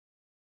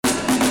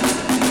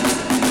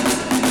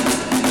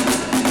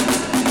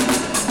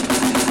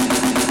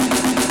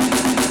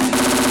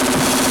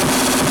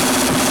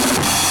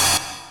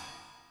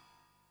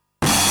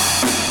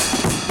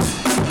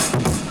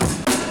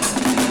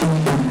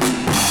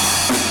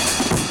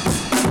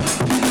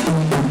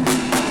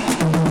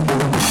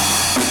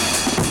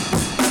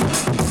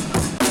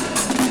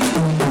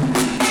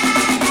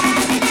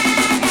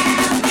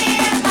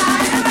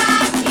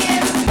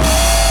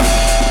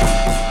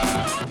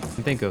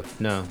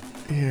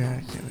Yeah,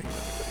 I can't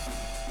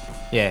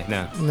think. Yeah,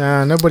 no.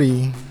 Nah,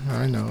 nobody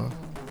I know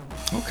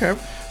of. Okay.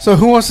 So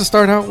who wants to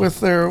start out with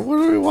their what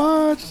do we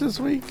watch this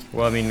week?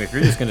 Well, I mean, if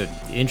you're just gonna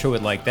intro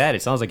it like that,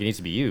 it sounds like it needs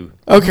to be you.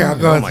 Okay, I'll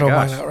go ahead and my throw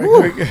gosh. mine out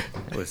right quick.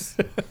 That was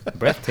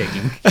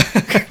breathtaking.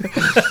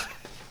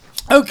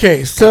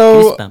 Okay,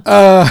 so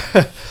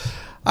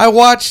I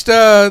watched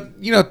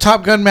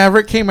Top Gun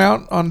Maverick came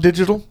out on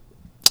digital.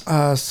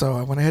 So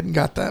I went ahead and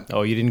got that.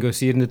 Oh, you didn't go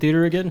see it in the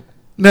theater again?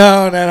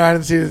 No, I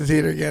didn't see it in the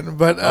theater again.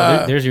 But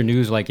There's your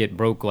news. Like it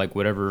broke like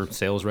whatever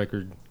sales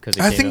record because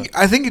I think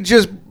it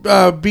just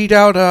beat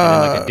out and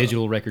then, like a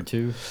digital record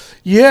too.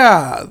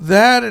 Yeah,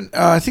 that and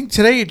I think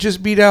today it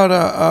just beat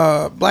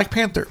out Black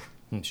Panther.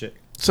 Shit.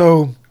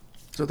 So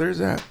there's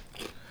that.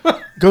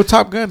 Go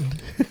Top Gun.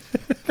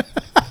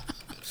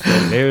 So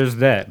there's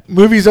that.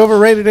 Movie's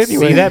overrated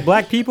anyway. See that,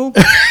 black people?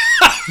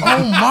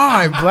 Oh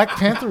my, Black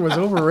Panther was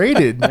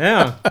overrated.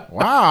 Yeah.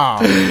 Wow.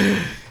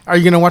 Are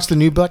you going to watch the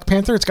new Black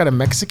Panther? It's got a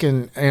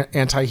Mexican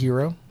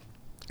anti-hero.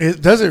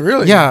 Does it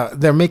really? Yeah,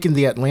 they're making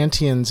the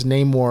Atlanteans,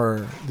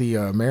 Namor, the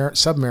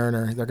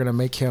Submariner. They're going to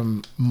make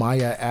him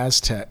Maya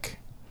Aztec.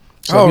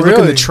 So if you look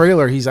in the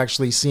trailer, he's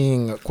actually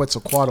seeing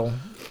Quetzalcoatl.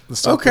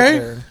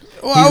 Okay.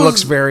 Well, he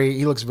looks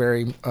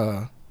very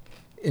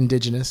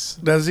indigenous.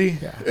 Does he?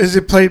 Yeah. Is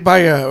it played by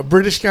a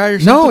British guy or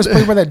something? No, it's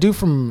played by that dude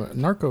from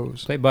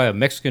Narcos. Played by a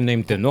Mexican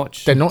named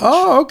Tenoch.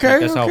 Oh, okay.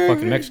 Like, that's how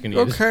fucking Mexican he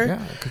is. Okay.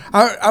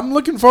 Yeah. I'm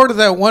looking forward to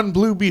that one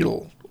Blue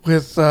Beetle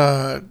with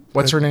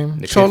What's her name?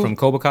 The kid Cholo? from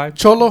Cobra Kai.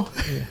 Cholo.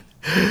 Yeah.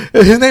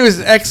 His name is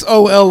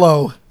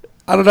XOLO.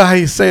 I don't know how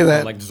you say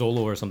that. Like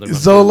Zolo or something.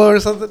 Zolo or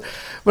something.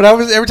 But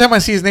every time I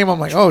see his name, I'm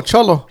like, oh,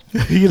 Cholo.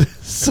 I think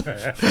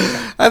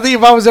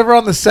if I was ever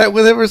on the set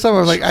with him or something,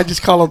 I'm like, I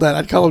just call him that.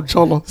 I'd call him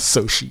Cholo.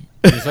 Soshi.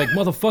 He's like,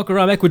 motherfucker,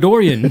 I'm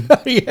Ecuadorian.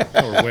 Yeah.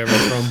 Or wherever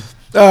he's from.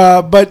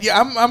 But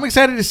yeah, I'm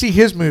excited to see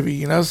his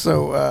movie.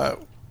 So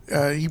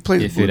he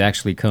plays. If it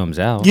actually comes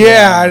out.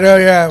 Yeah, I know.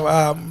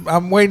 Yeah,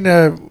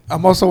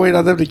 I'm also waiting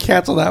on them to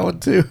cancel that one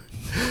too.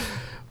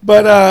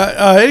 But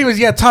anyways,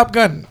 yeah, Top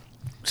Gun,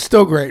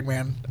 still great,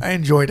 man. I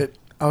enjoyed it.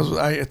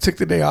 I took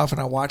the day off and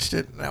I watched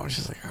it, and I was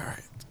just like, all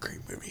right, great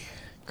movie.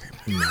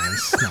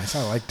 Nice.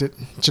 I liked it.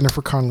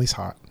 Jennifer Connelly's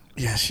hot.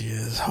 Yeah, she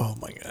is. Oh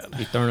my god.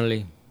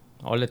 Eternally.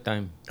 All the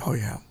time. Oh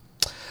yeah.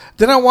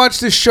 Then I watched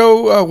this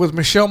show with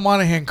Michelle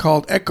Monaghan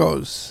called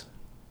Echoes.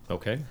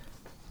 Okay.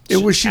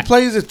 She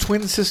plays a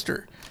twin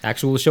sister.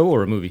 Actual show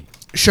or a movie?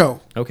 Show.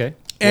 Okay. What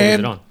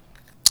And was it on?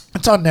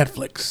 It's on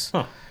Netflix.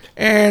 Huh.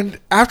 And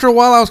after a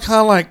while, I was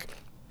kind of like,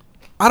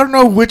 I don't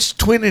know which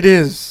twin it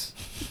is.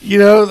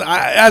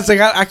 I was like,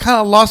 I kind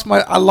of lost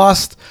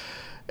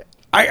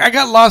I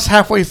got lost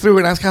halfway through,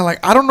 and I was kind of like,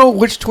 I don't know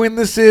which twin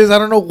this is. I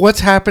don't know what's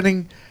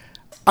happening.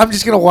 I'm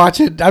just going to watch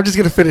it. I'm just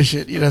going to finish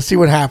it, see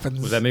what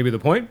happens. Was that maybe the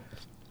point?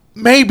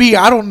 Maybe.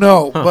 I don't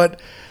know. Huh. But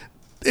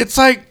it's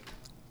like,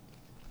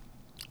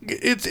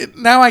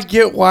 now I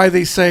get why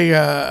they say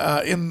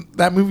in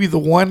that movie,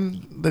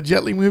 the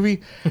Jet Li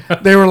movie,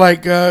 they were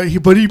like,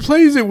 but he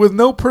plays it with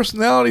no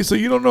personality, so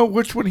you don't know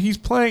which one he's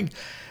playing.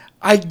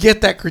 I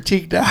get that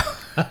critique now.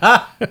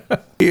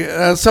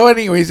 So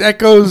anyways,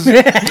 Echoes,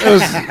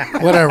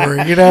 whatever,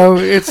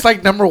 it's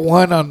like number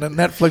 1 on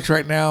Netflix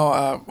right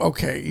now.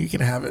 Okay, you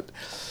can have it.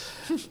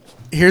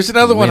 Here's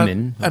another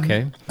Women, one.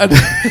 okay.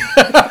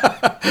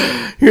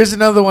 Here's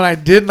another one I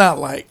did not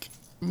like.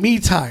 Me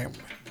Time.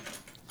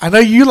 I know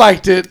you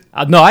liked it.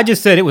 No, I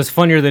just said it was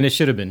funnier than it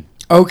should have been.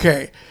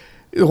 Okay.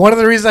 One of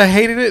the reasons I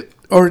hated it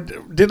or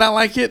did not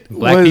like it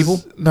Black was...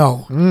 people?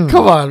 No.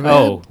 Come on, man.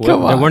 Oh,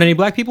 Come on. There weren't any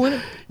black people in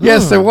it?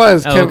 Yes, there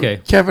was. Okay.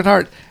 Kevin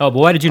Hart. Oh, but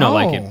why did you not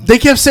like it? They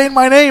kept saying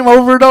my name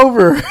over and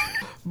over.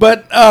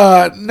 But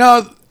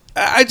no,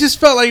 I just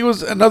felt like it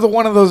was another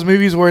one of those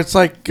movies where it's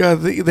like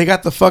they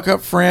got the fuck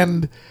up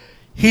friend.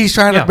 He's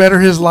trying to better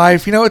his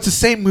life. It's the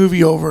same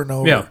movie over and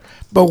over. Yeah.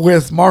 But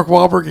with Mark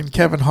Wahlberg and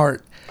Kevin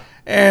Hart.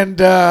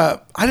 And I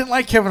didn't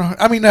like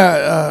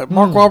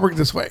Mark Wahlberg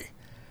this way.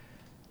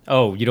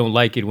 Oh, you don't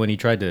like it when he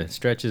tried to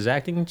stretch his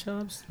acting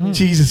chops?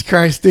 Jesus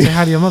Christ, dude. Say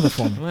hi to your mother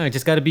for me. Well, it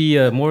just got to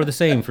be more of the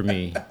same for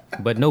me,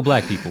 but no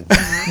black people.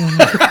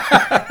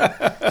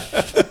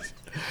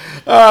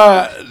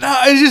 No,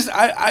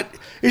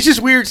 it's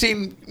just weird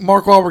seeing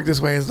Mark Wahlberg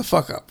this way as the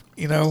fuck up.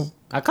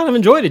 I kind of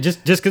enjoyed it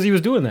just because he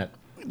was doing that.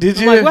 Did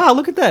I'm you? like, wow,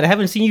 look at that. I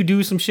haven't seen you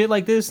do some shit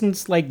like this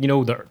since the late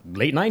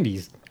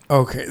 90s.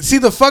 Okay. See,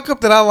 the fuck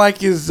up that I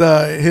like is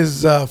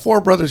his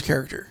Four Brothers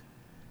character.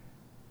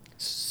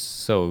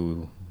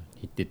 So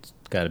it's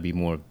got to be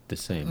more of the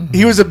same.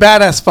 He was a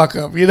badass fuck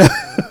up,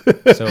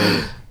 So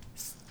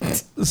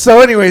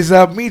So, anyways,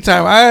 Me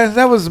Time.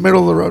 That was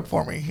middle of the road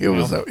for me. It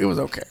was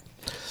okay.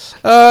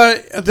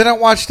 Then I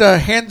watched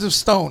Hands of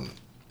Stone,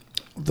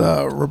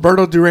 the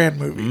Roberto Duran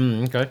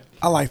movie. Okay.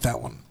 I like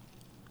that one.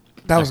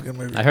 That was a good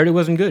movie. I heard it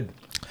wasn't good.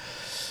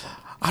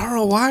 I don't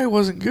know why it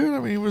wasn't good. I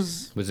mean, it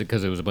was... Was it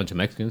because it was a bunch of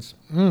Mexicans?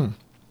 No,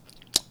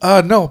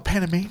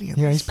 Panamanians.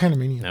 Yeah, he's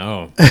Panamanian.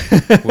 No.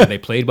 Were they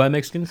played by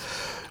Mexicans?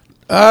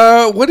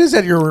 What is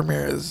Edgar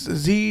Ramirez?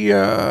 Is he...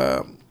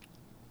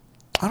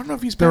 I don't know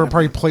if he's. They were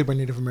probably played by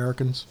Native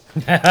Americans.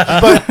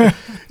 But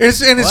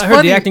it's I funny.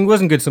 heard the acting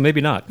wasn't good, so maybe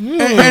not.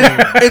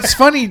 And it's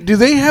funny. Do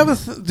they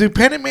have do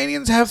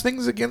Panamanians have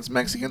things against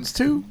Mexicans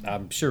too?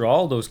 I'm sure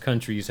all those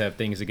countries have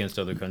things against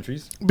other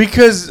countries.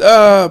 Because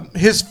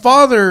his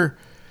father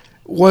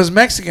was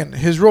Mexican.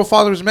 His real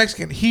father was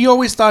Mexican. He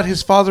always thought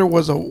his father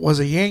was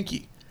a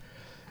Yankee,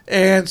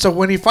 and so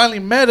when he finally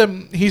met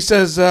him, he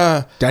says,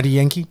 Daddy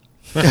Yankee?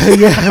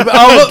 "Yeah,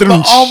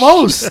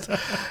 almost."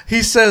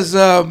 He says,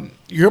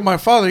 "You're my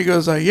father." He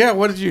goes, "Yeah.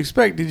 What did you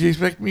expect? Did you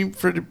expect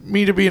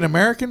me to be an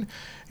American?"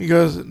 He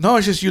goes, "No,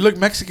 it's just you look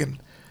Mexican."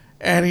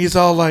 And he's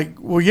all like,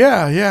 "Well,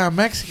 yeah, I'm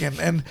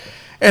Mexican."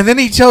 And then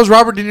he tells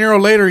Robert De Niro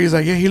later, he's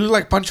like, "Yeah, he looked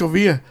like Pancho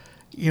Villa,"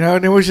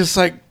 And it was just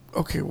like,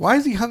 okay, why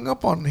is he hung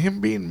up on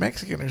him being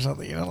Mexican or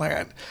something?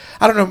 Like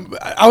I don't know.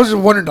 I was just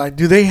wondering, like,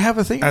 do they have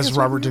a thing? As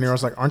Robert De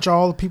Niro's like, aren't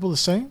all the people the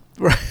same?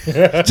 Right.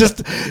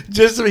 just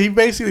he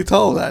basically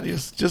told that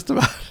just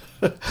about.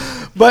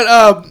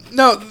 But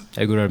no.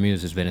 Edgar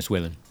Ramirez is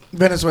Venezuelan.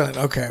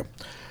 Okay.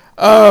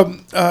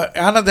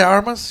 Ana de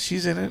Armas,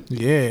 she's in it.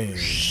 Yeah.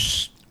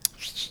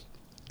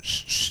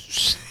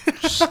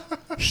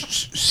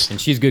 And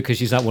she's good because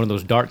she's not one of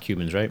those dark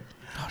Cubans, right?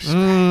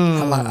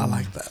 I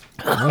like that.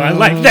 I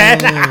like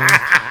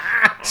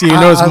that. See,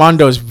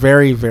 Mondo's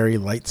very, very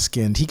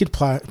light-skinned. He could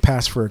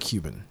pass for a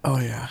Cuban. Oh,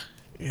 yeah.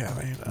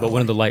 Man, but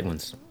one of the light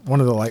ones. One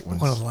of the light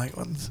ones. One of the light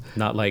ones.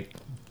 Not like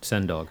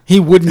Sendog. He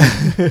wouldn't.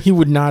 he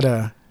would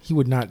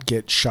not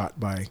get shot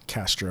by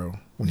Castro.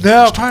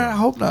 No, I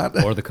hope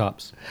not. Or the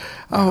cops.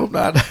 I hope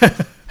not.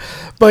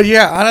 But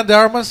yeah, Ana de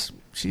Armas,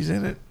 she's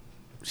in it.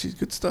 She's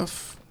good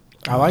stuff.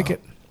 I like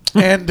it.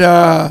 And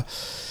the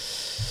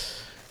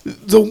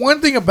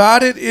one thing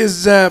about it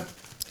is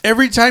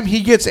every time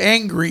he gets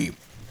angry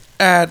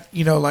at,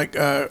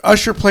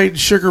 Usher played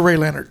Sugar Ray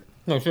Leonard.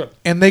 No, sure.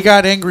 And they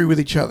got angry with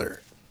each other.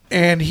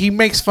 And he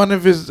makes fun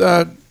of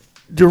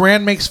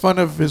Duran makes fun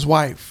of his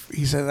wife.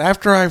 He said,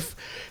 after I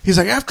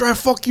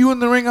fuck you in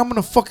the ring, I'm going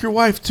to fuck your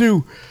wife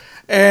too.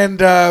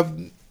 And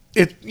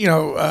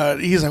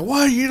he's like,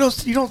 why you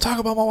don't talk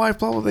about my wife,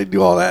 blah, blah, they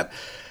do all that.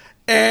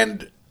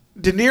 And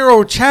De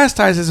Niro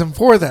chastises him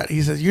for that.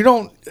 He says,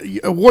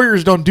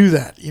 warriors don't do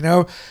that,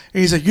 And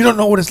he said, you don't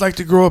know what it's like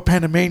to grow up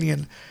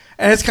Panamanian.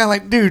 And it's kind of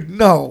like, dude,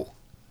 no,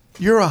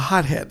 you're a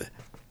hothead.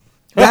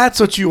 That's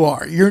what you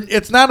are.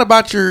 It's not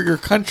about your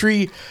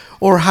country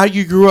or how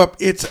you grew up.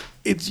 It's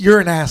you're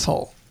an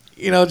asshole.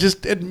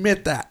 Just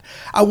admit that.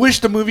 I wish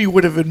the movie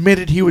would have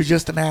admitted he was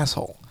just an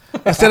asshole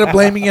instead of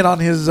blaming it on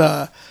his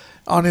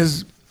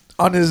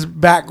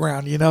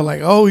background.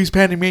 Like, oh, he's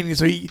Panamanian,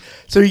 so he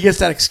gets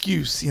that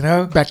excuse.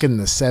 Back in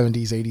the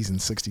 70s, 80s, and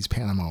 60s,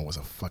 Panama was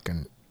a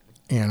fucking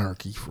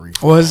anarchy free.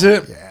 Was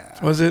it?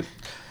 Yeah. Was it?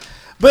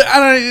 But I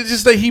don't know. It's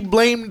just that he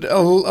blamed a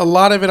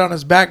lot of it on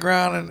his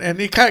background, and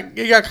it got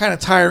kind of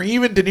tiring.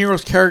 Even De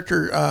Niro's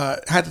character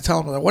had to tell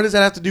him, like, what does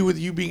that have to do with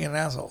you being an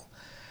asshole?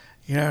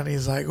 And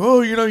he's like,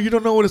 oh, you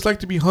don't know what it's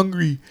like to be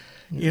hungry,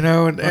 but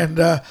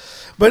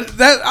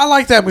that I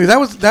like that movie.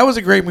 That was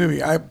a great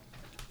movie. I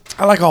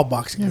like all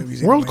boxing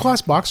movies. World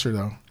class boxer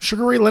though.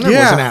 Sugar Ray Leonard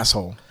was an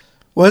asshole.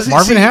 Was he?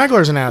 Marvin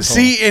Hagler's an asshole.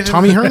 See,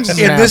 Tommy Hearns is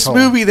in an this asshole.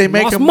 movie they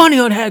make Lost him money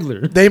on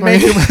Hagler. They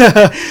make him.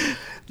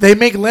 They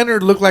make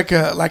Leonard look like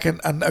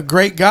a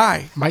great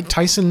guy. Mike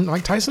Tyson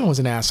was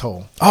an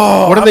asshole.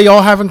 Oh, what do they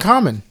all have in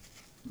common?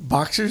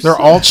 Boxers. They're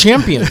all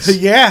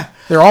champions. Yeah,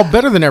 they're all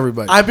better than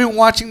everybody. I've been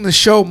watching the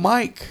show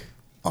Mike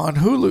on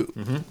Hulu.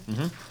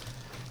 Mm-hmm.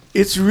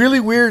 It's really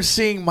weird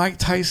seeing Mike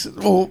Tyson,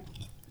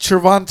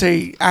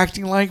 Cervante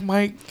acting like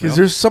Mike, because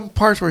there's some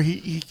parts where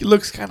he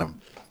looks kind of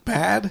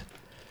bad,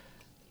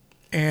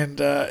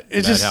 and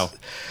it's just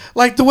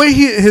like the way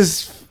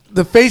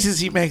the faces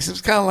he makes.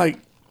 It's kind of like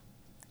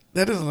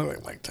that doesn't look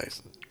like Mike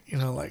Tyson,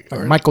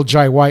 Michael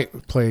Jai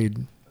White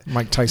played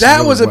Mike Tyson.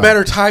 That was a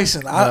better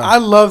Tyson. I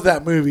love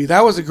that movie.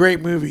 That was a great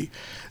movie.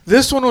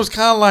 This one was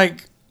kind of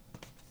like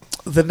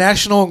the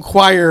National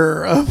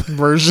Enquirer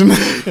version.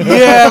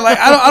 Yeah, like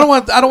I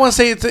don't want to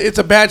say it's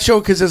a bad show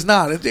because it's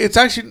not. It's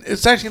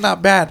actually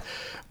not bad,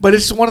 but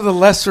it's one of the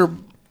lesser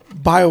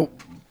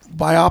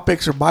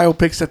biopics or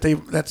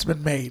biopics that's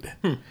been made,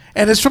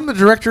 and it's from the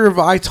director of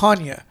I,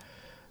 Tonya.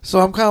 So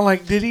I'm kind of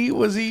like,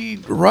 was he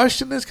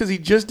rushed in this because he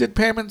just did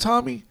Pam and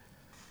Tommy?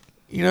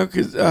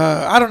 Because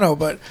I don't know,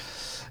 but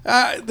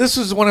this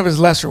was one of his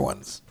lesser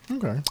ones.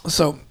 Okay.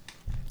 So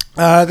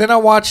then I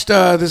watched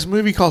this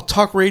movie called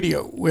Talk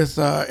Radio with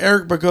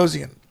Eric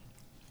Bogosian.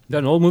 That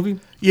an old movie?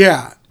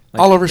 Yeah.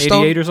 Like Oliver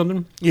Stone. 88 or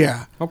something?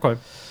 Yeah. Okay.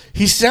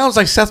 He sounds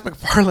like Seth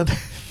MacFarlane,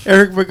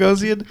 Eric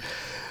Bogosian.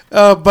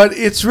 But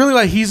it's really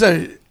like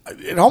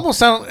it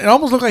almost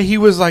looked like he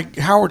was like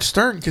Howard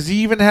Stern because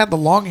he even had the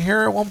long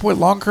hair at one point,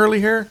 long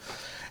curly hair,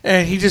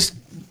 and he just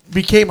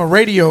became a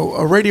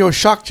radio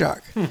shock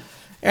jock.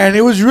 And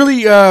it was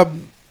really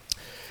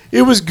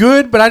it was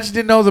good, but I just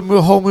didn't know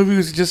the whole movie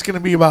was just going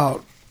to be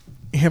about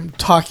him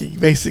talking,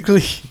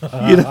 basically.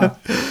 But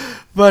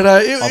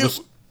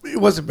it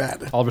wasn't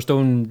bad. Oliver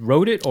Stone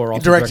wrote it or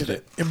also directed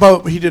it.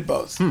 He did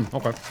both.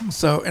 Okay.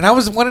 So, and I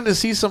was wanting to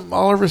see some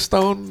Oliver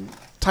Stone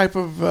type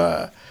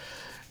of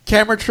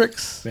camera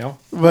tricks. Yeah.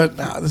 But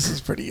nah, this is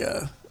pretty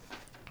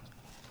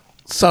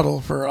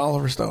subtle for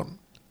Oliver Stone.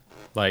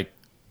 Like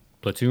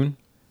Platoon.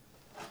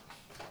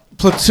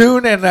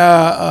 Platoon and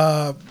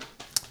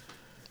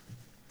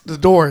The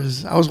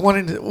Doors. I was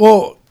wanting to.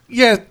 Well,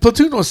 yeah,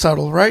 Platoon was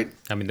subtle, right?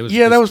 I mean,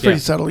 that was pretty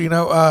subtle, you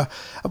know.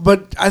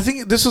 But I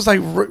think this was like,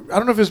 I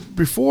don't know if it was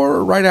before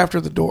or right after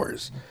The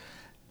Doors,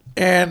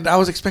 and I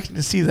was expecting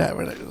to see that,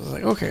 but it was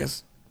like, okay,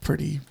 it's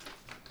pretty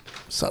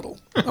subtle.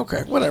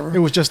 Okay, whatever. It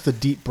was just the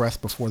deep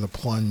breath before the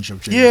plunge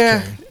of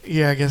JFK.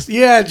 Yeah, I guess.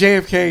 Yeah,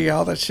 JFK,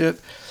 all that shit.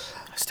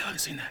 I still haven't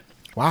seen that.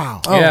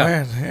 Wow. Oh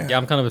man, Yeah,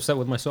 I'm kind of upset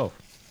with myself.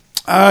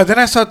 Then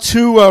I saw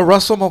two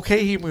Russell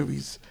Mulcahy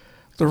movies,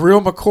 The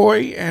Real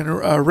McCoy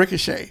and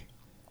Ricochet.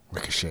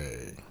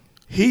 Ricochet.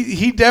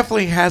 He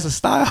definitely has a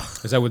style.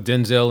 Is that with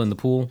Denzel in the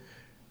pool?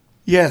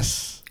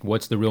 Yes.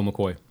 What's the real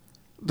McCoy?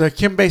 The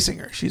Kim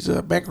Basinger. She's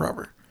a bank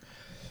robber.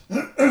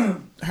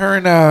 Her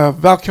and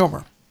Val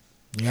Kilmer.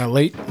 Yeah,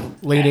 late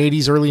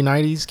 80s, early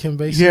 90s, Kim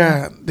Basinger.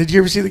 Yeah. Did you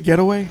ever see The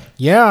Getaway?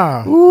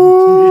 Yeah.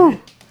 Ooh.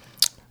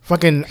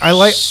 Fucking, I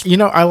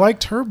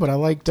liked her, but I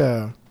liked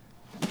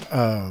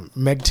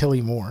Meg Tilly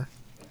more.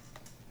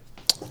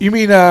 You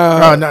mean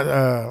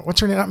what's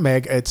her name? Not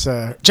Meg. It's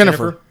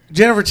Jennifer.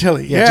 Jennifer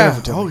Tilly. Yeah, Yeah.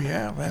 Jennifer Tilly. Oh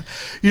yeah, man.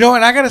 You know,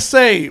 and I gotta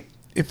say,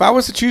 if I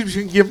was to choose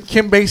between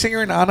Kim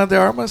Basinger and Ana de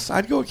Armas,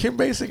 I'd go with Kim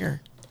Basinger.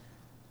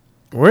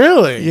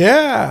 Really?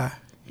 Yeah.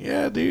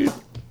 Yeah, dude.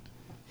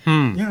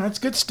 Yeah, that's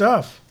good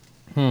stuff.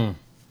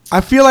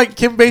 I feel like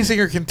Kim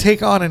Basinger can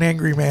take on an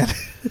angry man.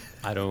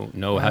 I don't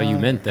know how you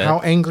meant that. How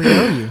angry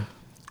are you?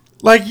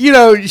 Like, you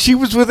know, she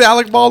was with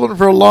Alec Baldwin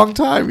for a long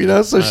time, you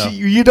know, so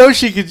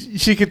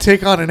she could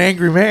take on an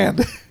angry man.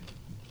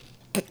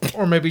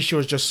 Or maybe she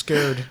was just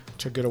scared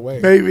to get away.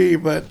 Maybe,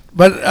 but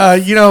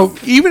you know,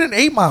 even in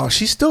 8 Mile,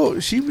 she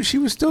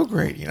was still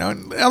great, you know.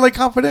 And LA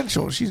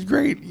Confidential, she's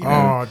great, you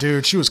know. Oh,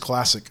 dude, she was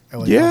classic.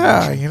 LA Yeah,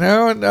 Confidential. you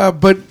know,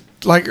 and but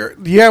like,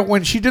 yeah,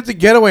 when she did The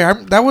Getaway,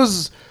 that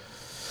was,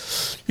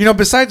 you know,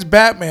 besides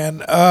Batman,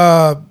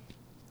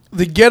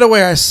 The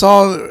Getaway I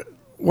saw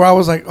where I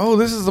was like, oh,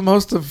 this is the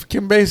most of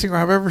Kim Basinger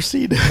I've ever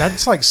seen.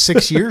 That's like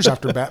 6 years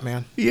after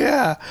Batman.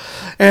 Yeah,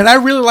 and I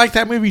really like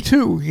that movie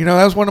too. You know,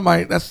 that was one of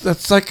my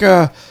that's like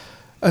a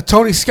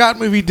Tony Scott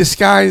movie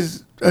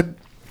disguised.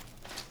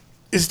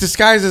 It's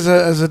disguised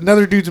as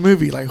another dude's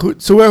movie. Like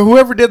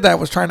whoever did that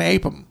was trying to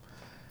ape him.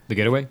 The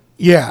Getaway?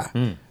 Yeah.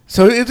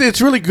 So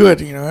it's really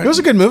good. You know, It was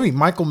a good movie.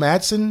 Michael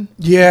Madsen,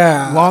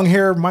 yeah. long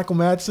hair Michael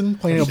Madsen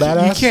playing a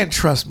badass. You can't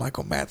trust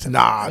Michael Madsen.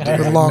 Nah, dude,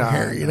 with long nah,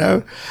 hair. You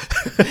know,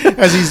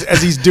 as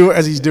he's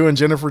doing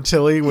Jennifer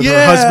Tilly with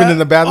her husband in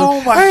the bathroom.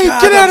 Oh my hey,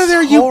 God, get out of that's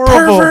there, you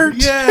horrible. pervert!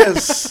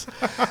 Yes,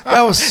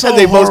 that was so. And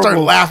they both start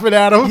horrible. laughing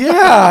at him.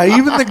 Yeah,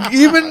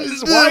 even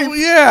His wife.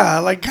 Yeah,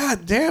 like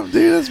God damn,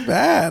 dude, that's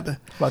bad.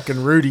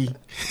 Fucking Rudy.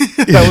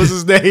 That was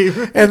his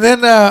name. And then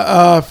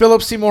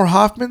Philip Seymour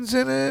Hoffman's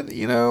in it.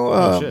 You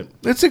know, shit.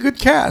 it's a good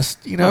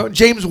cast. You know,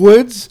 James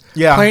Woods,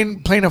 Yeah.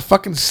 playing a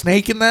fucking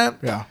snake in that.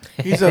 Yeah.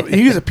 He's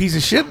a piece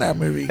of shit in that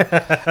movie.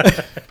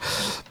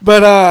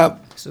 But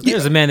So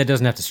there's a man that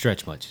doesn't have to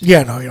stretch much.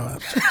 yeah, no, you don't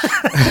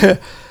have to.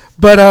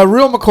 But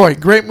Real McCoy,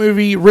 great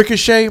movie.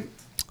 Ricochet,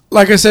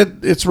 like I said,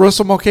 it's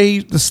Russell Mulcahy.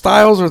 The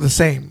styles are the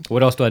same.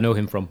 What else do I know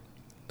him from?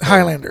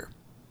 Highlander.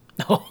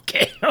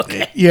 Okay.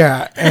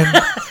 Yeah,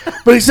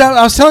 but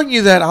I was telling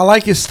you that I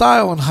like his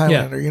style in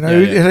Highlander. Yeah. You know,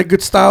 Yeah, it had a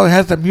good style. It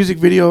has that music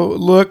video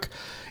look.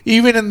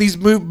 Even in these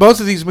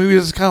both of these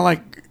movies, it's kind of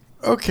like,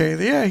 okay,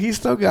 yeah, he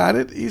still got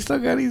it. He's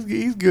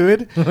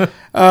good.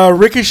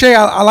 Ricochet,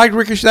 I like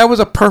Ricochet. That was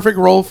a perfect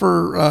role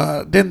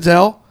for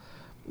Denzel.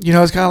 You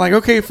know, it's kind of like,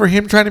 okay, for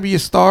him trying to be a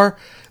star,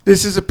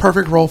 this is a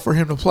perfect role for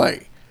him to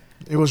play.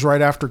 It was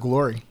right after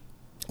Glory.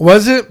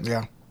 Was it?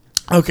 Yeah.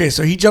 Okay,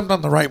 so he jumped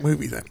on the right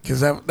movie then,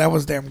 because that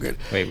was damn good.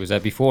 Wait, was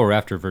that before or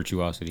after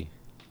Virtuosity?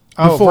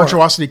 Oh, Before.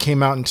 Virtuosity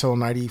came out until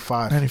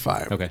 95.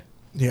 95. Okay.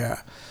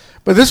 Yeah.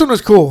 But this one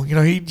was cool. You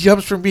know, he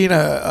jumps from being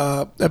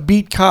a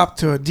beat cop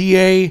to a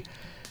DA,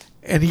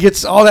 and he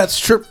gets all that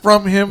stripped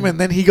from him, and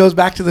then he goes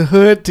back to the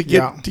hood to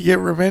get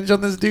revenge on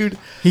this dude.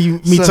 He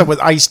meets up with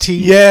Ice-T.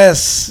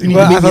 Yes. And he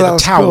Well, I meet thought me that at the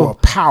was Tower cool.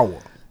 of Power.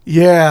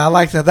 Yeah, I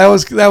like that. That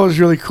was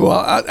really cool.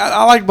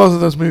 I like both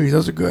of those movies.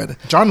 Those are good.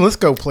 John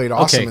Lithgow played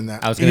awesome Okay, in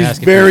that. I was going to He's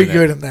ask if you very knew that.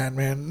 good in that,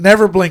 man.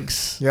 Never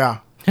blinks. Yeah.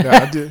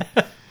 I did.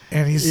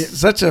 And he's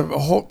such a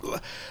whole,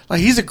 like,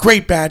 he's a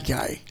great bad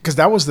guy. Because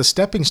that was the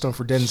stepping stone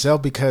for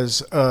Denzel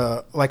because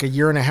like a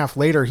year and a half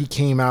later, he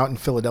came out in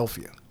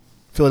Philadelphia.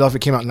 Philadelphia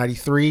came out in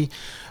 93.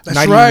 That's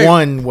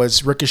 91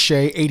 was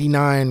Ricochet.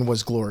 89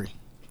 was Glory.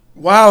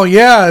 Wow,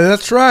 yeah,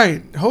 that's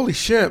right. Holy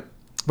shit.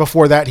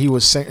 Before that, he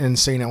was in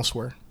St.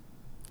 Elsewhere.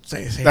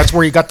 Say. That's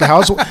where he got the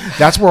house.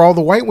 That's where all the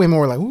white women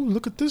were like, "Ooh,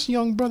 look at this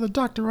young brother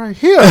doctor right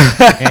here."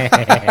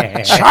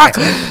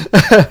 Chocolate.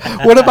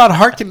 What about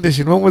Heart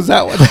Condition? When was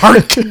that one?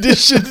 Heart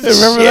condition.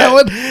 Remember that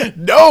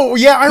one? No.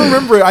 Yeah, I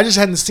remember it. I just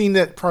hadn't seen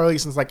that probably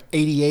since like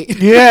 88.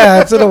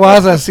 Yeah, it's been a while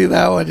since I've seen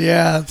that one.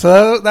 Yeah,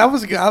 so that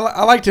was good.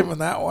 I liked him in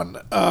that one.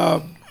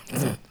 What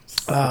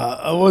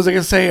was I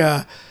gonna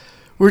say?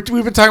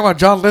 we've been talking about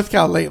John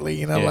Lithgow lately.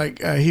 You know, Yeah.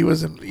 like he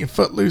was in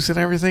Footloose and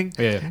everything.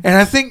 Yeah. And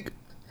I think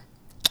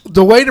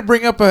the way to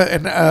bring up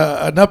an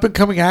up and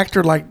coming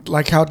actor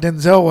like how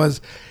Denzel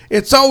was,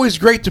 it's always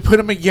great to put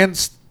him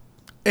against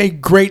a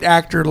great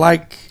actor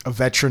like A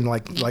veteran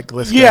like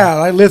Lithgow. Yeah,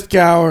 like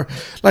Lithgow, or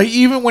like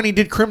even when he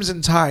did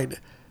Crimson Tide,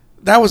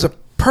 that was a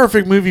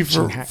perfect movie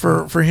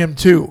for him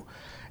too.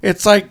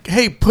 It's like,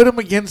 hey, put him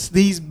against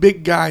these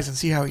big guys and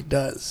see how he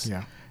does.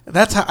 Yeah. And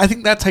I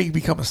think that's how you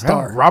become a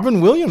star. Yeah,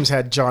 Robin Williams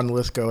had John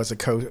Lithgow as a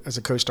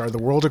co-star. The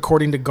World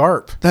According to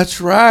Garp. That's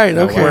right.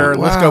 Okay. Where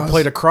Wow. Lithgow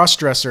played a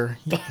cross-dresser.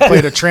 He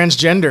played a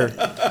transgender.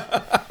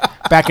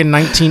 Back in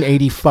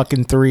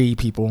 1983,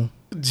 people.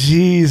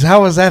 Jeez,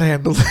 how was that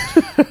handled?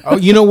 Oh,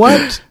 you know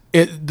what?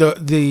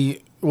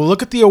 Well,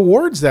 look at the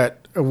awards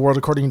that World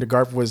According to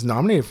Garp was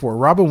nominated for.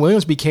 Robin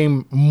Williams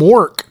became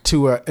Mork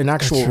to an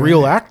actual That's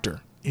real right.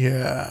 actor.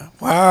 Yeah.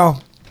 Wow.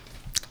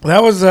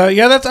 That was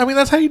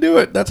that's how you do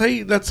it. That's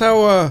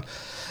how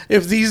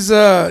if these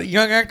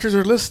young actors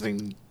are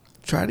listening,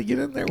 try to get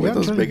in there with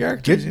those big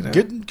actors.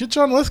 Get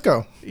John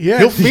Lithgow. Yeah,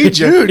 He'll feed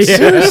you. dude.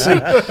 Seriously,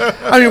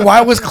 I mean,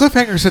 why was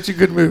Cliffhanger such a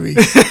good movie?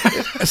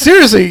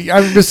 Seriously,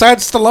 I mean,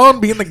 besides Stallone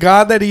being the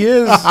god that he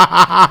is,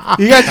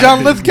 you got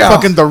John Lithgow,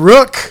 Fucking The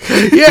Rook.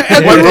 yeah,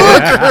 and The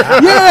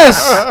Rook, yes.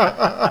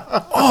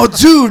 Oh,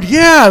 dude,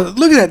 yeah.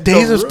 Look at that,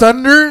 Days of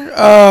Thunder,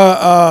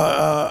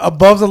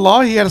 Above the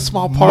Law. He had a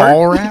small part.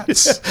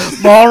 Mallrats.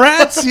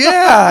 Mallrats,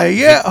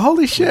 yeah.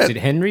 Holy Is shit, it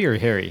Henry or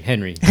Harry?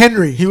 Henry.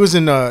 Henry. He was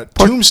in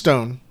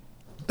Tombstone.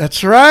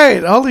 That's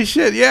right. Holy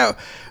shit, yeah.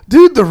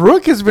 Dude, The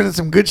Rook has been in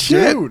some good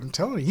shit. Dude, I'm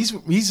telling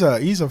you, he's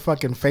a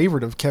fucking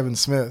favorite of Kevin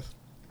Smith.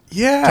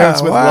 Yeah, Kevin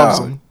Smith loves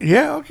him.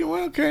 Yeah,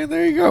 okay,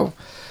 there you go.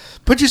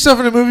 Put yourself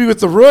in a movie with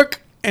The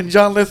Rook and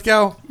John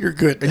Lithgow, you're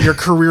good. And your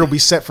career will be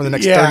set for the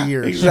next 30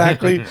 years.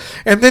 Exactly.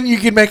 And then you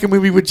can make a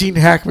movie with Gene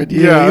Hackman.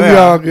 You'll be Yeah.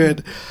 all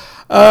good.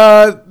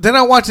 Then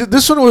I watched it.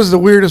 This one was the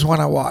weirdest one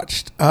I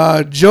watched.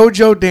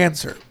 JoJo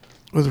Dancer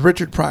with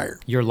Richard Pryor.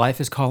 Your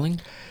Life is Calling?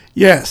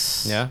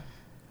 Yes. Yeah.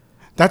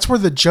 That's where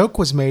the joke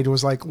was made. It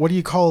was like, what do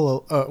you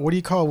call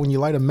when you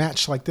light a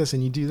match like this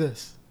and you do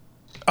this?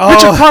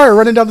 Richard Pryor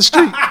running down the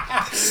street.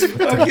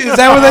 Okay, is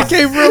that where that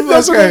came from?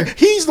 That's Okay. okay.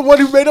 He's the one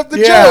who made up the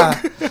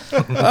joke.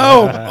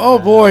 Oh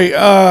boy.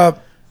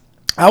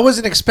 I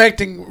wasn't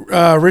expecting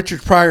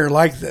Richard Pryor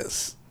like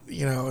this.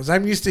 You know, as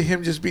I'm used to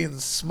him just being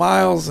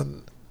smiles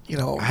and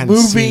I hadn't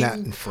seen that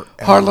moving in forever.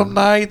 Harlem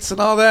Nights and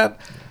all that.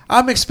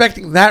 I'm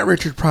expecting that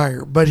Richard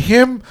Pryor, but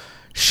him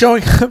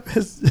showing up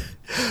as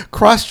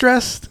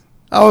cross-dressed,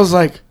 I was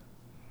like,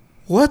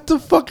 "What the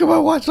fuck am I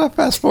watching?" I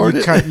fast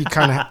forwarded. You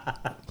kind of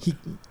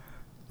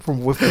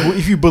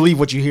if you believe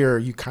what you hear,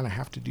 you kind of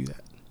have to do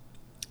that.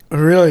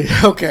 Really?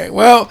 Okay.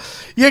 Well,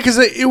 yeah, because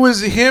it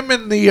was him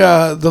and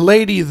the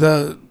lady.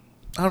 I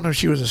don't know if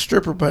she was a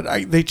stripper, but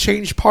they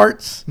changed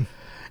parts,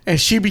 and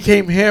she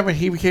became him, and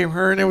he became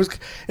her, and it was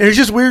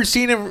just weird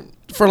seeing him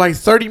for like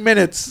 30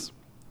 minutes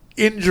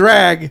in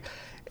drag,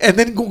 and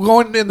then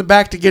going in the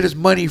back to get his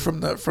money from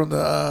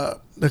the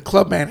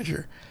club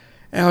manager,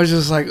 and I was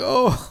just like,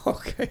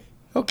 oh,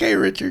 okay,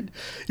 Richard,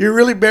 you're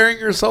really bearing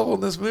your soul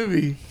in this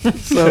movie.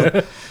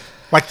 So.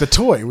 Like The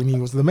Toy when he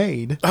was the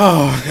maid.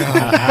 Oh,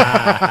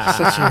 God.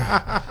 Such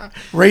a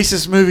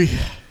racist movie.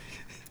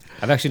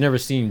 I've actually never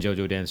seen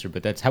JoJo Dancer,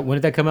 but when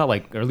did that come out?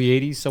 Like early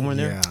 80s, somewhere in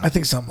there? I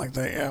think something like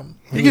that, yeah.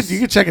 You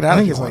could check it out. I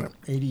think if it's you like want.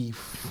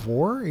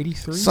 84,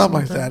 83? Something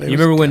like that. You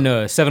remember when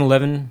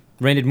 7-Eleven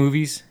rented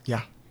movies?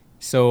 Yeah.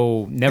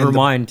 So never And the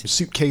mind.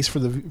 suitcase for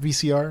the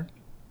VCR.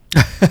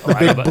 The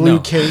Big blue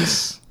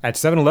case. At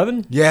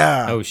 7-Eleven?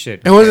 Yeah. Oh,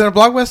 shit. It wasn't a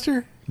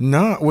Blockbuster?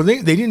 No. Well,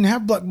 they didn't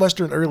have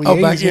Blockbuster in the early Oh,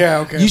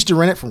 80s. okay. Used to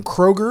rent it from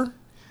Kroger,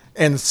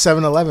 and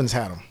 7-Elevens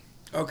had them.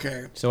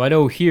 Okay. So I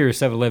know here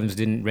 7-Elevens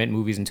didn't rent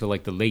movies until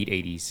like the late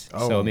 80s.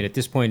 So I mean, at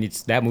this point,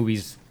 it's that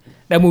movie's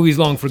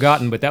long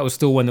forgotten, but that was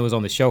still one that was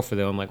on the shelf for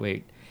them. I'm like,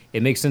 wait,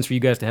 it makes sense for you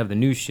guys to have the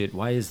new shit.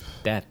 Why is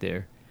that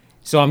there?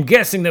 So I'm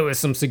guessing there was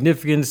some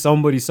significance.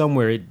 Somebody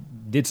somewhere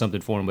it did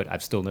something for him, but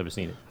I've still never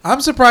seen it.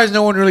 I'm surprised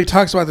no one really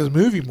talks about this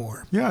movie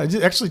more. Yeah,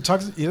 it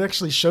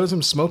actually shows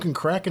him smoking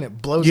crack, and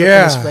it blows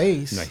Yeah. up in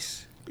his face.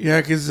 Nice. Yeah,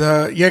 because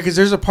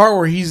there's a part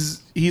where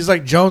he's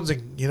like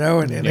jonesing, you know,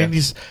 and then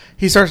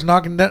he starts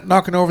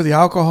knocking over the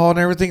alcohol and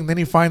everything, and then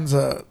he finds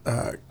a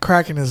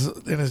crack in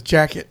his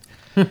jacket,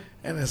 and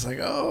it's like,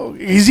 oh,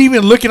 he's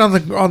even looking on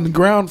the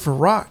ground for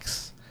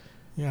rocks.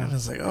 Yeah. And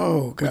it's like,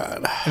 oh,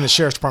 God. In the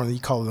sheriff's department,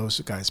 you call those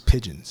guys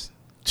pigeons.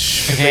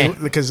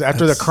 Because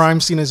after the crime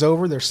scene is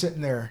over, they're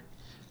sitting there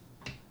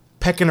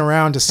pecking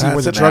around to see where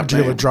That's the an drug app,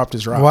 dealer man. dropped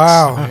his rocks.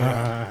 Wow.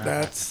 Yeah.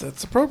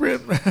 That's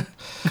appropriate. But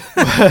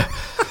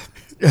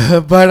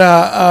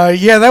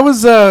yeah, that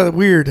was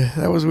weird.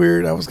 That was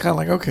weird. I was kind of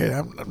like, okay,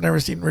 I've never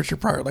seen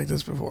Richard Pryor like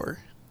this before.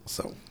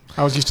 So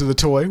I was used to The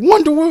Toy.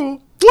 Wonder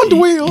Woman. Wonder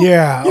Wheel.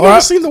 Yeah. You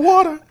never seen the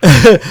water.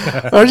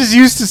 I'm just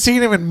used to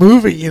seeing him in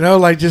moving,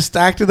 like just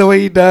acting the way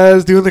he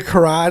does, doing the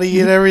karate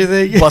and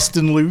everything.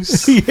 Busting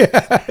loose.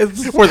 Yeah.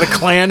 Where the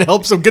clan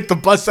helps him get the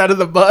bus out of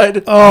the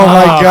mud. Oh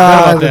my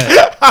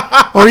God.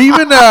 Or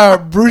even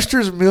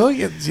Brewster's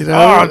Millions,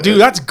 Oh, dude,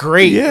 that's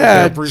great.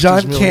 Yeah, Brewster's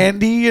John Millions.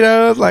 Candy,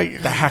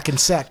 like The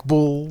Hackensack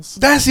Bulls.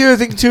 that's the other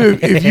thing too.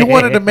 If you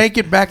wanted to make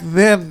it back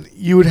then,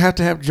 you would have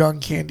to have John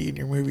Candy in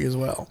your movie as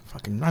well.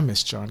 Fucking, I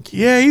miss John Candy.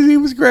 Yeah, he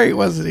was great,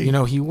 wasn't he?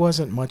 He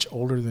wasn't much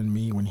older than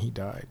me when he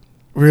died.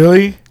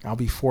 Really? I'll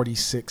be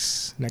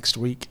 46 next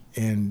week,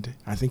 and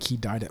I think he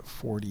died at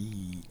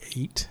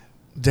 48.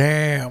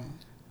 Damn.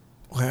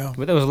 Well,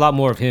 But there was a lot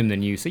more of him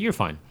than you, so you're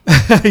fine.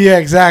 yeah,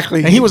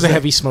 exactly. And he was a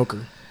heavy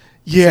smoker.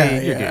 Yeah,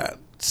 See, you're yeah. good.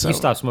 So, You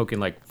stopped smoking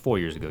like 4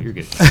 years ago. You're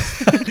good.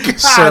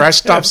 Sir, I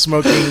stopped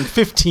smoking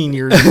 15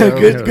 years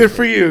ago. good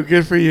for you.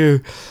 Good for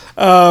you.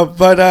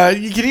 But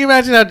can you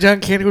imagine how John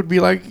Candy would be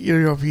like,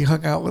 if he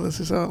hung out with us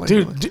or something? Like,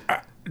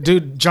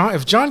 Dude, John.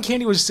 If John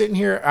Candy was sitting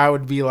here, I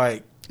would be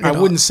like, I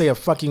wouldn't say a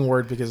fucking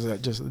word because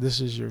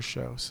this is your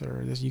show,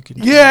 sir. You can.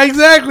 Yeah,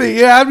 exactly.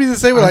 Yeah, I'd be the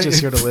same. I'm just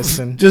here to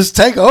listen. Just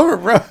take over,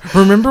 bro.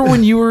 Remember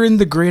when you were in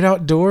the Great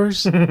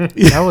Outdoors?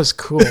 That was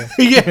cool.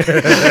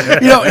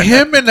 Yeah,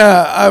 him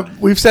and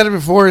we've said it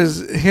before,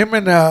 is him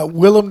and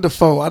Willem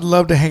Dafoe. I'd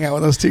love to hang out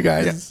with those two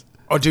guys.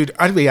 Oh, dude,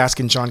 I'd be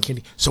asking John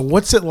Candy. So,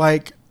 what's it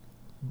like,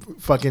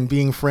 fucking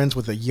being friends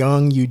with a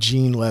young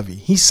Eugene Levy?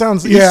 He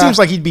seems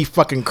like he'd be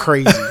fucking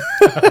crazy.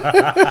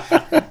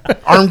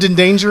 Armed and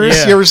Dangerous.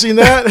 Yeah. You ever seen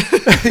that?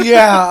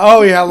 Yeah.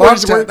 Oh, yeah. Where-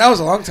 That was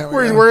a long time ago.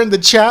 Where he's wearing the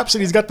chaps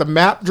and he's got the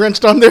map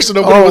drenched on there so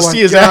nobody Oh, will my see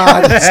his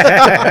God.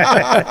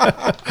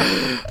 ass.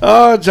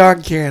 Oh,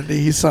 John Candy.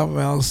 He's something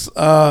else.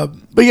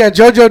 But yeah,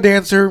 JoJo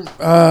Dancer.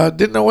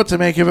 Didn't know what to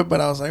make of it,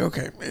 but I was like,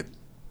 okay,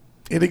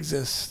 it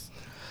exists.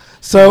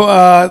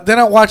 So then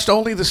I watched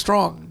Only the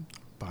Strong.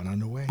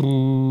 Banana way.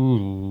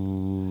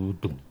 Ooh,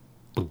 dum,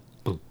 boom,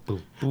 boom,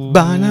 boom, boom.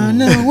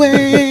 Banana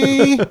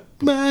way.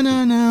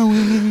 Banana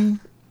way.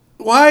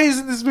 Why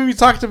isn't this movie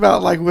talked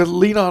about like with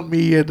Lean on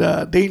Me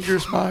and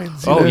Dangerous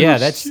Minds? you Oh know? yeah,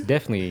 that's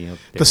definitely up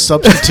there. The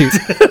substitute.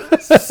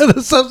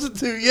 The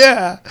substitute.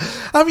 Yeah,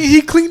 I mean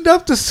he cleaned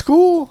up the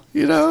school.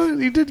 He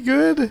did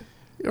good,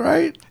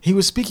 right? He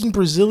was speaking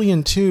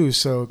Brazilian too,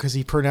 so because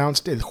he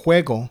pronounced el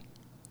juego,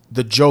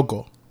 the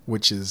jogo,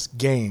 which is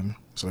game.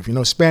 So if you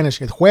know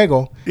Spanish, el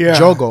juego, Yeah.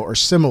 jogo are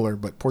similar,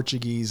 but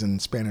Portuguese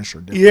and Spanish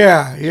are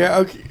different. Yeah,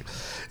 okay.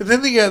 And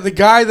then the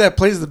guy that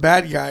plays the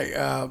bad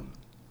guy,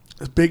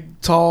 this big,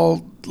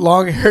 tall,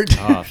 long-haired dude.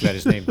 Oh, I forgot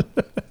his name.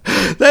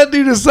 That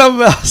dude is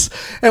something else.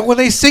 And when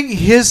they sing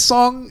his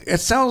song, it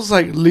sounds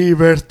like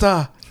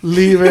Libertad.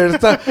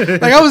 Libertad.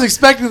 Like I was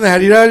expecting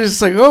that,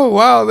 just like, oh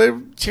wow, they're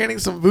chanting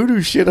some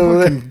voodoo shit over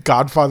there. Fucking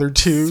Godfather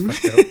 2.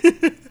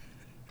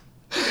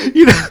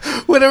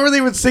 Whenever they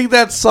would sing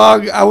that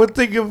song, I would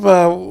think of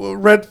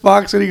Red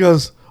Fox when he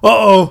goes,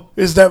 "Uh-oh,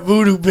 it's that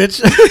voodoo bitch."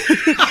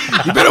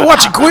 You better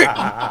watch it quick.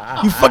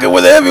 You fucking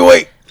with a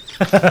heavyweight.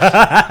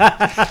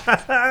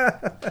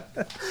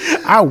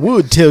 I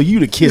would tell you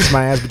to kiss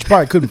my ass, but you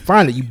probably couldn't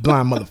find it, you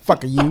blind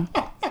motherfucker, you.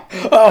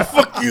 Oh,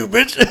 fuck you,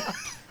 bitch.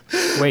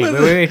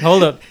 Wait,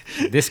 hold up.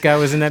 This guy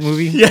was in that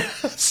movie?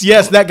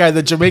 Yes, that guy,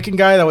 the Jamaican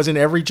guy that was in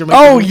every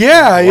Jamaican Oh, movie.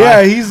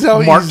 yeah, he's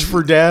Marked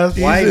for death.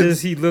 Why He's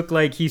does he look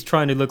like he's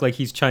trying to look like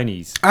he's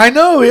Chinese? I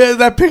know, yeah,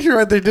 that picture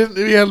right there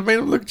made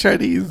him look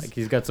Chinese. Like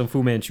he's got some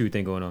Fu Manchu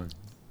thing going on.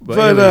 But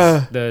But,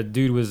 anyways, the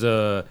dude was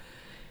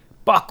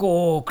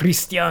Paco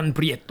Cristian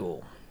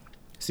Prieto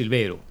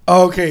Silveiro.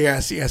 Oh, okay,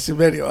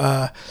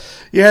 Silverio.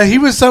 Yeah, he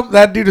was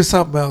that dude is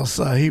something else.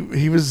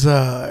 He was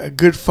a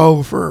good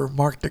foe for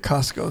Mark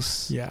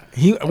Dacascos. Yeah.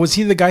 Was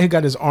he the guy who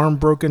got his arm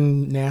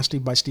broken nasty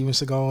by Steven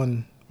Seagal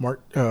and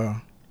Mark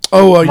You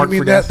Mark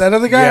mean for that Death?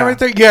 other guy Yeah. right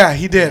there? Yeah,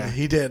 he did. Yeah.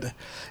 He did.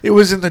 It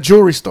was in the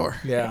jewelry store.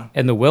 Yeah.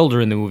 And the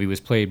welder in the movie was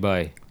played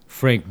by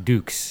Frank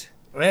Dukes.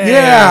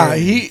 Yeah,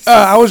 he.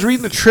 I was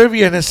reading the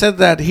trivia and it said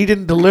that he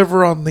didn't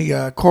deliver on the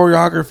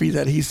choreography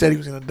that he said he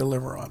was going to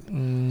deliver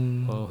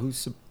on. Well, who's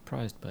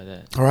surprised by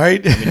that? All right.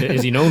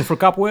 Is he known for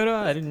capoeira?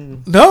 I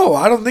didn't. No,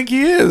 I don't think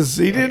he is.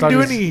 He didn't thought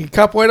do his- any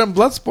capoeira and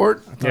blood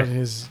sport. I thought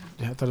his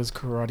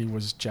karate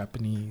was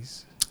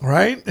Japanese.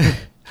 Right.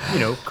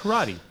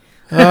 Karate.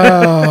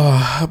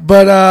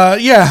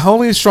 But yeah,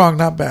 Only Strong,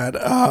 not bad.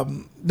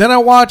 Then I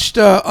watched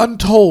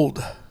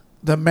Untold,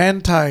 the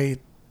Manti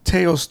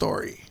Teo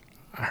story.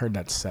 I heard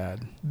that's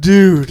sad.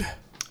 Dude,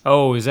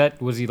 Oh, was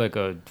he like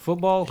a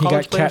football He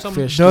college got player or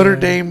something? catfished. Notre Yeah.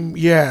 Dame,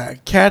 yeah,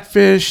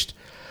 catfished.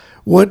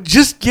 What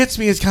just gets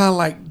me is kind of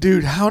like,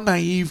 dude, how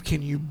naive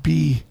can you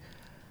be?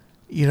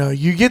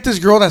 You get this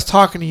girl that's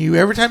talking to you.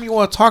 Every time you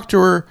want to talk to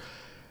her,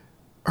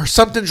 or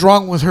something's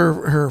wrong with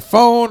her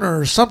phone,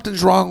 or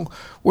something's wrong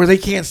where they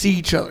can't see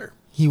each other.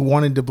 He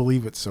wanted to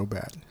believe it so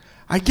bad.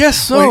 I guess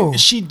so. Wait,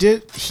 he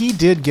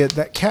did get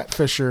that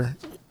catfisher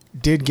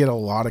did get a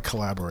lot of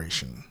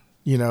collaboration.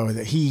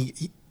 That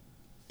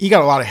he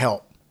got a lot of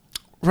help.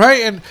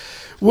 Right? And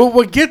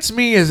what gets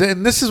me is,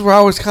 and this is where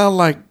I was kind of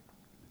like,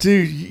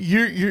 Dude,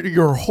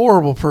 you're a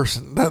horrible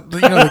person. That the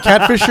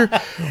catfisher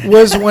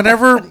was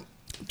whenever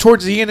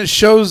towards the end it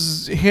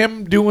shows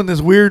him doing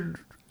this weird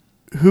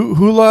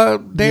hula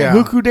dance,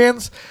 huku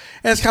dance,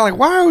 and it's kind of like,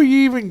 why are you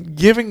even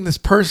giving this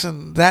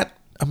person that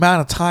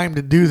amount of time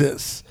to do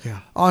this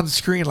on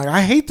screen? Like,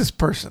 I hate this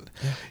person.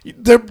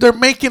 They're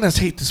making us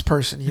hate this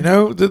person.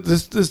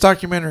 This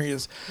documentary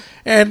is,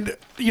 and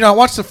I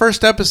watched the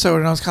first episode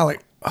and I was kind of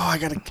like, oh, I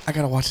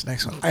gotta watch the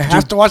next one. I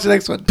have to watch the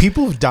next one.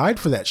 People have died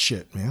for that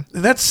shit, man.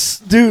 And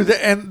that's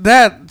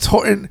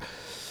and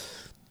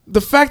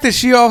the fact that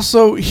he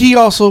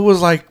also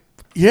was like,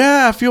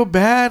 yeah, I feel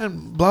bad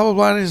and blah blah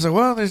blah. And he's like,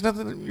 well, there's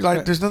nothing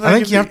like there's nothing. I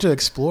think you have to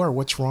explore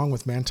what's wrong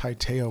with Manti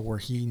Te'o where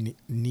he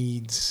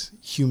needs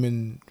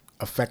human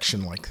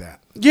affection like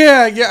that.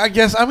 Yeah, I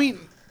guess. I mean,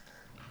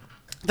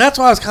 that's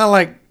why I was kind of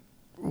like,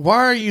 why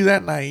are you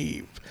that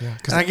naive? Yeah,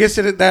 and I guess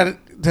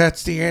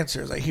that's the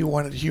answer. Is like he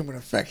wanted human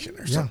affection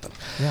or something.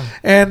 Yeah.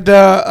 And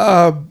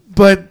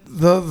but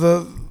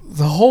the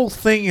whole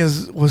thing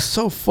was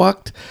so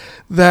fucked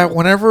that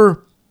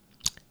whenever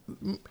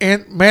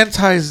Aunt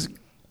Manti's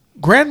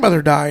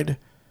grandmother died,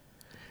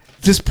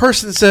 this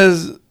person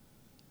says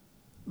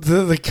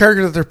the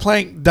character that they're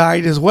playing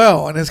died as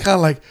well, and it's kind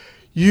of like,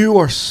 you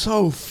are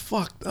so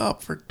fucked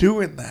up for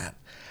doing that.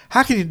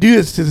 How can you do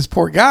this to this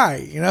poor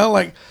guy?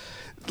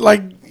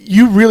 Like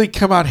you really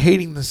come out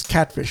hating this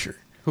catfisher.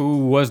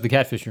 Who was the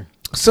catfisher?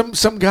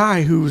 Some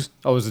guy who's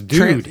it was a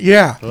dude.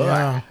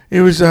 Yeah.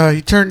 It was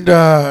he turned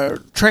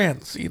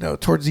trans.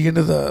 Towards the end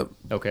of the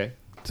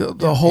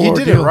the whole. He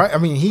did it right. I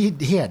mean,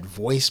 he had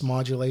voice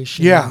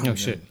modulation. Yeah. No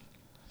shit.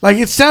 Like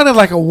it sounded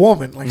like a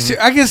woman. Like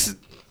I guess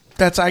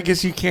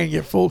you can't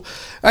get fooled.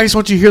 I guess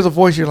once you hear the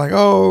voice, you're like,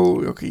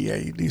 oh, okay, yeah,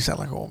 you do sound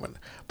like a woman.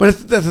 But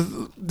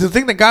the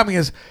thing that got me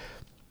is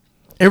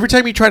every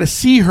time you try to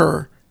see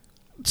her,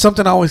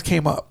 something always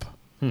came up.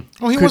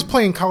 Well, he was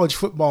playing college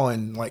football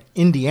in like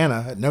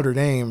Indiana at Notre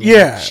Dame.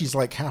 Yeah, she's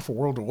like half a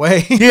world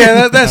away.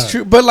 Yeah, that's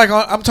true. But like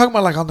I'm talking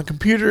about like on the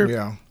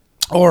computer,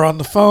 or on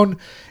the phone.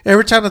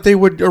 Every time that they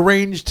would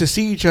arrange to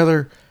see each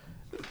other,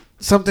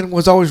 something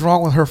was always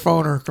wrong with her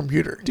phone or her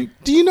computer. Do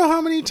you know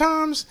how many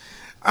times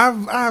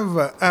I've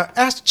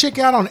asked a chick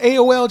out on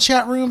AOL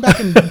chat room back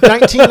in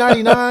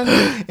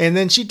 1999, and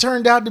then she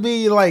turned out to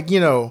be like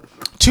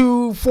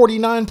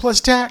 $249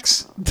 plus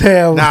tax.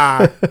 Damn.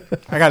 Nah,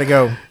 I gotta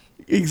go.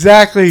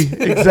 Exactly.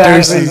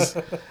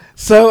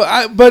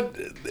 So, but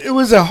it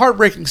was a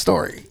heartbreaking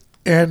story,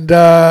 and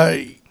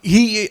I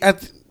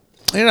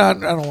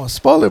don't want to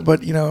spoil it,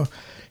 but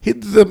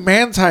the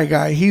Manti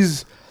guy,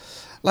 he's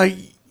like,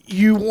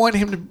 you want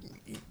him to,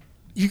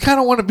 you kind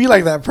of want to be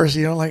like that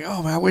person, like,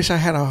 oh man, I wish I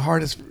had a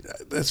heart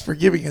as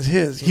forgiving as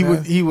his.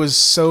 He was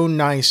so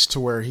nice to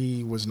where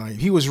he was nice.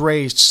 He was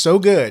raised so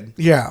good,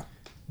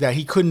 that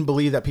he couldn't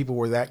believe that people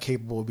were that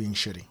capable of being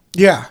shitty.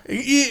 Yeah,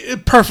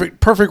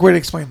 perfect way to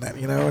explain that,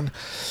 and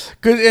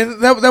good,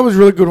 and that was a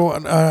really good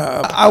one.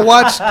 I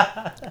watched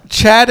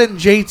Chad and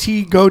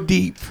JT go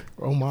deep.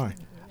 Oh my!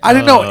 I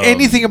didn't know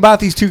anything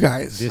about these two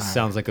guys. This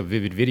sounds like a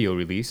Vivid video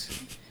release.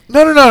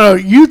 No.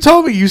 You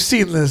told me you've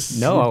seen this.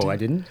 No, I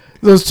didn't.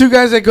 Those two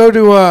guys that go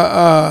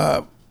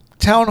to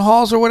town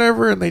halls or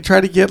whatever, and they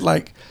try to get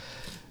like.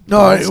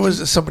 No, it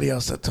was somebody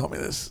else that told me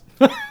this.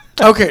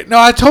 Okay, no,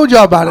 I told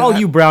y'all about it. All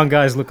you brown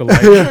guys look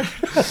alike.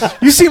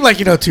 You seem like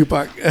you know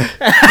Tupac.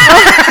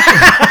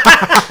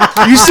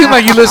 You seem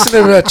like you listen to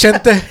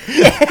Chente.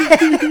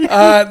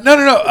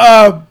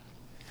 No.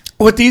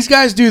 What these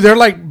guys do, they're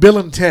like Bill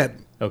and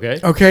Ted.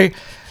 Okay.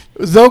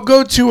 They'll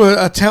go to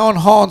a town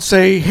hall and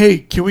say, hey,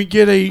 can we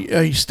get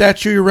a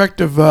statue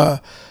erect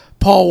of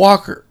Paul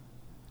Walker?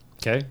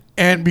 Okay.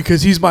 And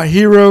because he's my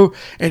hero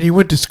and he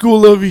went to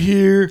school over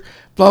here,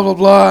 blah, blah,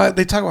 blah.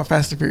 They talk about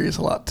Fast and Furious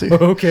a lot, too.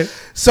 Okay.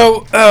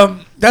 So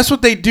that's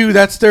what they do.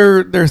 That's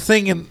their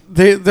thing. And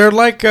they're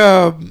like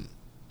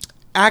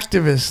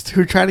activists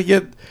who try to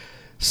get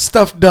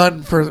stuff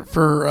done for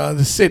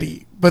the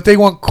city. But they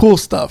want cool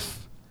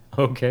stuff.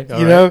 Okay.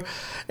 You know?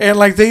 And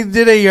like they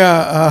did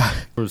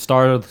for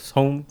Stars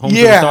Home to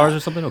the Stars or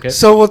something? Okay.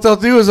 So what they'll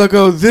do is they'll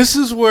go, this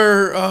is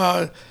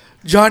where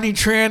Johnny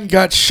Tran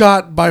got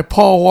shot by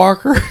Paul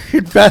Walker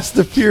in Fast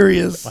and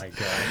Furious. Oh my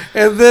God.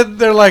 And then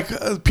they're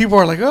like, people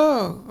are like,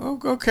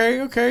 oh, okay.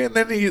 And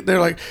then they're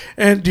like,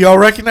 and do y'all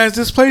recognize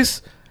this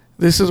place?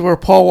 This is where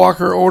Paul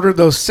Walker ordered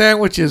those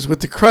sandwiches with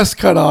the crust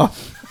cut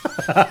off.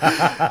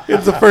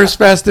 It's the first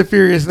Fast and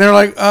Furious. And they're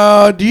like,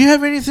 do you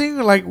have anything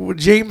like with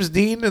James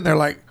Dean? And they're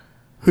like,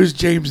 who's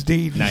James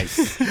Dean?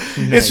 Nice.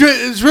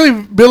 It's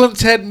really Bill and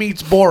Ted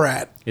meets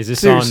Borat. Is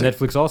this seriously on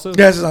Netflix also?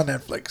 Yeah, this is on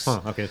Netflix.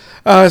 Huh, okay.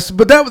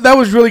 But that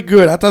was really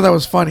good. I thought that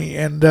was funny.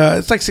 And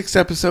it's like 6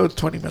 episodes,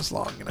 20 minutes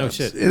long. Oh,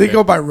 shit. They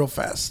go by real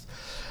fast.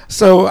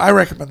 So I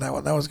recommend that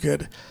one. That was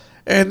good.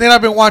 And then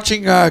I've been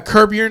watching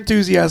Curb Your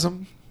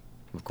Enthusiasm.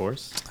 Of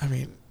course. I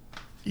mean,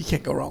 you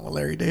can't go wrong with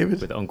Larry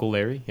David. With Uncle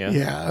Larry, yeah.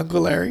 Yeah,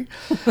 Uncle Larry.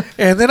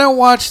 And then I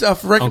watched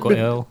Uncle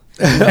L.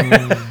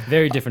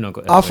 Very different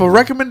Uncle L. Off a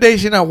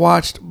recommendation, I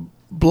watched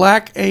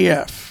Black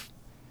AF.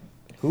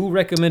 Who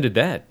recommended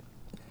that?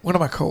 One of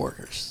my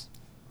coworkers.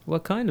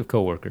 What kind of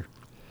coworker?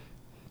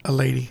 A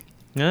lady.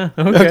 Yeah.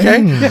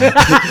 Okay.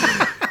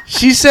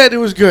 She said it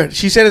was good.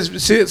 She said,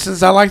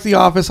 since I like The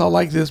Office, I'll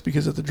like this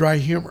because of the dry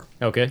humor.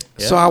 Okay.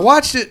 Yeah. So I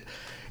watched it,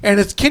 and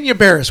it's Kenya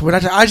Barris. Which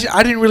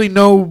I didn't really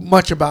know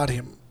much about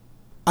him.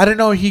 I didn't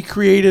know he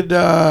created,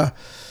 I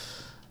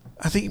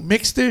think,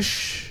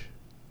 Mixed-ish.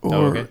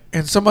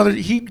 And some other. And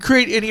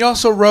he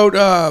also wrote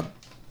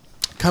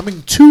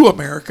Coming to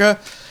America,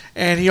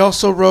 and he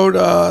also wrote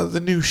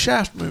the new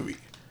Shaft movie.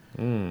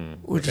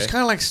 Which is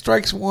kind of like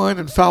Strikes One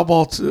and Foul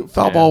Ball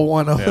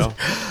 1. Yeah.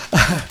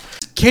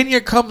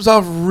 Kenya comes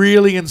off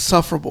really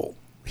insufferable.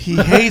 He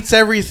hates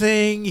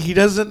everything. He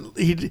doesn't.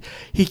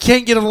 He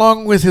can't get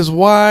along with his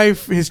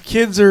wife. His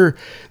kids are.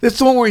 That's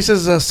the one where he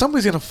says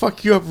somebody's gonna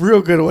fuck you up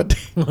real good one day.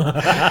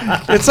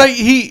 It's like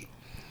he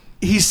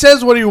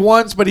says what he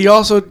wants, but he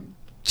also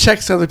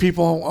checks other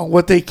people on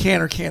what they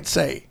can or can't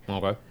say.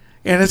 Okay.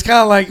 And it's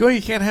kind of like,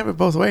 you can't have it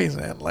both ways,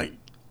 man. Like.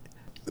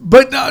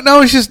 But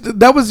no, it's just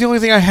that was the only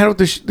thing I had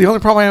with the only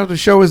problem I had with the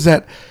show is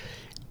that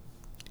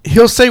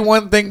he'll say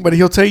one thing, but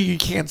he'll tell you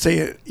can't say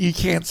it. You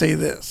can't say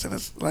this, and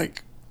it's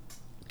like,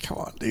 come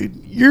on, dude,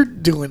 you're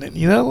doing it.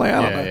 Like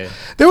I don't know. Yeah.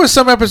 There were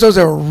some episodes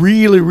that were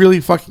really,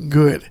 really fucking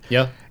good.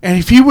 Yeah. And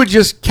if he would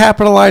just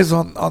capitalize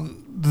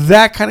on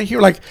that kind of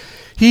humor, like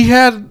he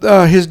had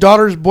his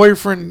daughter's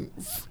boyfriend,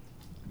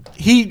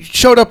 he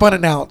showed up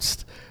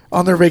unannounced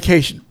on their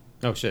vacation.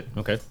 Oh shit.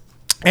 Okay.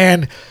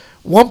 And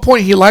one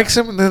point he likes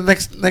him, and then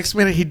the next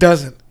minute he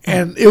doesn't,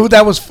 and it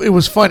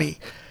was funny.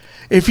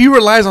 If he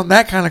relies on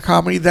that kind of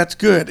comedy, that's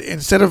good.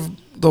 Instead of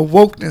the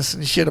wokeness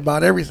and shit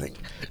about everything,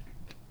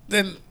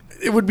 then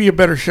it would be a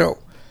better show.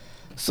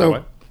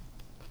 So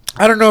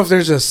I don't know if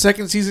there's a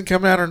second season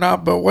coming out or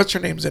not, but what's her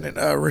name's in it?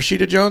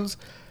 Rashida Jones.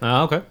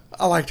 Okay.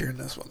 I liked her in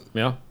this one.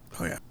 Yeah.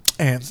 Oh yeah.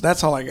 And so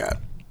that's all I got.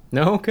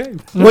 No. Okay.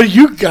 What do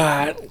you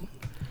got?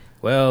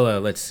 Well,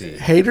 let's see.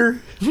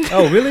 Hater?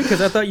 Oh, really? Because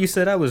I thought you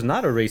said I was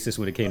not a racist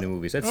when it came to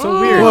movies. That's so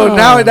weird. Well,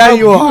 now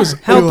you are.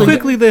 How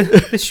quickly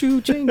the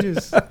shoe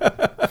changes.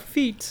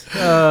 Feet.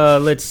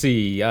 Let's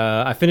see.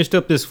 I finished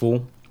up this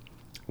fool,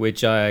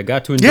 which I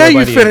got to enjoy. Yeah,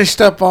 you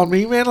finished up on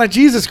me, man. Like,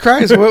 Jesus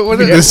Christ. What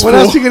else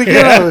are you going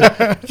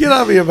to get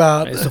on me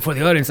about? So for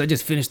the audience, I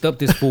just finished up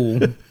this fool.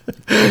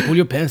 Hey, pull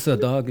your pants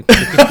up, dog.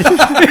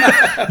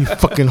 You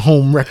fucking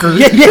home wrecker.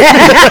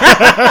 Yeah.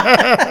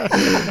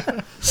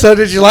 So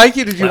did you like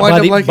it? Did you wind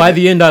up liking it? By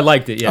the end, I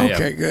liked it. Yeah.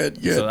 Okay,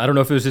 good. So I don't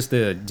know if it was just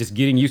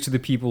getting used to the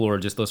people or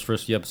just those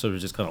first few episodes were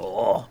just kind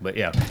of but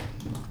yeah,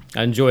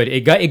 I enjoyed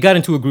it. It got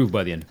into a groove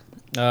by the end.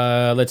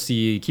 Let's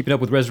see, keeping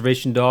up with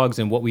Reservation Dogs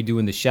and What We Do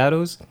in the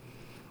Shadows.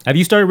 Have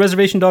you started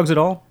Reservation Dogs at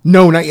all?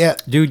 No, not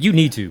yet, dude. You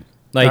need to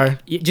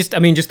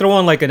just throw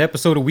on like an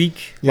episode a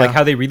week, like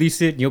how they release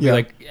it. And you'll be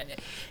like.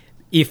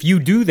 If you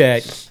do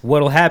that,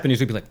 what'll happen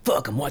is you'll be like,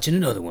 "Fuck, I'm watching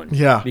another one."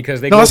 Yeah,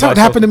 because that's how it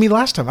happened to me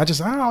last time. I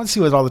don't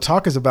see what all the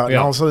talk is about, and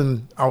all of a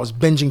sudden I was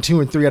binging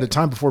 2 and 3 at a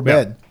time before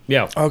bed.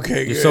 Yeah.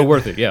 Okay. It's so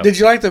worth it. Yeah. Did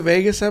you like the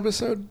Vegas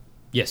episode?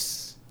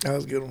 Yes. That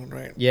was a good one,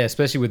 right? Yeah,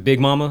 especially with Big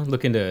Mama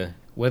looking to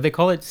what do they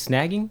call it?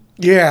 Snagging.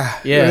 Yeah.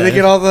 Where they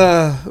get all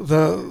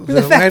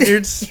the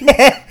lanyards.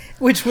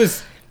 Which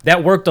was.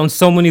 That worked on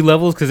so many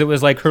levels because it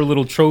was like her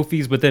little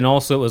trophies, but then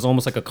also it was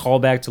almost like a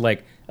callback to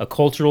like a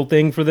cultural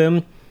thing for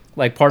them.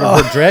 Like part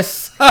of her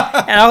dress.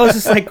 And I was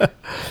just like,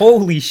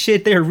 holy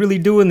shit, they're really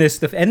doing this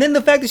stuff. And then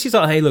the fact that she's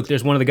like, hey, look,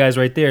 there's one of the guys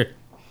right there.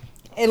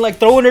 And like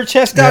throwing her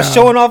chest out,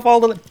 showing off all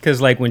the... Because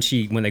like when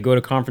they go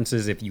to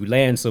conferences, if you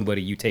land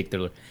somebody, you take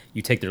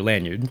their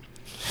lanyard.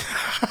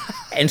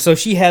 And so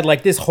she had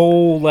like this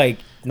whole like,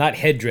 not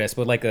headdress,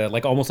 but like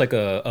almost like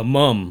a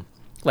mum.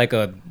 Like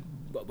a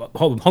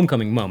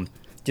homecoming mum.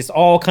 Just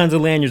all kinds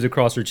of lanyards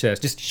across her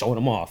chest, just showing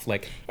them off.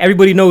 Like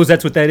everybody knows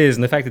that's what that is,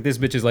 and the fact that this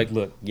bitch is like,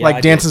 look,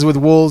 like Dances with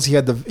Wolves, he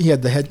had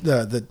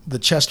the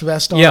chest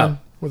vest on,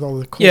 with all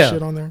the cool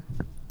shit on there.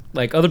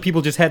 Like other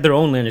people just had their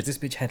own lanyards. This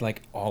bitch had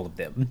like all of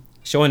them,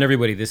 showing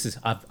everybody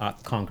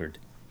I've conquered,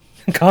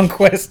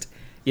 conquest.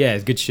 Yeah,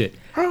 it's good shit.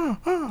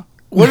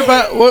 What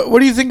about what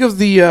do you think of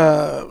the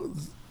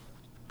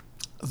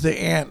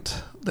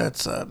aunt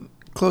that's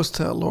close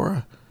to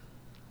Laura?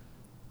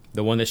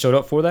 The one that showed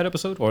up for that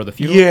episode or the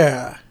funeral?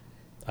 Yeah.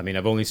 I mean,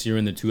 I've only seen her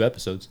in the 2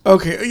 episodes.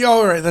 Okay. Yeah,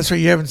 all right. That's right.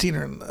 You haven't seen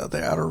her in the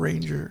Outer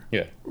Range or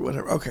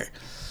whatever. Okay.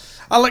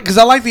 I like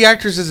the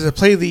actresses that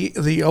play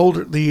the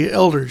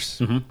elders.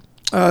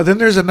 Mm-hmm. Then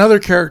there's another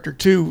character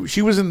too.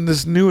 She was in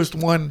this newest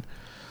one.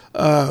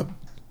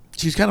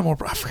 She's kind of more.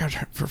 I forgot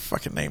her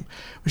fucking name.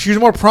 But she was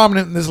more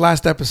prominent in this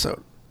last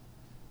episode.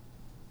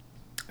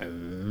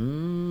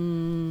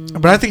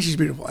 But I think she's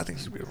beautiful. I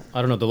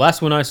don't know. The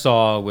last one I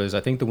saw was,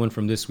 I think, the one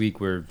from this week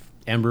where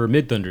Amber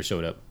Midthunder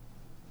showed up.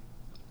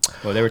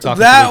 Well, they were talking.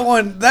 That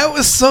one, that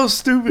was so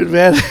stupid,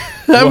 man.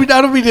 I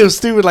don't mean it was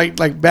stupid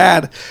like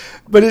bad,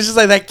 but it's just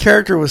like that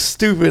character was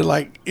stupid.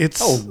 Like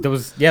it's. That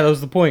was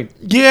the point.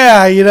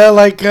 Yeah,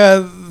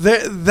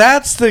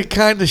 that's the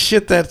kind of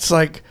shit that's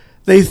like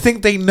they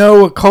think they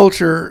know a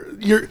culture.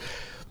 You're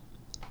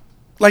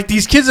like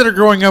these kids that are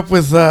growing up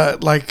with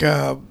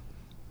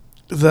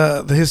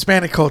the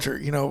Hispanic culture.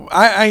 You know,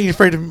 I ain't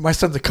afraid of my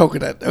son's a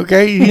coconut.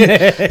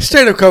 Okay,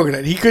 straight up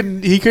coconut. He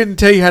couldn't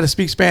tell you how to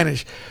speak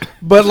Spanish,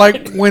 but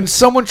like when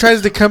someone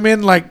tries to come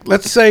in, like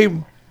let's say,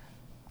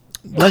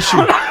 bless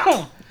you,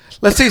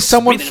 let's say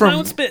someone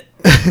from.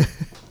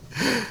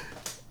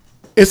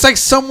 It's like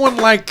someone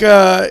like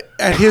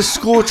at his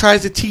school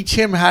tries to teach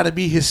him how to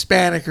be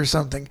Hispanic or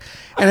something,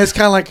 and it's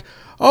kind of like,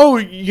 oh,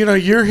 you know,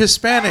 you're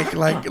Hispanic.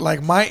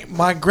 Like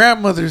my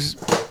grandmother's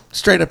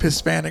straight up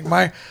Hispanic.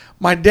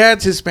 My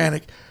dad's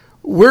Hispanic.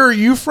 Where are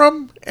you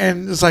from?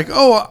 And it's like,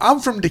 oh, I'm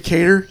from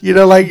Decatur. You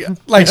know,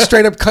 like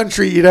straight up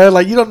country. You know,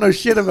 like you don't know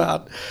shit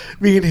about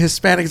being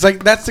Hispanic. It's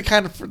like that's the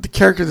kind of the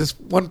character this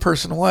one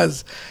person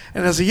was.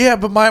 And I was like, yeah,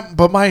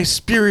 but my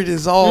spirit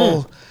is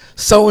all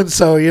so and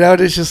so. You know,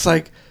 and it's just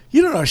like.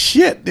 You don't know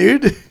shit,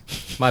 dude.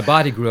 My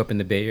body grew up in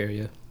the Bay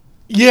Area.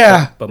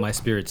 Yeah. But my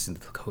spirit's in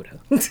Dakota.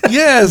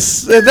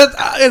 Yes.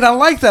 And I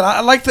like that. I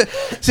like that.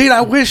 See,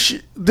 I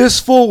wish this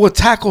fool would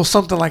tackle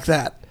something like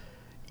that.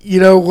 You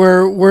know,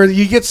 where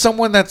you get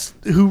someone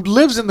who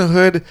lives in the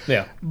hood,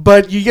 yeah.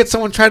 But you get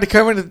someone trying to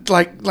come in and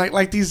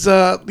like these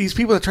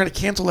people that try to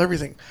cancel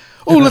everything.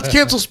 Oh, let's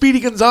cancel Speedy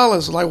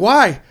Gonzalez. Like,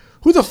 why?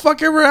 Who the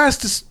fuck ever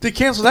asked to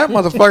cancel that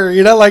motherfucker?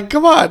 You know, like,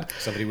 come on.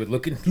 Somebody would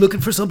looking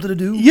for something to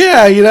do.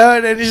 Yeah, you know,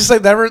 and it's just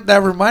like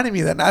that reminded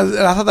me of that. And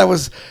I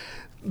thought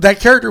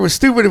that character was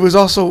stupid. It was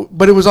also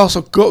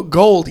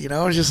gold. You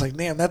know, it's just like,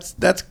 damn, that's.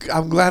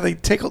 I'm glad they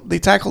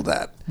tackled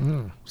that.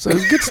 So it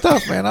was good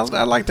stuff, man.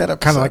 I like that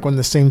episode. Kind of like when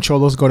the same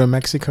cholos go to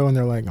Mexico and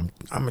they're like,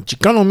 I'm a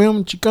Chicano, man, I'm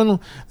a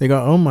Chicano. They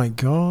go, oh my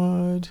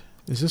god.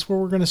 Is this where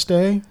we're going to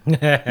stay?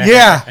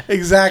 Yeah,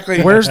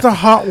 exactly. Where's the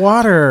hot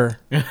water?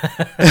 And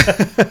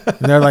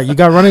they're like, you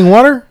got running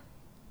water?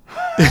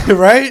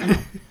 Right?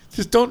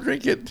 Just don't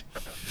drink it.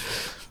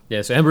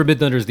 Yeah, so Amber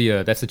Midthunder's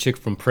that's the chick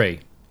from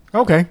Prey.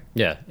 Okay.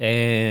 Yeah,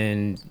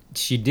 and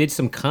she did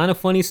some kind of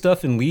funny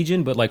stuff in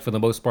Legion, but like for the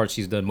most part,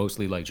 she's done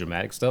mostly like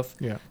dramatic stuff.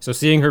 Yeah. So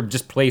seeing her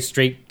just play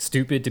straight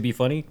stupid to be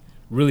funny,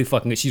 really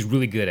fucking good. She's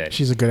really good at it.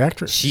 She's a good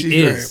actress. She's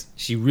is. Great.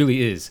 She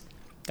really is.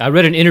 I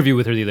read an interview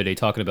with her the other day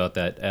talking about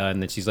that,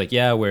 and then she's like,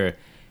 yeah, where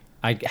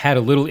I had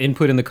a little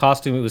input in the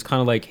costume. It was kind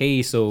of like,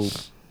 hey, so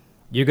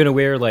you're going to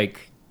wear,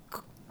 like,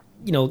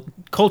 you know,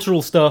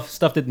 cultural stuff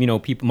that, you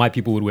know, my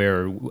people would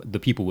wear or the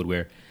people would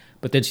wear.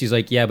 But then she's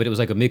like, yeah, but it was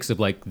like a mix of,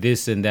 like,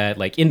 this and that.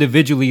 Like,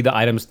 individually, the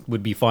items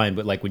would be fine,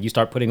 but, like, when you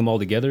start putting them all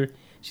together,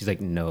 she's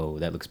like, no,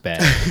 that looks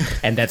bad.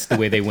 And that's the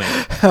way they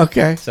went.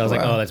 Okay. So I was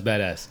like, oh, that's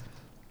badass.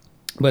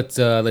 But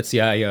let's see,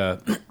 I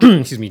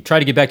excuse me, try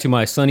to get back to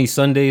my sunny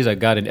Sundays. I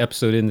got an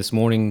episode in this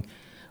morning,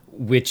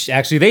 which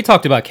actually they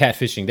talked about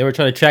catfishing. They were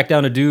trying to track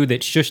down a dude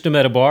that shushed him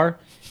at a bar,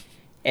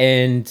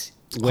 and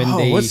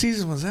what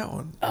season was that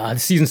one?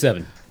 Season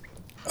 7.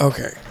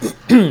 Okay.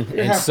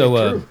 And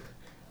so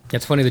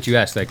it's funny that you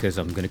asked that because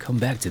I'm going to come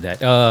back to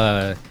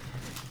that.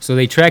 So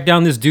they tracked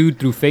down this dude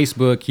through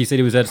Facebook. He said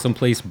he was at some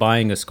place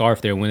buying a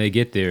scarf there. When they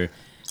get there,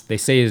 they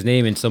say his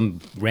name and some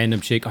random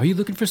chick. Are you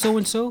looking for so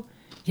and so?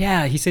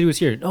 Yeah, he said he was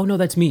here. Oh, no,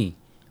 that's me.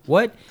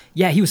 What?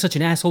 Yeah, he was such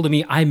an asshole to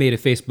me. I made a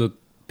Facebook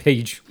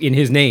page in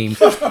his name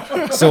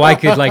so I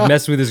could, like,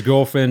 mess with his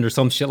girlfriend or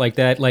some shit like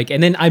that. Like,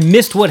 and then I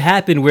missed what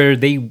happened where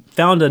they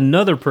found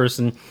another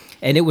person,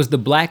 and it was the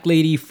black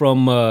lady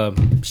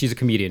from, she's a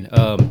comedian,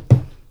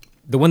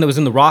 the one that was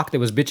in The Rock that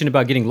was bitching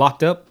about getting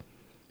locked up.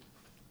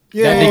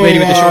 Yeah, that big lady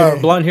with the short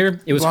blonde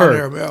hair. It was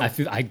her. Hair,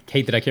 yeah. I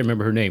hate that I can't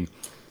remember her name.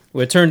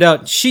 Well, it turned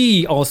out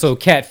she also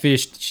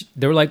catfished.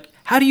 They were like,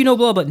 how do you know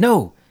blah, blah?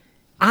 No.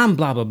 I'm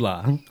blah, blah,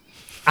 blah.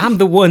 I'm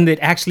the one that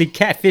actually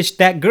catfished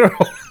that girl.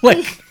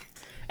 Like,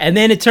 and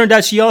then it turned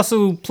out she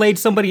also played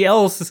somebody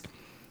else,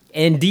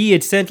 and Dee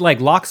had sent, like,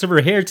 locks of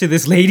her hair to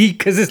this lady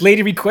because this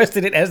lady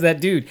requested it as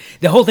that dude.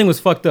 The whole thing was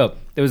fucked up.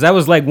 That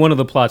was like one of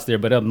the plots there,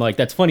 but I'm like,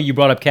 that's funny you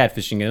brought up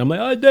catfishing, and I'm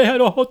like, they had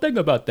a whole thing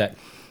about that.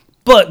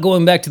 But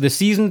going back to the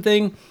season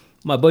thing,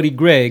 my buddy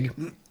Greg,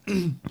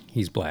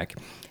 he's black.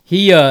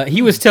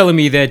 He was telling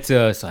me that,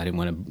 so I didn't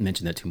want to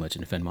mention that too much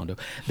and offend Mondo,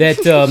 that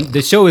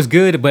the show is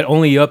good, but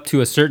only up to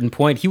a certain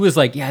point. He was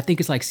like, yeah, I think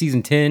it's like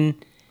season 10.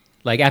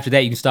 Like, after that,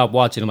 you can stop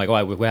watching. I'm like,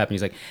 oh, what happened?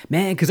 He's like,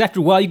 man, because after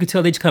a while, you could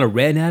tell they just kind of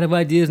ran out of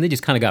ideas, and they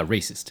just kind of got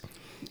racist.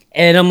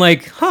 And I'm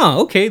like,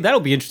 huh, okay, that'll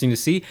be interesting to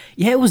see.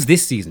 Yeah, it was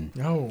this season.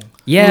 Oh.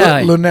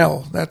 Yeah.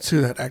 Luenell, that's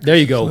who that actor is. There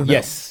you go, Luenell.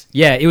 Yes.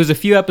 Yeah, it was a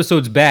few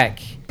episodes back.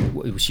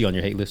 Was she on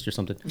your hate list or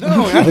something?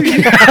 No.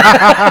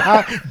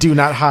 Do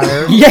not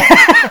hire.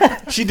 Yeah.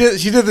 She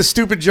did the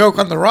stupid joke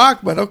on The Rock,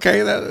 but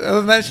okay, other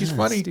than that, she's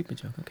funny. Stupid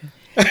joke, okay.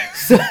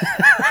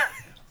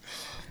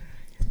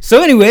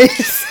 So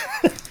anyways,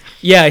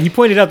 yeah, he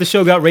pointed out the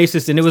show got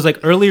racist, and it was like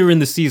earlier in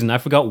the season. I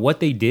forgot what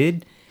they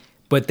did,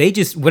 but they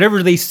just,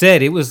 whatever they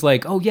said, it was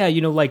like, oh yeah,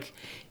 you know, like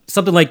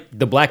something like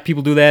the black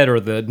people do that or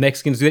the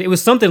Mexicans do that. It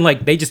was something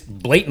like they just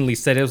blatantly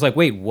said it. It was like,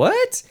 wait,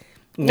 what?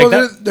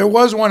 Well, there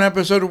was one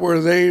episode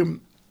where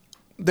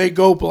they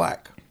go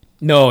black.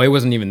 No, it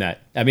wasn't even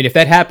that. I mean, if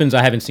that happens,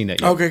 I haven't seen that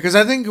yet. Okay, because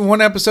I think in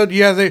one episode,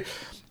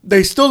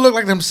 they still look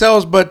like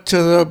themselves, but to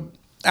the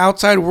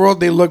outside world,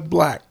 they look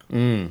black.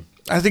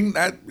 I think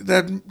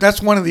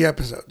that's one of the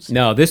episodes.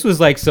 No, this was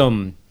like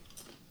some,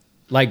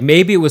 like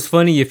maybe it was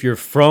funny if you're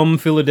from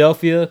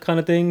Philadelphia kind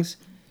of things,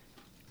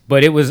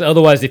 but it was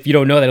otherwise if you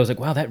don't know that, it was like,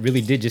 wow, that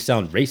really did just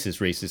sound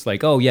racist.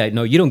 Like, oh yeah,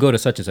 no, you don't go to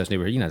such and such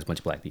neighborhood, you know, there's a bunch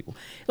of black people.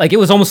 Like it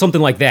was almost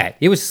something like that.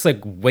 It was just like,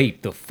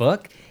 wait, the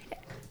fuck?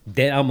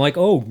 Then I'm like,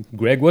 oh,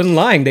 Greg wasn't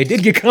lying. They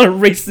did get kind of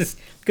racist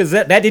because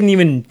that didn't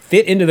even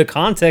fit into the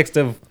context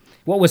of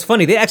what was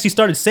funny. They actually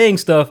started saying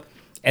stuff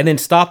and then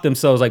stopped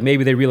themselves. Like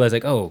maybe they realized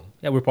like, oh,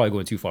 yeah, we're probably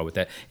going too far with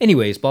that.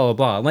 Anyways, blah, blah,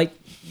 blah. I'm like,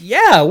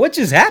 yeah, what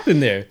just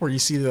happened there? Where you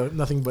see the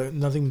nothing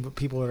but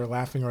people that are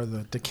laughing are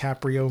the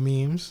DiCaprio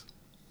memes.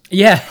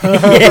 Yeah.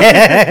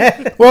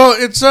 Well,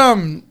 it's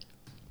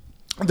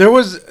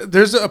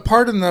there's a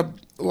part in the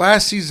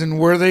last season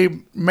where they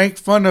make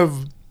fun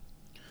of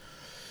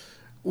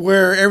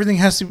where everything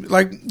has to,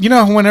 like, you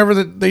know,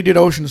 whenever they did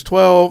Ocean's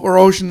 12 or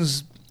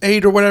Ocean's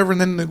 8 or whatever, and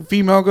then the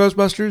female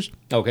Ghostbusters,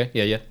 Okay,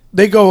 yeah.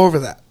 they go over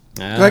that.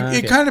 Like Okay.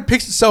 it kind of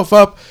picks itself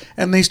up,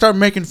 and they start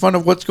making fun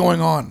of what's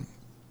going on.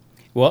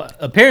 Well,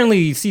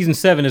 apparently season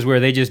 7 is where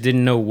they just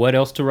didn't know what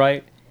else to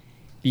write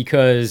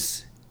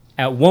because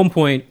at one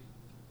point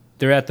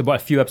they're at the bar, a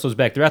few episodes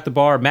back, they're at the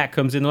bar, Matt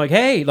comes in, they're like,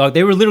 hey, like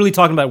they were literally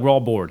talking about we're all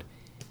bored.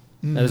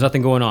 There's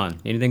nothing going on.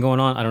 Anything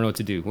going on? I don't know what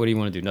to do. What do you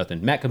want to do?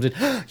 Nothing. Matt comes in,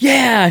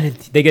 yeah, and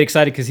they get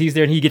excited because he's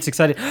there and he gets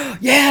excited,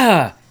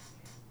 yeah,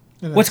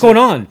 what's going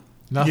on?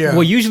 Nothing. Yeah.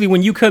 Well, usually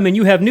when you come in,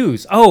 you have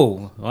news.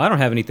 Oh, well, I don't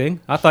have anything.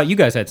 I thought you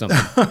guys had something.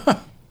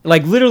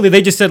 Like literally,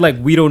 they just said like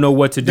we don't know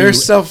what to do. They're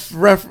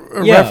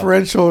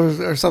self-referential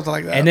or something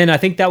like that. And then I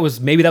think that was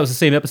the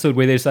same episode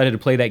where they decided to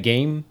play that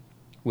game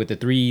with the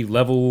 3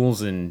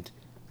 levels and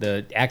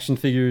the action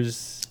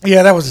figures.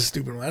 yeah, that was a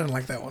stupid one. I didn't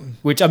like that one.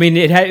 Which I mean,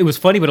 it was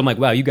funny, but I'm like,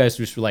 wow, you guys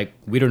just were like,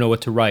 we don't know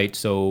what to write,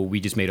 so we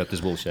just made up this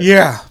bullshit.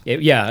 Yeah,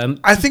 Yeah.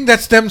 I think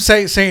that's them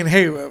saying,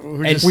 "Hey, we're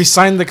And just, We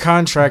signed the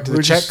contract. The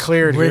We're check just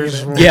cleared. winging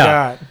Here's it. what we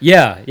got.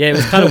 Yeah. It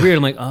was kind of weird.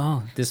 I'm like,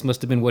 oh, this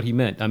must have been what he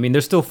meant. I mean,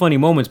 there's still funny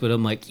moments, but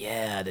I'm like,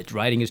 yeah, the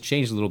writing has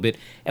changed a little bit.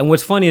 And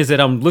what's funny is that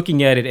I'm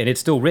looking at it, and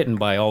it's still written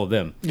by all of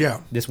them.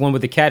 yeah, This one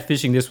with the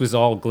catfishing, this was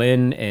all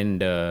Glenn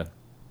and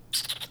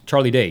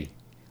Charlie Day.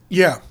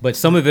 yeah." But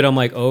some of it, I'm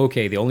like, oh,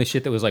 okay. The only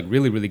shit that was like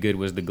really, really good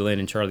was the Glenn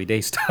and Charlie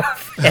Day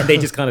stuff, and they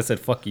just kind of said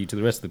 "fuck you" to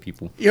the rest of the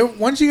people. Yeah,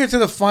 once you get to I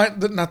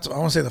want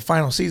to say the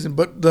final season,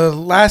 but the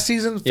last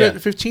season, Yeah.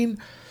 15,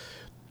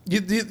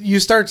 you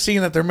start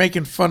seeing that they're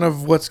making fun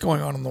of what's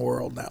going on in the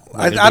world now.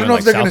 I They're don't doing, know like,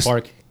 if they're South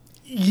going to. Park.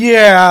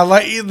 Yeah,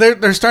 like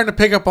they're starting to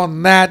pick up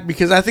on that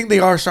because I think they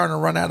are starting to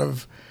run out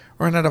of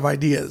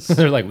ideas.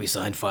 They're like, we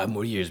signed 5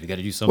 more years. We got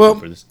to do something Well,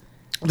 for this.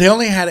 They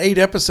only had 8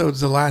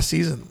 episodes the last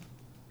season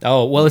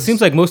Oh well, it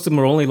seems like most of them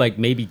are only like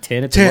maybe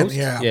 10 at the 10, most.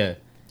 yeah. Yeah.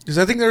 because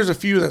I think there's a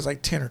few that's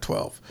like 10 or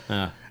 12,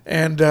 Ah.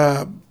 and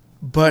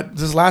but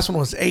this last one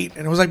was 8,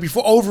 and it was like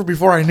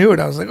before I knew it.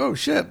 I was like, oh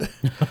shit,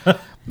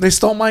 they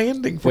stole my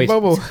ending from Wait.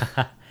 Bobo.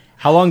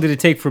 How long did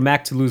it take for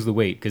Mac to lose the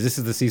weight? Because this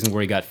is the season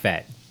where he got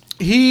fat.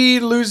 He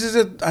loses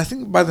it, I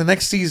think, by the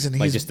next season.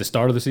 Like just the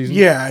start of the season?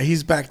 Yeah,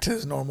 he's back to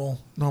his normal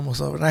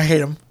self, and I hate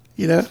him,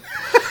 you know,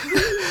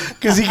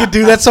 because he could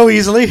do that so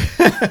easily.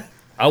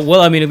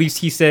 Well, I mean, at least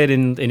he said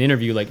in an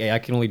interview, like, hey, I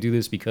can only do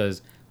this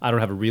because I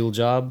don't have a real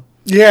job.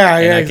 yeah,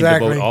 And I can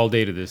exactly. devote all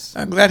day to this.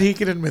 I'm glad he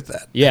can admit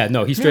that. Yeah,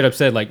 no, he straight up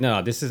said, like,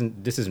 no, this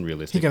isn't He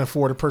realistic. can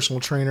afford a personal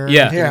trainer.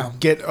 Yeah. He Yeah. can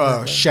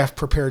get chef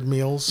prepared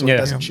meals so Yeah. he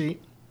doesn't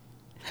cheat.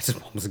 That's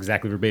almost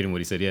exactly verbatim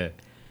what he said, yeah.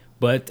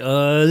 But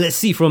let's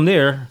see from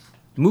there.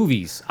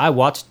 Movies. I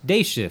watched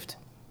Day Shift.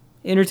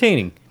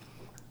 Entertaining.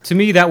 To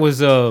me, that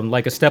was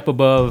like a step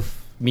above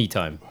Me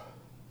Time.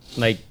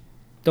 Like,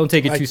 don't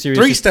take it Like too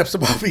seriously. 3 steps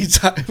above each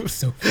time.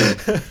 So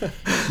funny.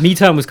 Me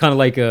Time was kind of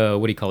like,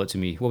 what do you call it to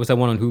me? What was that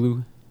one on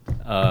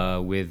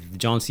Hulu with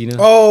John Cena?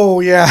 Oh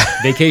yeah,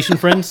 Vacation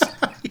Friends?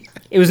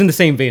 It was in the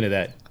same vein of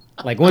that.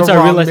 Like, once The I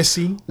Wrong realized,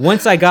 Missy.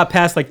 once I got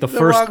past like the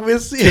first Wrong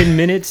Missy. 10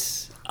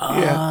 minutes,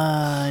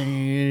 Yeah.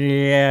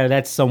 yeah,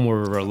 that's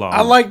somewhere along.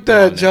 I liked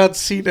along there. John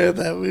Cena in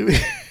that movie.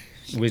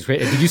 Was great.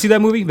 Did you see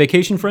that movie,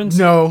 Vacation Friends?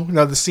 No,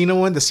 the Cena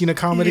one, the Cena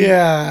comedy.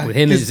 yeah, With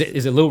him, is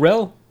it Lil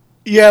Rel?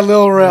 yeah,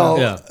 Lil Rel.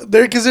 Yeah.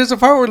 Because there's a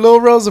part where Lil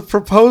Rel's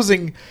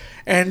proposing,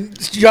 and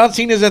John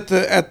Cena's at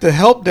the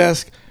help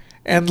desk,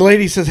 and the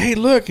lady says, "Hey,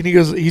 look," and he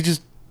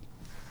just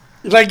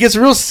like gets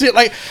real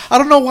like I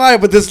don't know why,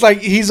 but this like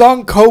he's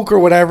on coke or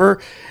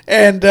whatever,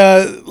 and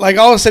like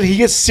all of a sudden he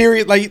gets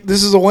serious. Like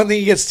this is the one thing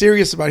he gets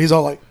serious about. He's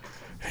all like,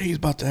 "Hey, he's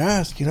about to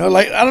ask," you know.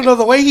 Like I don't know,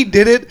 the way he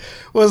did it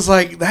was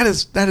like that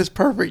is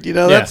perfect. You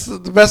know, Yeah. that's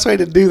the best way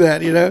to do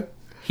that. You know.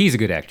 He's a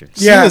good actor.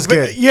 Yeah, Cena's but-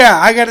 good. yeah,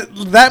 I got it.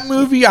 That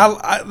movie.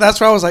 That's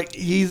where I was like,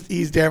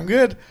 he's damn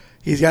good.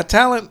 He's got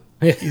talent.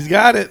 He's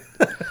got it.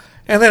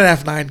 And then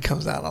F9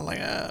 comes out. I'm like,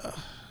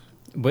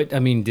 But, I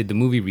mean, did the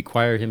movie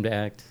require him to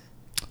act?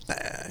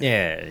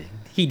 Yeah,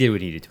 he did what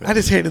he needed to. I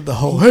just hated the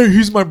whole. Hey,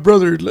 he's my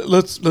brother.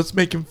 Let's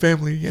make him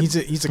family again.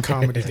 He's a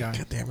comedy guy.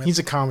 God damn it. He's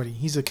a comedy.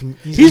 He's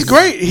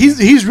great.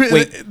 He's really.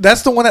 Wait.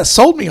 That's the one that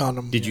sold me on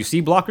him. Did you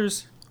see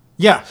Blockers?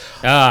 Yeah,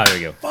 Ah, there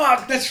you go.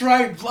 Fuck, that's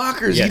right.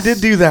 Blockers. Yes. He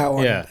did do that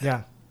one. Yeah.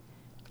 yeah.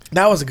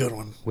 That was a good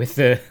one. with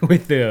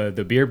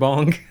the beer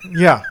bong.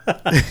 Yeah.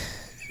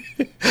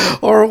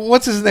 Or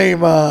what's his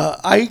name?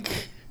 Ike,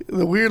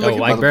 the weird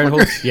looking Ike motherfucker.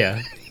 Barinholtz.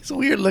 Yeah, He's a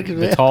weird looking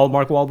the man. tall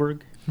Mark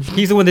Wahlberg.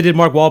 He's the one that did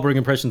Mark Wahlberg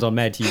impressions on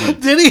Mad TV.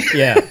 Did he?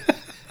 Yeah.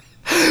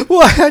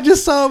 Well, I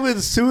just saw him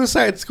in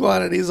Suicide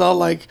Squad, and he's all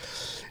like,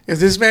 "If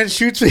this man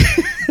shoots me."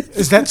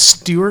 Is that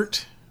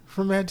Stewart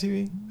from Mad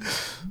TV?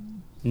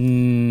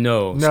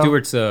 No, No.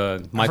 Stewart's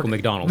Michael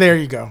McDonald. There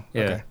you go.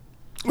 Yeah. Okay.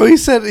 Well, he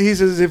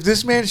says, "If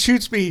this man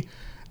shoots me,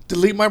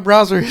 delete my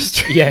browser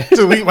history." Yeah.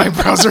 Delete my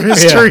browser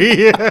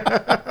history.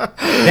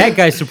 That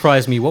guy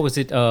surprised me. What was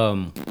it?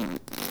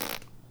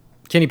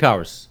 Kenny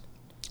Powers.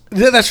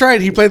 Yeah, that's right.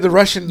 He played the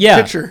Russian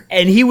Yeah. pitcher.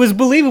 And he was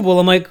believable.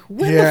 I'm like,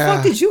 when Yeah. the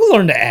fuck did you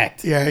learn to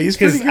act? Yeah, he's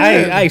pretty Because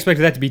good. I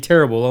expected that to be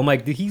terrible. I'm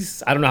like,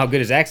 I don't know how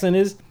good his accent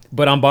is,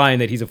 but I'm buying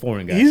that he's a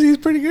foreign guy. He's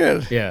pretty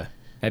good. Yeah.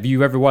 Have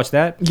you ever watched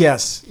that?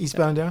 Yes.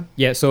 Eastbound and Down?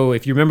 Yeah. So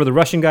if you remember the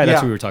Russian guy, that's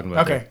Yeah. what we were talking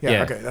about. Okay. there.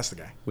 Yeah. Okay. That's the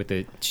guy. With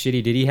the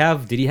shitty, did he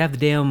have the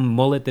damn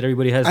mullet that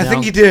everybody has I now?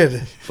 think he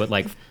did. But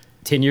like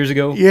 10 years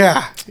ago,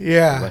 Yeah,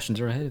 yeah. Russians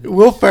are ahead of it.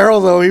 Will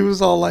Ferrell though, he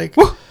was all like,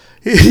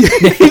 he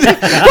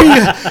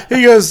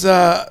goes,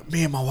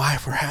 "Me and my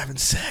wife were having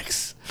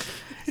sex,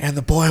 and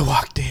the boy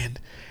walked in,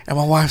 and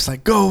my wife's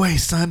like, 'Go away,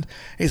 son.' And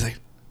he's like,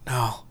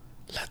 'No,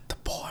 let the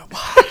boy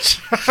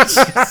watch.'"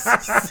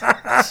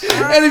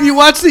 And if you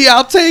watch the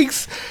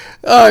outtakes,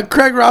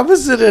 Craig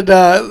Robinson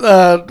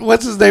and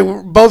what's his name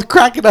were both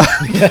cracking up.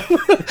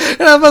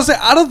 And I must say,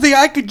 I don't think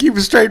I could keep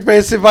a straight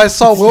face if I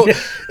saw Will.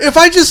 If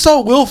I just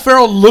saw Will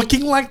Ferrell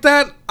looking like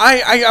that,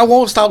 I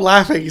won't stop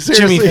laughing.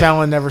 Seriously. Jimmy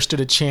Fallon never stood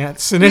a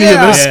chance in any of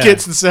Yeah. those Yeah.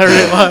 skits in Saturday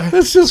Night Live.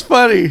 It's just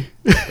funny.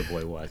 The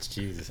boy watch.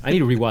 Jesus. I need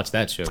to rewatch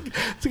that show.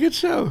 It's a good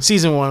show.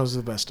 Season 1 was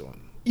the best one.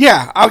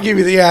 Yeah, I'll give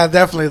you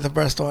definitely the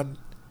best one.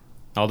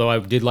 Although I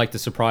did like the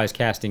surprise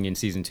casting in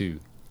season 2.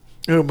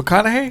 Ooh,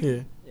 McConaughey?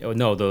 Yeah. Oh,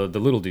 no, the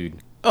little dude.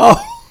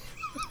 Oh.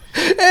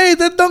 Hey,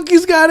 that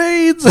donkey's got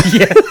AIDS.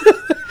 Yeah.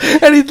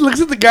 And he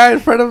looks at the guy in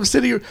front of him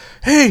sitting here.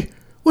 Hey,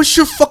 what's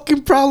your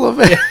fucking problem,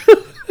 man?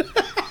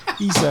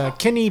 He's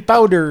Kenny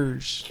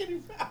Powders.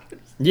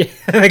 Yeah.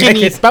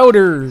 Kenny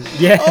Powders.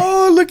 Yeah.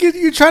 Oh, look at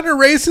you trying to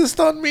racist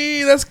on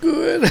me. That's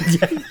good.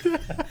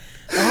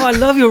 Oh, I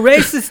love your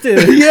racist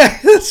dude. Yeah,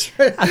 that's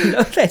right. I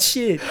love that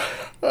shit.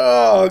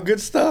 Oh, good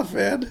stuff,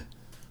 man.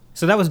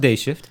 So that was Day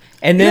Shift.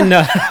 And then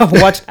I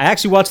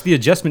actually watched The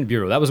Adjustment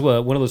Bureau. That was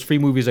one of those free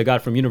movies I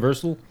got from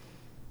Universal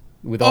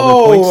with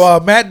all their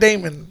points. Matt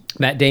Damon,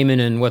 Matt Damon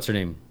and what's her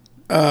name?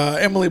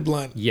 Emily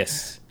Blunt.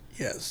 Yes.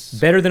 Yes.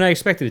 Better than I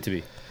expected it to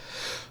be.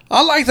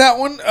 I like that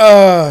one.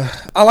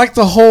 I like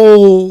the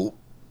whole.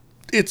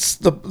 It's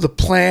the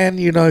plan,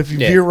 you know. If you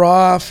Yeah. veer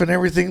off and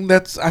everything,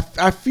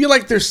 I feel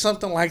like there's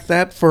something like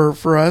that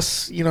for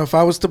us. You know, if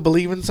I was to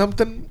believe in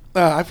something,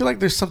 I feel like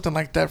there's something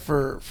like that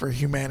for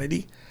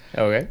humanity.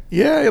 Okay.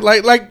 Yeah,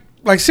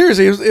 like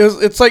seriously,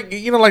 it's like,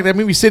 you know, like that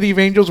movie City of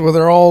Angels where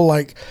they're all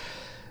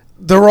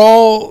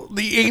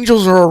the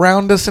angels are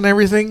around us and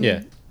everything.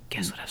 Yeah.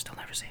 Guess what I've still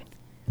never seen?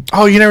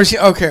 Oh, you never seen?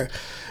 Okay.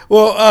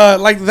 Well,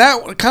 like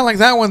that, kind of like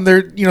that one.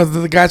 They're, you know,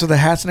 the guys with the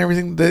hats and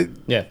everything.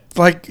 Yeah.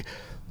 Like,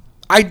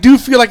 I do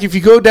feel like if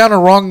you go down a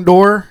wrong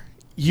door,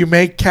 you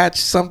may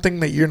catch something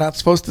that you're not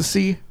supposed to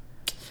see.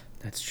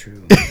 That's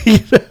true.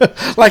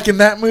 Like in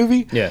that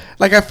movie. Yeah.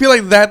 Like I feel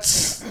like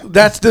that's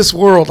this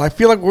world. I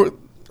feel like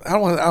I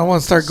don't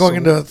want to start going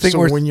into a thing so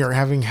where when you're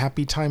having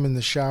happy time in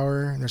the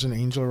shower, and there's an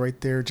angel right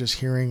there, just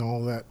hearing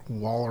all that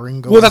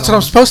wallering going well, that's on. what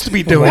I'm supposed to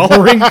be doing.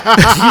 Wallering?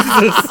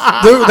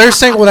 Jesus. They're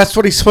saying, well, that's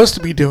what he's supposed to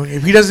be doing.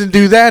 If he doesn't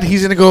do that,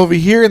 he's gonna go over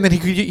here, and then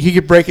he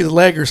could break his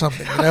leg or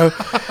something. You know,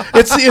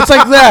 it's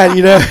like that.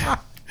 You know.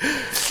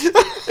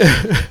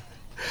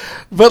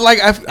 But like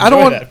I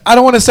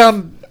don't want to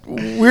sound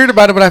weird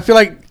about it, but I feel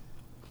like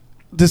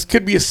this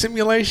could be a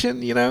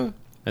simulation. You know.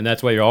 And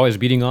that's why you're always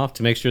beating off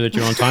to make sure that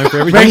you're on time for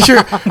everything.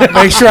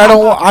 Make sure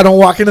I don't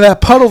walk into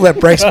that puddle that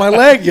breaks my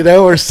leg, you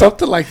know, or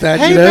something like that.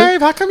 Hey, you know?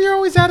 babe, how come you're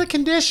always out of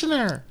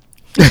conditioner?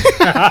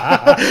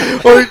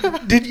 Or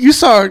did you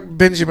saw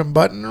Benjamin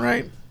Button,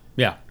 right?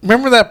 Yeah.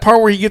 Remember that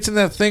part where he gets in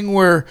that thing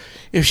where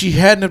if she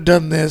hadn't have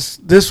done this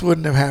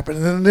wouldn't have happened,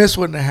 and then this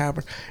wouldn't have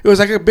happened. It was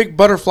like a big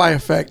butterfly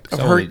effect of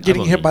her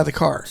getting hit by the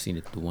car. I've seen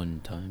it the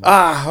one time.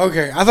 Ah,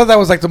 okay. I thought that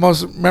was like the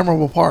most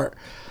memorable part.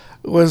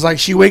 It was like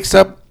she wakes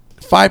up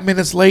 5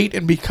 minutes late,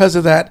 and because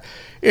of that,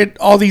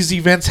 all these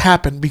events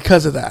happen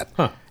because of that.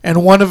 Huh.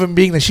 And one of them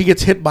being that she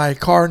gets hit by a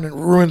car and it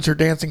ruins her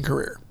dancing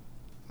career.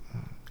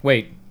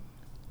 Wait.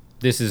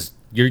 This is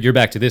you're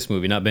back to this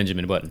movie, not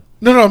Benjamin Button.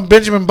 No,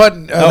 Benjamin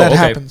Button. That okay.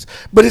 happens,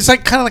 but it's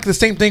like kind of like the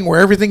same thing where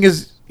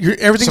everything's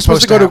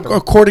supposed to go happen.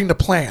 according to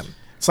plan.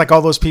 It's like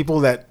all those people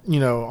that, you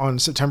know, on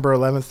September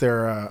 11th,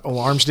 their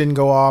alarms didn't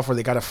go off, or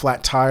they got a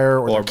flat tire,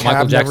 or their Or cab Michael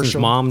never Jackson's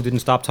showed. mom didn't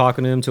stop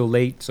talking to him till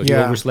late, so he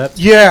Yeah. overslept.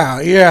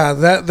 Yeah,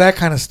 that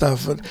kind of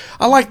stuff. And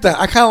I like that.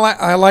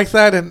 I like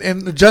that. And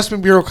the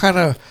Adjustment Bureau kind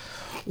of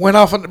went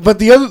off on. But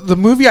the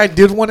movie I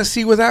did want to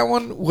see with that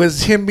one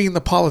was him being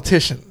the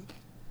politician.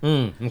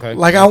 Okay.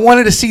 Like I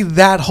wanted to see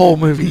that whole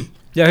movie.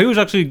 Yeah, he was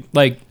actually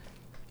like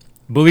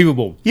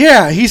believable.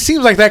 Yeah, he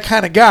seems like that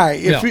kind of guy.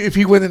 Yeah. If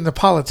he went into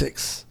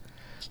politics,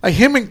 like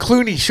him and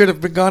Clooney should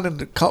have been gone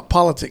into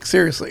politics.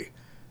 Seriously,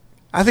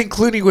 I think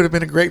Clooney would have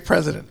been a great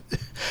president.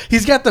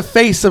 He's got the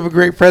face of a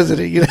great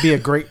president. You know? Be a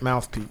great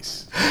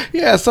mouthpiece.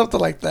 Yeah, something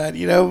like that.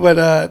 You know,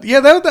 but yeah,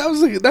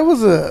 that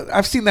was a.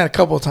 I've seen that a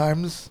couple of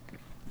times.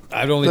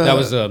 I don't think that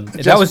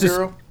Adjustment was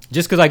Bureau?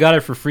 just because I got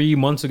it for free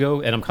months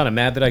ago, and I'm kind of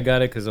mad that I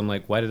got it because I'm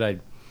like, why did I?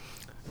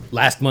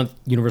 Last month,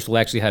 Universal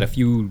actually had a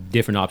few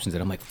different options,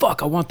 and I'm like,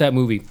 fuck, I want that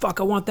movie. Fuck,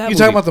 I want that. You movie.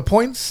 talking about the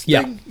points?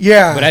 Yeah. Thing?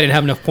 Yeah. But I didn't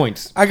have enough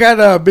points. I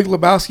got Big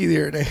Lebowski the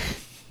other day.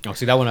 Oh,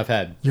 see, that one I've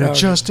had. You're Yeah.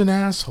 just an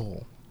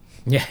asshole.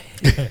 Yeah.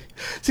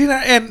 See,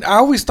 and I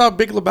always thought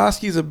Big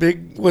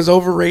Lebowski was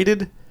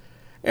overrated,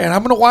 and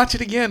I'm gonna watch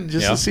it again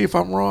just Yeah. to see if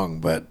I'm wrong.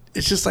 But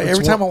it's just like It's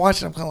every time I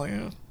watch it, I'm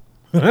kind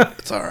of like,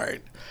 it's all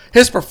right.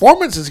 His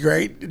performance is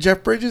great,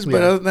 Jeff Bridges, but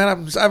Yeah. other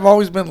than that, I've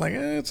always been like,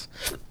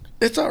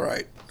 it's all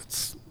right.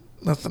 It's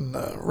nothing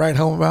to write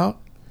home about.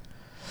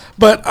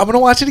 But I'm gonna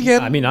watch it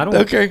again. I mean, I don't.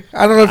 Okay,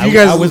 I don't know if you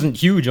guys. I wasn't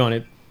huge on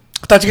it.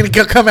 thought you were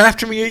gonna come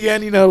after me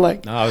again. You know,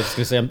 like. No, I was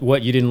gonna say,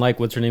 what, you didn't like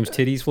what's her name's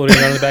titties floating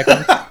around in the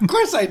background? Of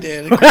course I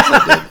did. Of course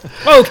I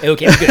did.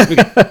 Okay, we're good.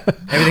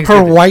 Everything's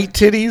Her good. white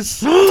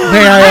titties.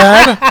 May I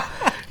add?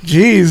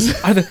 Jeez.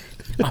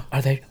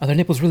 Are their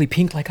nipples really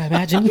pink like I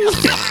imagined?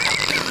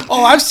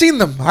 Oh, I've seen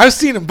them.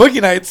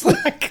 Boogie Nights.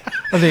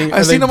 Are they? I've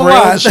Are seen they them a braille?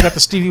 lot. She got the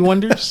Stevie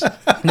Wonders.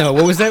 No,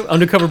 what was that?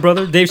 Undercover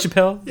Brother, Dave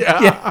Chappelle.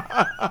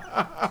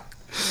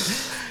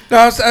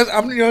 No,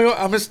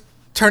 I'm just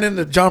turning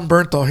to John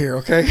Bernthal here,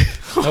 okay?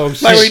 Oh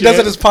Like when he does shit.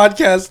 on his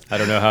podcast. I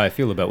don't know how I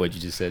feel about what you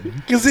just said.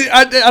 Because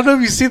I don't know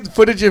if you've seen the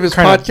footage of his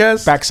Kind of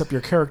podcast. backs up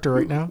your character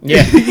right now.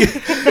 Yeah.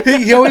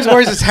 He always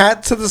wears his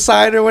hat to the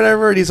side or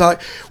whatever, and he's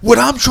like, what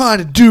I'm trying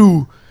to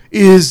do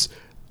is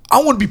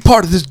I want to be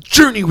part of this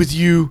journey with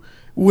you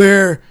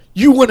where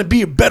you want to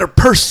be a better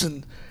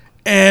person.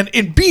 And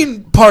in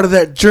being part of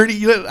that journey,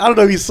 I don't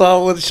know if you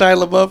saw with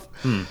Shia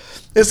LaBeouf.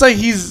 It's like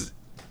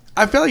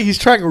I feel like he's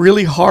trying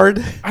really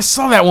hard. I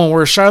saw that one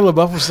where Shia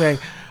LaBeouf was saying,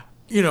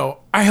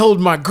 I held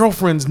my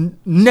girlfriend's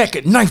neck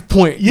at knife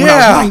point when I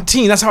Yeah. was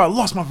 19. That's how I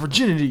lost my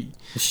virginity.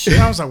 And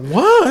I was like,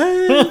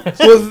 what?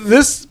 Well,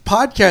 this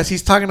podcast,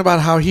 he's talking about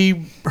how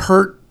he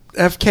hurt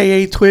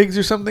FKA Twigs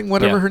or something,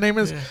 whatever Yeah. her name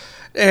is.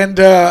 And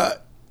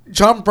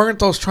John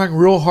Bernthal's trying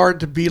real hard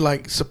to be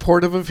like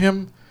supportive of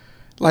him,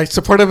 like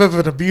supportive of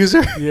an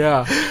abuser.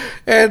 Yeah.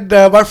 And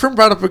my friend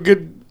brought up a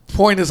good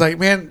point. Is like,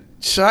 man,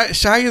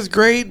 Shy is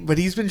great, but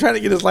he's been trying to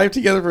get his life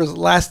together for his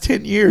last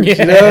 10 years.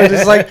 You know,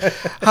 it's like,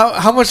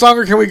 how much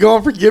longer can we go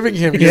on forgiving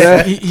him? You know?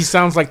 He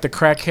sounds like the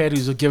crackhead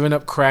who's giving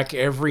up crack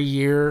every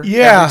year.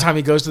 Yeah. Every time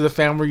he goes to the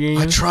family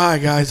reunion. I try,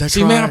 guys. I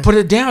See, try. man, I put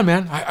it down,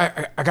 man.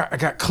 I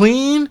got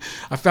clean.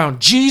 I found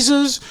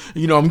Jesus.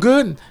 I'm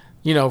good.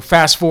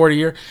 Fast forward a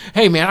year.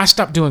 Hey, man, I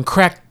stopped doing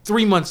crack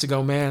 3 months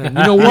ago, man. And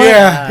you know what?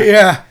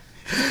 Yeah.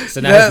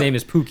 So now his name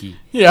is Pookie.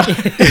 Yeah.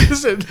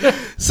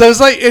 So it's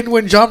like, and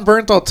when John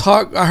Bernthal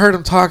talked, I heard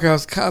him talk, I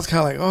was kind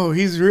of like, oh,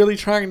 he's really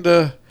trying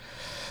to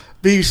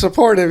be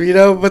supportive,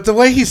 But the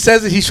way he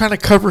says it, he's trying to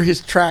cover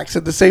his tracks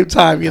at the same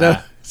time,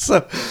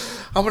 So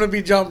I'm going to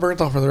be John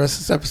Bernthal for the rest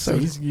of this episode.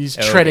 He's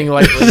treading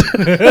lightly.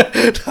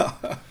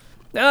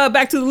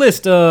 Back to the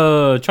list.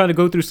 Trying to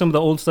go through some of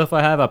the old stuff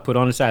I have. I put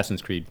on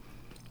Assassin's Creed.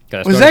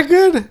 Was that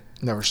good?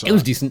 Never saw It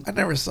was it. decent. I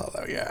never saw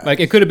that, yeah. Like,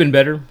 it could have been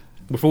better.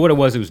 But for what it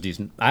was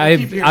decent. keep I've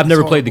hearing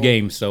never it's played the horrible.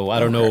 game, so I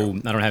don't know.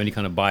 I don't have any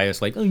kind of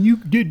bias. Like, oh, you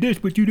did this,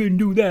 but you didn't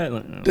do that.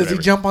 Like, Does he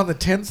whatever. jump on the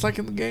tents like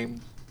in the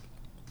game?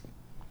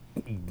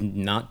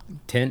 Not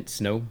tents,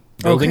 no. Okay,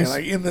 Buildings.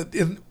 like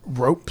in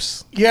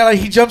Ropes. yeah, like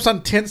he jumps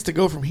on tents to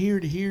go from here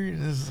to here.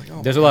 And it's like,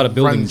 oh, There's a lot of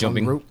building Runs on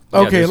jumping. rope.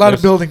 okay, there's- a lot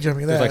of there's- building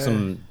jumping. There's That, like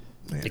some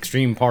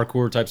extreme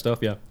parkour type stuff,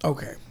 yeah.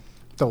 okay,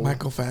 The,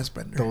 Michael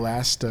Fassbender. the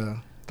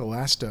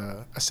last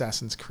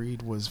Assassin's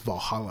Creed was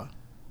Valhalla.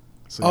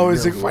 So Oh, you're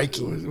is a it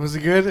Viking? Was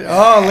it good?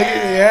 Oh, look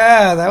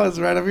at that was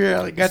right up here.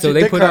 I got So your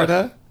they dick put card,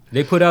 out huh?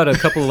 they put out a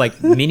couple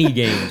like mini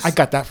games. I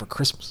got that for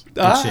Christmas.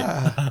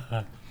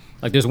 Ah,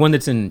 Like there's one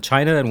that's in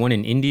China and one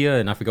in India,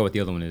 and I forgot what the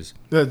other one is.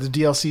 The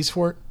DLCs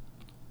for it.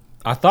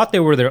 I thought they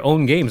were their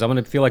own games. I'm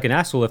gonna feel like an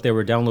asshole if they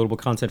were downloadable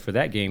content for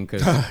that game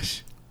because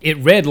gosh. it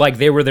read like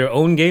they were their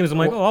own games. I'm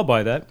like, oh, I'll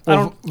buy that. I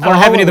well, don't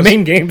have any of the Valhalla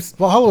main games.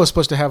 Valhalla was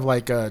supposed to have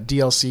like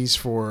DLCs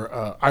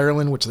for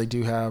Ireland, which they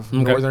do have,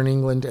 Okay. Northern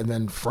England, and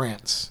then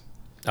France.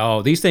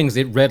 Oh, these things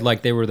it read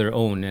like they were their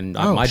own, and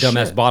Oh, my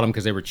dumbass shit. bought them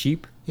because they were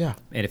cheap. Yeah.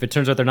 And if it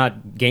turns out they're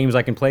not games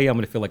I can play, I'm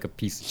gonna feel like a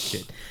piece of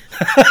shit.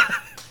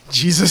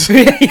 Jesus.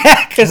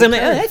 Yeah, because I'm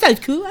like, oh, that sounds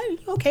cool.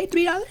 Okay,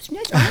 $3.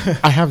 That's fine.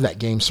 I have that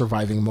game,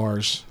 Surviving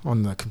Mars,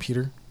 on the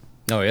computer.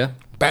 Oh yeah.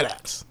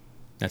 Badass.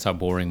 That's how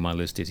boring my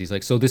list is. He's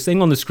like, so this thing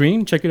on the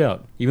screen, check it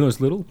out. Even though it's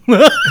little.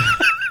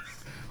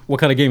 What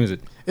kind of game is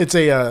it? It's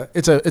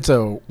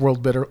a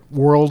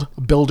world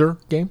builder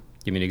game.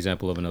 Give me an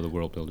example of another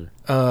world builder.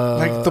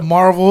 Like the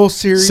Marvel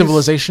series.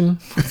 Civilization.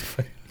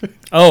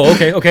 Oh,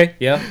 okay,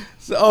 yeah.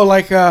 Oh,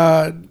 like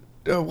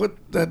what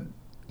that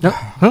No,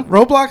 huh?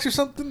 Roblox or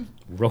something?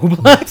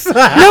 Roblox?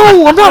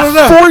 No, I'm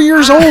not 4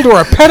 years old or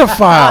a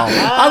pedophile.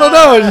 I don't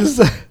know. It's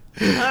just,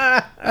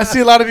 I see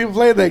a lot of people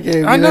playing that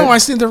game. I know. I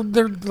see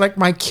they're like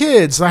my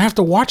kids. I have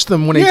to watch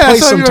them when they Yeah, play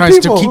so do your sometimes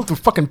to people. keep the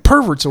fucking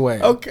perverts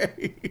away.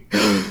 Okay.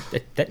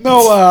 That-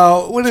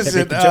 No, what is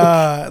That it? make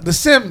the The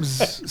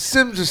Sims.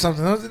 Sims or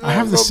something. Isn't I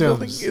have that the world Sims.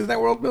 building? Isn't that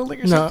world building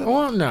or No, something?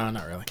 well, no,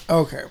 not really.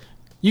 Okay.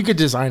 You could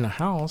design a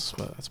house,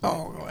 but that's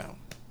Oh, well.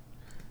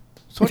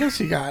 So what else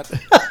you got?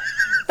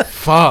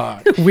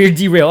 fuck. Weird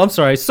derail. I'm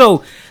sorry.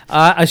 So,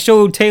 I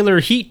showed Taylor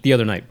Heat the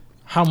other night.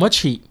 How much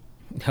heat?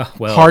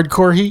 Well,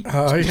 Hardcore heat.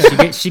 Oh,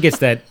 yeah. she gets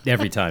that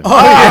every time.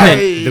 yeah. And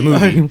then the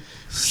movie.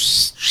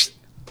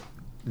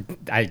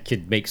 I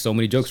could make so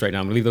many jokes right now.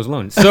 I'm gonna leave those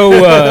alone. So,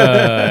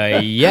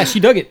 yeah, she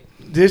dug it.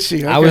 Did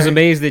she? I was Okay.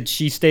 amazed that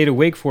she stayed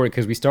awake for it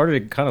because we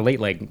started it kind of late,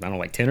 like I don't know,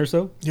 like 10 or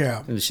so.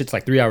 Yeah. And the shit's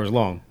like 3 hours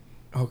long.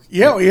 Okay.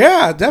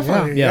 Yeah,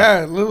 definitely. Yeah.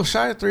 Yeah. A little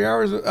shy of 3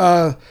 hours.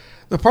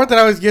 The part that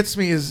always gets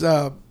me is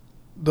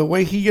the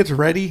way he gets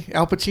ready,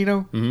 Al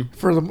Pacino,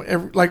 for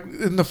like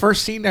in the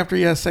first scene after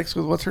he has sex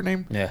with what's her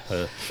name. Yeah.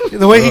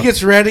 The way he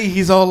gets ready,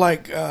 he's all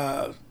like.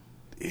 I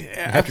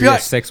After he feel has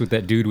like. sex with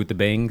that dude with the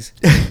bangs.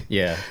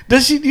 Yeah.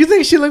 Does she? Do you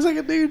think she looks like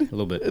a dude? A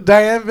little bit.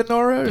 Diane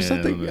Venora or Yeah, a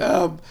something.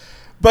 little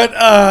But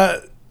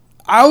I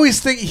always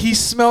think he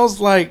smells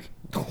like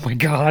Oh my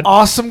god.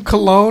 awesome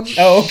cologne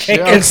Oh, okay.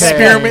 Okay.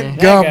 spearmint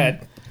That gum.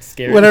 got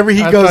scary. Whenever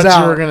he I goes thought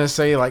out. you were gonna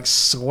say like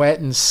sweat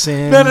and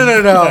sin. No.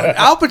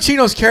 Al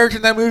Pacino's character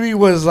in that movie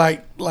was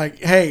like,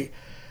 hey,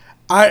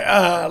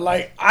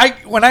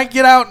 when I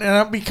get out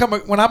and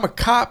when I'm a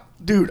cop,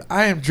 dude,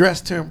 I am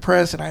dressed to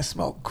impress and I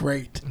smell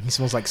great. He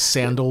smells like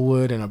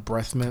sandalwood and a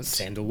breath mint.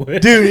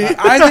 Sandalwood. Dude,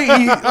 I think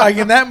he like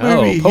in that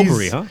movie. Oh,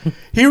 potpourri, huh?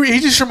 He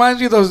just reminds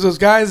me of those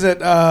guys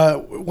that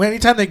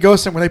anytime they go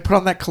somewhere, they put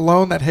on that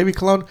cologne, that heavy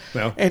cologne,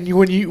 Well. and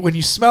when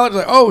you smell it,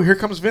 like, oh, here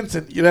comes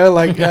Vincent, you know,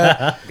 like,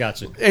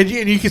 Gotcha. and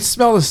you can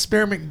smell the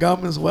spearmint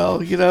gum as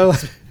well, you know.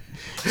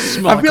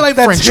 Smell I feel a like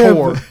that's French him.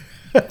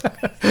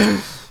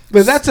 whore.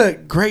 But that's a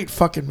great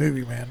fucking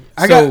movie, man.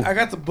 I So-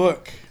 got the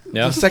book,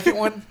 Yeah? the second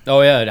one.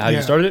 Oh yeah. Have Yeah.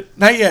 you started it?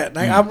 Not yet.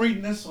 I'm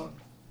reading this one.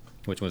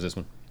 Which one's this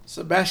one?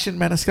 Sebastian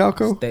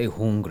Maniscalco. Stay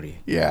hungry.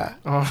 Yeah.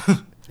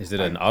 Oh, Is it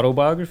an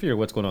autobiography or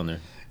what's going on there?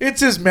 It's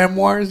his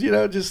memoirs, you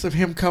know, just of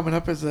him coming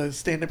up as a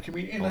stand-up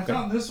comedian. And Okay. I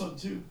found this one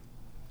too.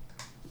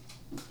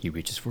 He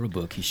reaches for a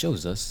book. He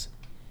shows us.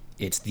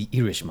 It's The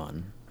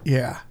Irishman.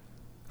 Yeah.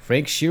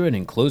 Frank Sheeran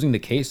and Closing the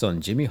Case on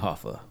Jimmy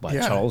Hoffa by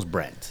Yeah. Charles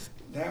Brandt.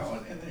 That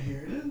one, and then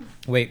here it is.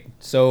 Wait,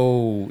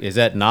 so is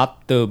that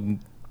not the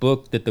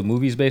book that the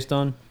movie's based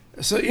on?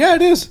 So yeah,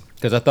 it is.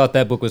 Because I thought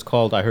that book was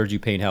called I Heard You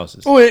Paint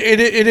Houses. Oh, it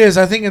is.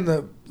 I think in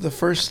the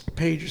first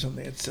page or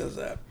something it says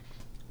that.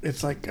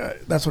 It's like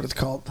that's what it's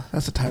called.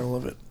 That's the title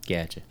of it.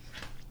 Gotcha.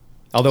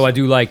 Although I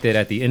do like that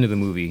at the end of the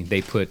movie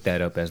they put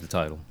that up as the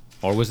title.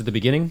 Or was it the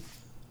beginning?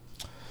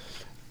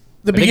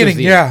 The I think it was beginning,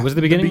 the- yeah. was it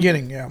the beginning? The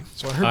beginning, yeah.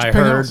 so I heard. I you paint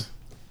heard house.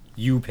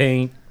 you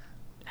paint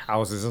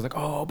houses. I was like,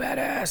 oh,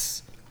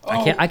 badass.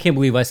 Oh. I can't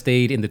believe I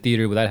stayed in the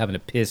theater without having to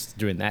piss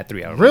during that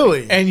 3 hour.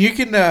 Really? And you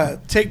can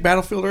take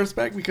Battlefield Earth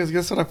back because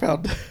guess what I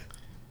found?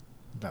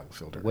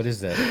 Battlefield Earth. What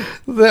is that?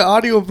 The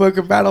audiobook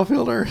of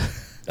Battlefield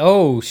Earth.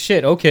 Oh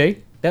shit!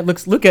 Okay,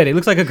 look at it. It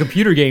looks like a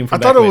computer game. From I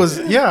thought back it when. was.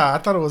 Yeah, I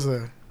thought it was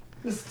a.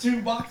 It's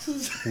 2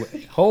 boxes.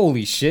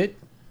 Holy shit!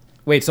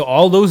 Wait, so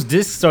all those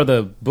discs are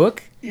the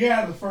book?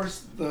 Yeah, the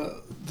first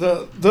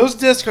those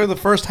discs are the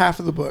first half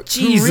of the book.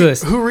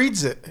 Jesus. Who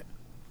reads it?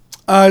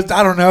 I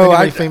don't know.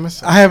 Anybody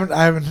famous? I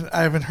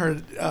haven't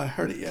heard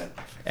it yet.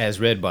 As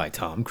read by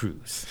Tom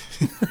Cruise.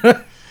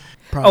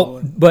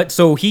 Probably. Oh, but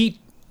so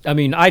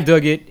I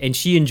dug it, and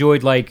she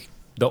enjoyed like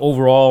the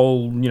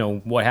overall,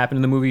 what happened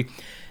in the movie,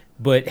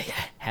 but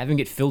having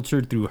it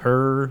filtered through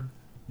her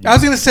I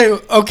was gonna say,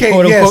 okay,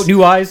 quote yes, unquote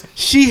new eyes.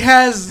 she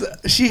has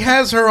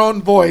her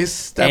own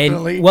voice,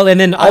 definitely. And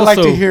then I like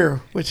to also-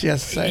 hear what she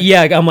has to say.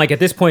 Yeah, I'm like, at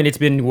this point, it's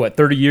been,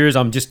 30 years?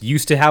 I'm just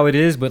used to how it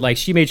is. But, like,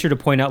 she made sure to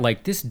point out,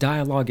 like, this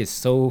dialogue is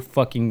so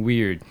fucking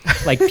weird.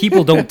 Like,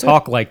 people don't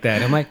talk like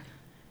that. I'm like,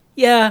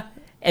 yeah.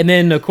 And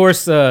then, of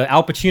course,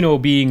 Al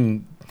Pacino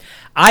being...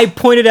 I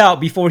pointed out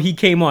before he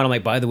came on, I'm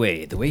like, by the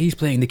way he's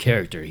playing the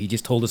character, he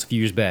just told us a few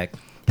years back,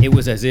 it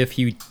was as if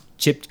he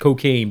chipped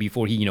cocaine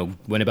before he,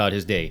 went about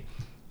his day.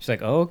 She's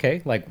like, oh,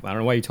 okay. Like, I don't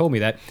know why you told me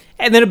that.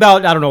 And then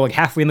about, I don't know, like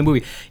halfway in the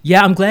movie,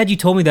 yeah, I'm glad you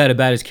told me that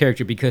about his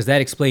character because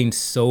that explains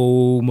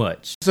so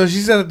much. So she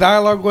said the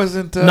dialogue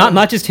wasn't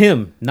Not just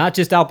him, not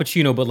just Al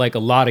Pacino, but like a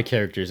lot of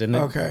characters. And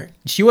then okay.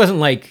 she wasn't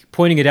like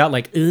pointing it out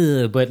like,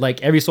 ugh, but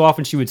like every so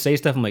often she would say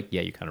stuff. I'm like,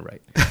 yeah, you're kind of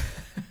right.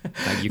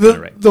 Like, you're kind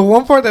of right. The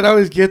one part that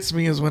always gets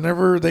me is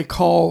whenever they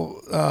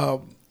call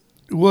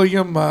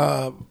William,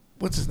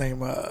 what's his name,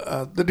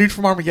 the dude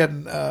from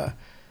Armageddon.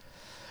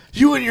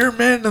 You and your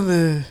men of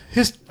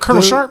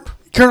Colonel Sharp?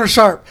 Colonel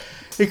Sharp.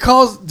 De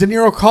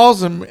Niro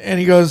calls him and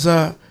he goes,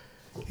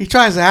 he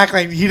tries to act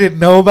like he didn't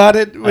know about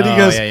it. But he Oh,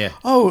 goes, yeah.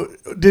 oh,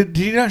 did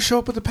he not show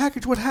up with the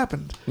package? What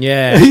happened?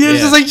 Yeah. He was yeah.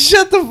 just like,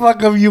 shut the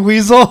fuck up, you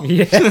weasel.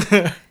 Yeah.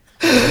 It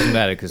doesn't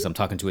matter because I'm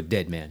talking to a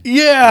dead man.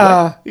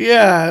 Yeah,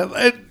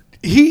 yeah.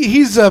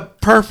 he's a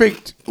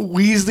perfect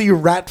Weasley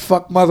rat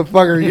fuck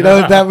motherfucker. You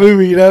know, in that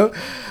movie. You know,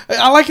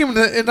 I like him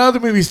in other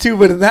movies too,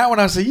 but in that one,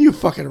 I was like, you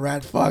fucking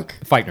rat fuck.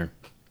 Feitner.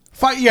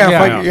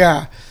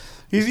 Yeah.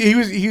 He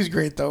was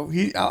great though.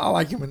 I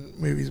like him in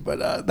movies,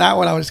 but that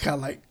one I was kind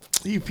of like,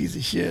 you piece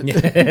of shit.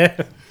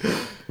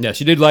 Yeah,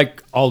 she did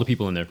like all the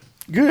people in there.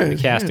 Good.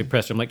 The cast good.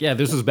 impressed her. I'm like, yeah,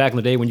 this was back in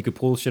the day when you could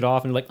pull shit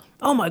off and like,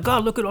 oh my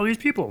god, look at all these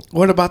people.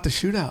 What about the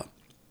shootout?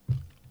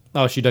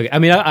 Oh, she dug it. I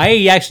mean,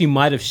 I actually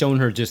might have shown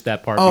her just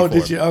that part. Oh,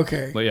 before. did you?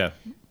 Okay. But yeah,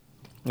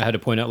 I had to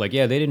point out like,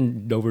 yeah, they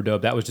didn't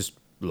overdub. That was just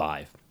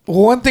live.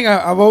 Well, one thing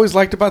I've always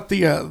liked about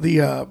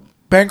the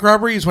bank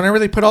robbery is whenever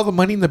they put all the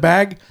money in the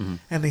bag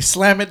and they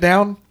slam it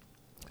down.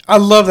 I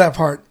love that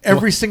part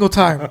every single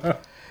time.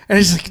 And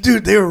it's like,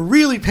 dude, they were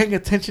really paying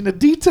attention to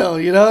detail.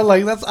 You know,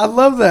 like I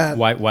love that.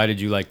 Why did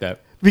you like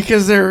that?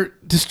 Because they're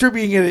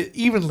distributing it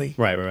evenly.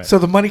 Right. So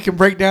the money can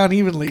break down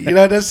evenly. You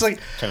know, that's like,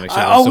 Trying to make sure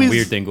I there's some always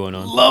weird thing going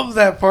on. love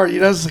that part. You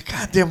know, it's like,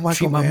 goddamn Michael,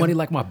 Treat my man. money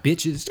like my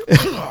bitches.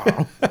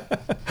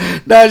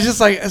 No, it's just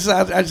like,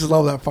 I just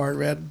love that part,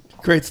 man.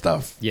 Great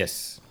stuff.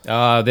 Yes.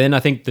 Then I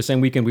think the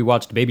same weekend we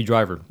watched Baby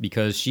Driver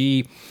because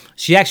she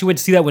actually went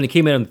to see that when it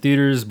came out in the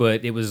theaters,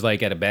 but it was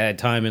like at a bad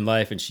time in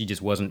life and she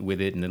just wasn't with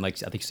it. And then like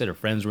I think she said her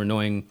friends were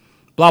annoying,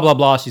 blah blah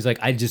blah. She's like,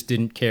 I just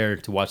didn't care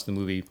to watch the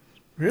movie.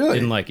 Really?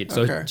 Didn't like it.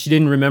 So Okay. she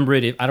didn't remember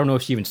it. I don't know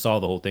if she even saw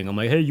the whole thing. I'm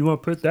like, hey, you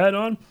want to put that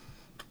on?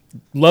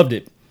 Loved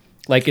it.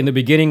 Like in the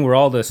beginning where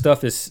all the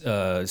stuff is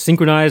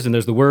synchronized and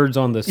there's the words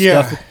on the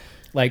Yeah. stuff.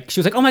 Like she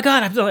was like, oh my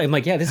God. I'm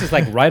like, yeah, this is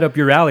like right up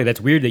your alley.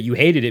 That's weird that you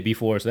hated it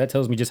before. So that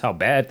tells me just how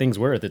bad things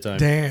were at the time.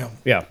 Damn.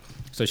 Yeah.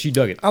 So she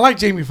dug it. I like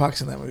Jamie Foxx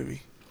in that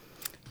movie.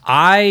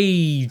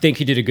 I think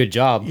he did a good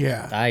job.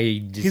 Yeah.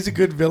 He's He's a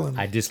good villain.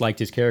 I disliked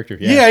his character.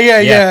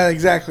 Yeah,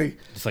 exactly.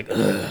 It's like,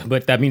 ugh,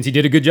 but that means he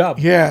did a good job.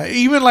 Yeah,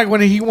 even like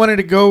when he wanted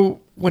to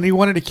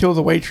kill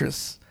the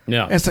waitress.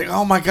 Yeah. And it's like,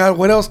 oh my God,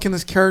 what else can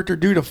this character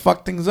do to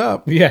fuck things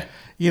up? Yeah.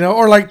 You know,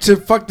 or like to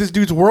fuck this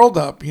dude's world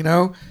up, you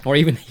know? Or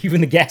even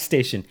the gas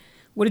station.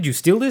 What, did you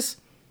steal this?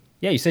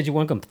 Yeah, you said you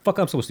want to come. The fuck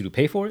I'm supposed to do?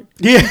 Pay for it?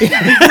 Yeah,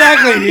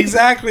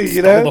 exactly.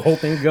 You know? The whole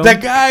thing going.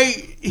 That guy,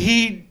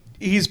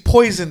 he's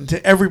poison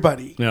to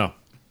everybody. No.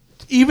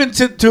 Even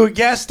to a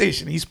gas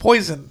station, he's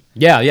poison.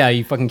 Yeah,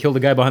 he fucking killed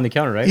the guy behind the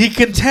counter, right? He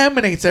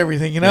contaminates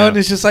everything, you know? Yeah. And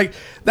it's just like,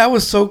 that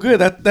was so good.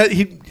 That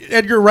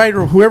Edgar Wright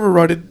or whoever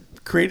wrote it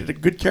created a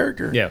good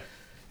character. Yeah.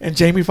 And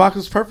Jamie Foxx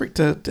was perfect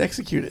to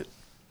execute it.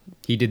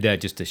 He did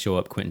that just to show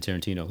up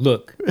Quentin Tarantino.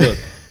 Look,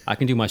 I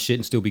can do my shit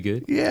and still be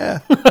good. Yeah.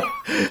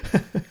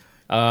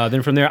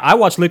 Then from there, I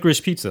watched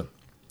Licorice Pizza.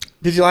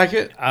 Did you like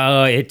it?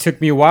 It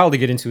took me a while to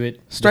get into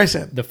it.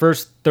 Streisand. The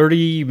first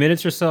 30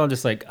 minutes or so, I'm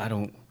just like,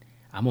 I'm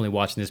only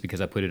watching this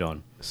because I put it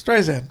on.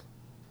 Streisand.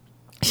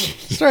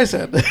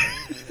 Streisand.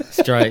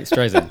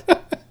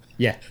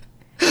 Yeah.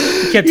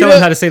 You kept telling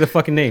him how to say the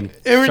fucking name.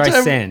 Every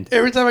Streisand.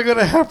 time I go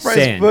to Half Price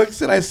Sand.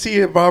 Books and I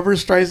see a Barbara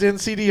Streisand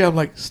CD, I'm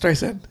like,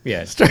 Streisand.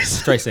 Yeah.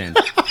 Streisand.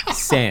 Streisand.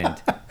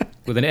 Sand.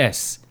 With an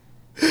S.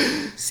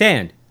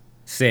 Sand.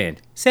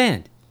 Sand.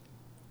 Sand.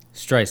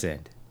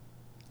 Streisand.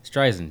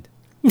 Streisand.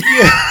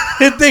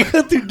 They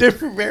go through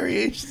different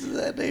variations of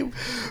that name.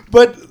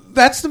 But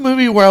that's the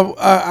movie where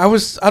I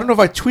don't know if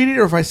I tweeted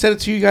or if I said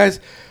it to you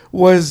guys,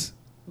 was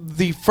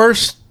the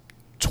first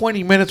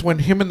 20 minutes when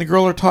him and the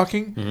girl are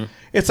talking. Mm-hmm.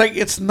 It's like,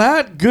 it's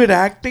not good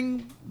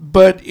acting,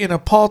 but in a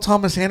Paul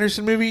Thomas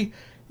Anderson movie,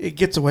 it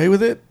gets away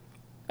with it.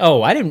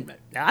 Oh, I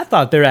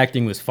thought their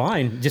acting was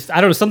fine. Just, I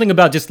don't know, something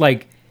about just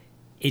like,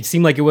 it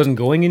seemed like it wasn't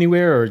going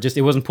anywhere or just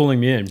it wasn't pulling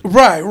me in.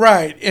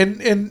 Right.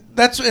 And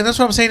that's what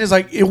I'm saying is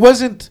like, it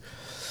wasn't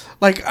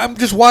like, I'm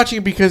just watching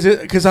it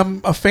because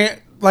I'm a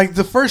fan. Like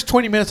the first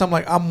 20 minutes, I'm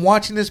like, I'm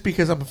watching this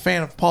because I'm a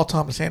fan of Paul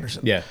Thomas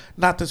Anderson. Yeah.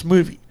 Not this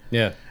movie.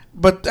 Yeah.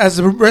 But as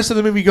the rest of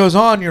the movie goes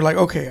on, you're like,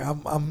 okay,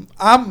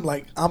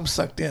 I'm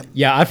sucked in.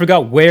 Yeah, I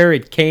forgot where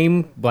it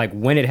came, like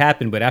when it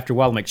happened, but after a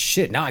while, I'm like,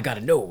 shit, now I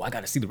gotta know. I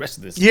gotta see the rest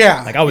of this.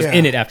 Yeah. Like I was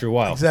in it after a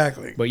while.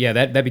 Exactly. But yeah,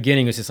 that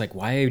beginning was just like,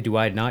 why do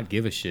I not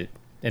give a shit?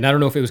 And I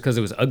don't know if it was because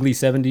it was ugly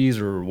 70s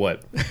or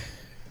what.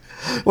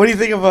 What do you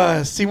think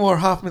of Seymour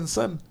Hoffman's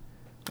son?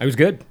 It was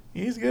good.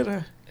 He's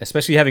good.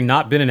 Especially having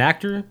not been an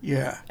actor.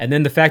 Yeah. And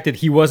then the fact that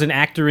he was an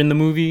actor in the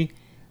movie.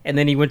 And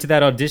then he went to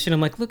that audition.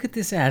 I'm like, look at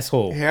this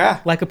asshole.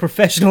 Yeah. Like a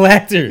professional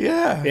actor.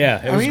 Yeah.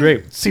 Yeah, it was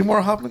great.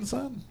 Seymour Hoffman's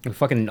son. A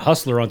fucking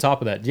hustler on top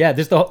of that. Yeah,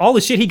 all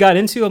the shit he got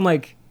into, I'm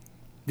like,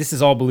 this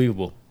is all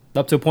believable.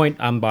 Up to a point,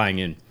 I'm buying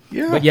in.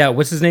 Yeah. But yeah,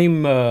 what's his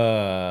name?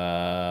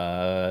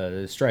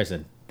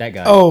 Streisand. That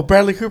guy. Oh,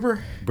 Bradley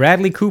Cooper?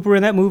 Bradley Cooper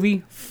in that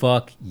movie?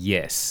 Fuck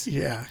yes.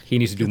 Yeah. He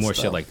needs to do Good more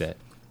stuff. shit like that.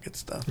 Good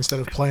stuff. Instead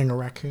of playing a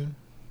raccoon.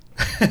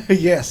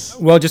 Yes.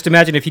 Well, just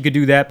imagine if he could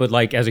do that, but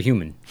like as a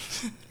human.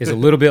 It's a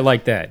little bit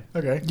like that.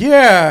 Okay.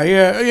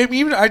 Yeah. I mean,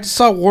 even I just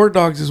saw War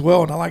Dogs as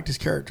well, and I liked his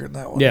character in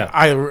that one. Yeah.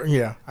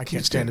 I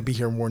can't stand to be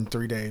here more than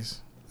 3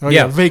 days. Oh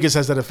yeah, Yeah. Vegas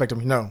has that effect on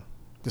me. No,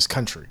 this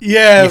country.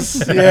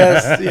 Yes.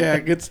 Yeah.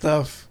 Good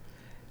stuff.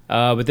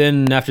 But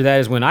then after that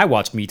is when I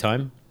watched Me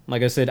Time.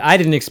 Like I said, I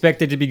didn't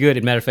expect it to be good.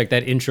 As a matter of fact,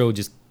 that intro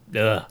just,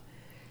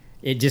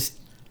 it just,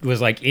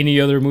 was like any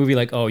other movie,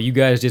 like, oh, you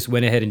guys just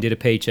went ahead and did a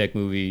paycheck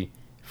movie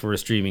for a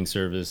streaming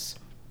service.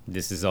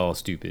 This is all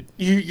stupid.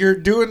 You're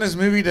doing this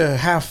movie to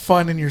have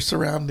fun in your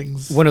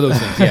surroundings. One of those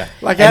things, yeah.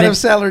 Like And Adam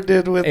then- Sandler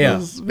did with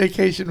those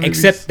vacation movies.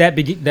 Except that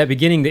that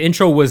beginning, the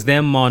intro was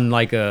them on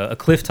like a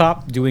cliff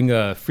top doing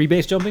a free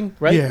base jumping,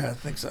 right? Yeah, I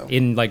think so.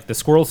 In like the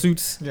squirrel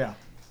suits. Yeah.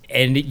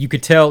 And you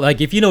could tell,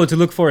 like, if you know what to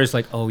look for, it's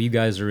like, oh, you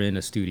guys are in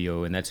a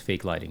studio and that's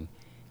fake lighting.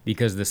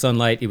 Because the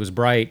sunlight, it was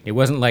bright. It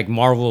wasn't like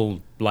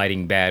Marvel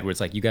lighting bad, where it's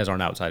like, you guys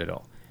aren't outside at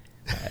all.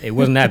 It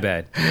wasn't that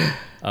bad.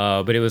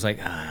 But it was like,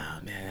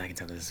 man, I can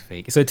tell this is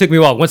fake. So it took me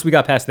a while. Once we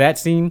got past that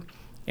scene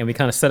and we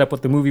kind of set up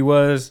what the movie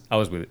was, I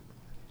was with it.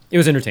 It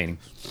was entertaining.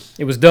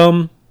 It was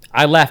dumb.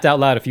 I laughed out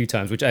loud a few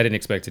times, which I didn't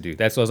expect to do.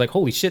 That's why I was like,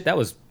 holy shit, that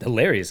was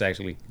hilarious,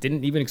 actually.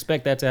 Didn't even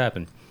expect that to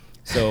happen.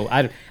 So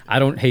I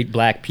don't hate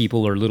black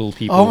people or little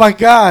people. Oh my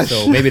gosh.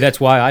 So maybe that's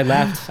why I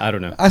laughed. I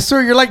don't know. I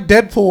swear you're like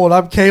Deadpool and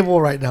I'm Cable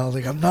right now.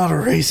 Like, I'm not a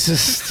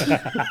racist.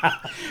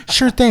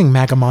 Sure thing,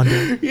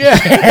 Magamondo.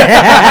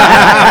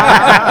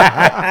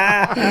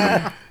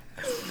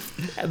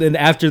 And then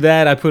after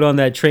that, I put on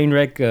that train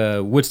wreck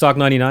Woodstock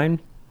 99.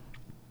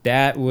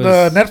 That was...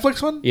 The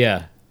Netflix one?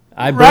 Yeah.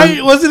 I Right?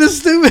 burned- Wasn't it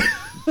stupid?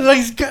 Like,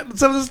 he's got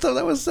some of the stuff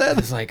that was said.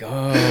 It's like,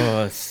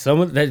 oh, some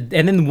of that.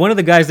 And then one of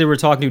the guys they were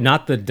talking to,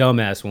 not the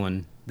dumbass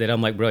one, that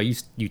I'm like, bro,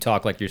 you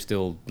talk like you're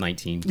still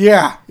 19.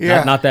 Yeah,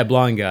 yeah. Not that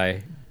blonde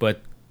guy,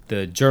 but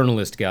the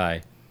journalist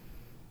guy.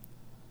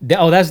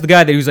 That's the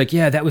guy that was like,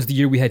 yeah, that was the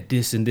year we had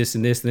this and this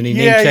and this. And then he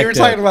name checked you were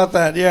talking about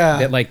that,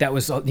 yeah. that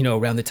was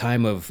around the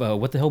time of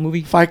what the hell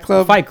movie? Fight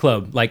Club? Fight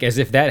Club. Like as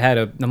if that had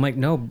a. I'm like,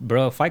 no,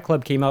 bro. Fight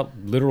Club came out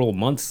literal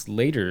months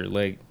later.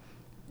 Like,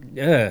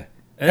 yeah.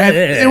 And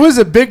it was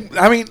a big.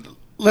 I mean,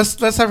 let's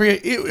not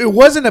forget. It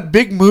wasn't a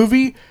big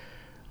movie.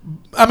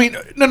 I mean,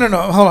 no.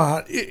 Hold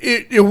on.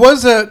 It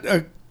was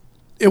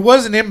it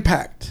was an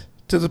impact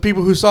to the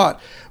people who saw it,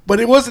 but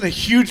it wasn't a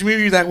huge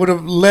movie that would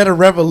have led a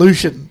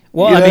revolution.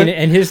 Well, you I know? mean,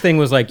 and his thing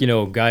was like,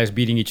 guys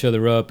beating each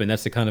other up, and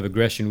that's the kind of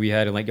aggression we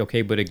had. And like,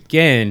 okay, but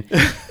again,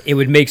 it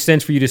would make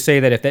sense for you to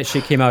say that if that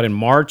shit came out in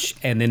March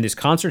and then this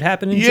concert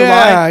happened in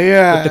July.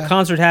 Yeah. But the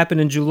concert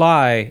happened in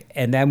July,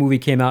 and that movie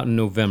came out in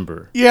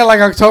November. Yeah, like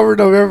October,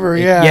 November.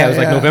 Yeah, Yeah, it was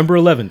like November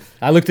 11th.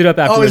 I looked it up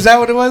after. Oh, is that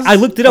what it was? I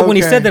looked it up when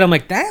he Okay. said that. I'm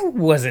like, that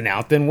wasn't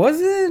out then,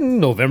 was it?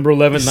 November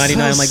 11th,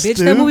 99. I'm like,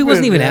 bitch, that movie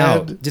wasn't stupid, even man.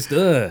 out. Just,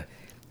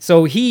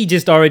 So he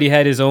just already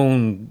had his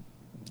own,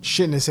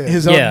 Shit in his head.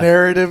 His own Yeah.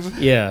 narrative.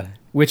 yeah.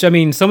 Which, I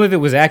mean, some of it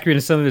was accurate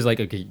and some of it was like,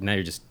 okay, now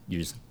you're just,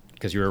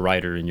 because you're a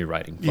writer and you're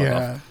writing. Fuck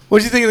Yeah. off. What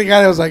do you think of the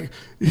guy that was like,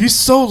 he's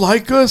so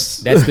like us?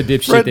 That's the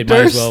dipshit Fred that might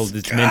as Durst? well,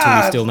 that's mentally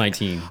God, still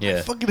 19. I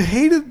Yeah. fucking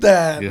hated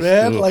that, Yes,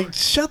 man. ugh. Like,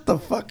 shut the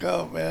fuck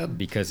up, man.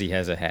 Because he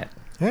has a hat.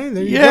 Hey,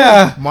 there you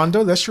Yeah. go.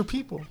 Mondo, that's your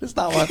people. It's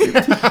not my people.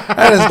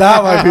 That is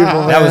not my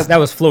people, man. That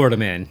was Florida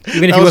man.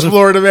 Even if That he was wasn't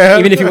Florida man.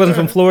 Even if he wasn't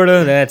from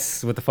Florida,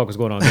 that's what the fuck was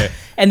going on there.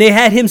 And they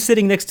had him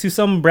sitting next to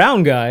some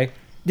brown guy.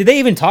 Did they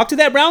even talk to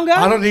that brown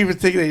guy? I don't even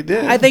think they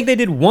did. I think they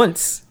did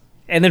once,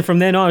 and then from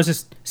then on, it was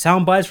just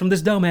sound bites from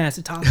this dumbass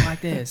that talks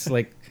like this.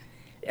 Like,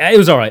 it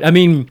was all right. I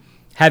mean,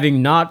 I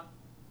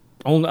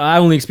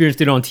only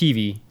experienced it on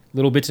TV,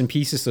 little bits and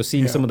pieces. So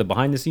seeing Yeah. some of the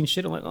behind the scenes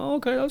shit, I'm like, oh,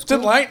 okay, that was It's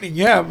cool. enlightening,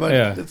 yeah, but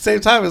Yeah. at the same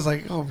time, it's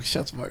like, oh,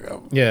 shut the fuck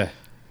up. Yeah,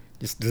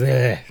 just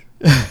bleh.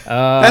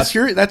 That's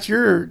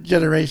your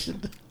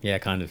generation. Yeah,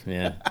 kind of.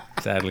 Yeah,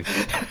 sadly.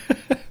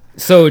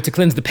 So to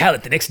cleanse the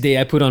palate, the next day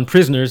I put on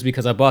Prisoners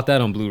because I bought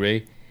that on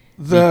Blu-ray.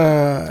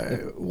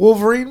 The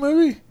Wolverine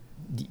movie?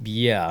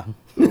 Yeah,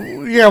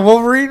 Yeah,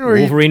 Wolverine.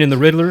 Wolverine and the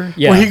Riddler.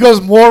 Yeah, Where he goes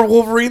more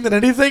Wolverine than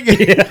anything?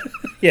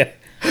 yeah.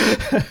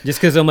 Just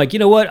because I'm like, you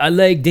know what? I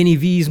like Denny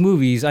V's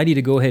movies. I need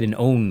to go ahead and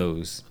own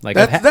those. Like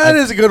That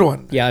is a good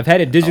one. Yeah, I've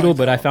had it digital,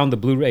 but I found the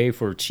Blu-ray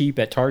for cheap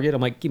at Target.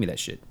 I'm like, give me that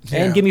shit.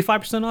 Yeah. And give me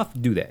 5% off.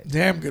 Do that.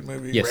 Damn good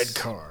movie. Yes. Red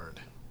card.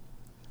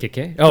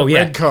 KK? Oh, yeah.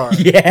 Red card.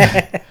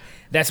 Yeah.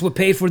 That's what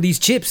paid for these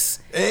chips.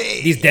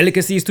 Hey. These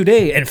delicacies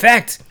today. In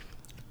fact,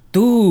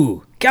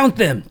 count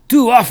them.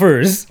 2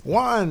 offers.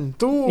 1,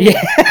 2.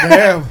 Yeah.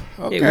 Damn.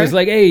 Okay. It was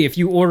like, hey, if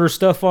you order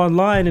stuff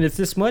online and it's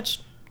this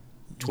much,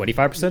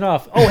 25%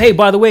 off. Oh, hey,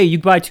 by the way, you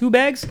buy 2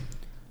 bags,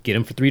 get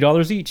them for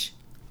 $3 each.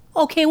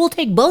 Okay, we'll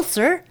take both,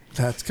 sir.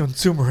 That's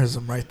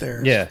consumerism right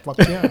there. Yeah. Fuck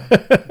yeah.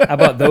 I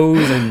bought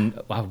those, and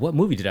what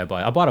movie did I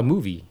buy? I bought a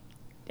movie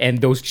and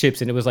those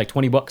chips, and it was like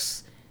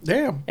 $20.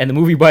 Damn. And the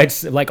movie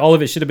bites, like all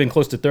of it should have been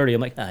close to 30.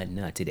 I'm like,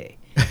 not today.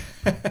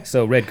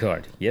 So red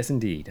card. Yes,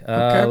 indeed.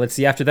 Okay. Let's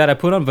see. After that, I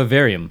put on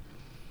Vivarium.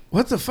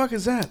 What the fuck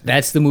is that?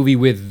 That's the movie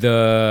with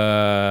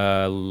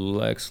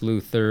Lex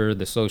Luthor,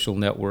 The Social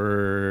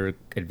Network,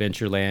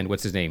 Adventureland.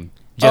 What's his name?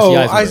 Jesse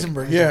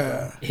Eisenberg.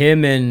 Yeah.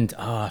 Him and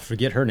I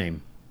forget her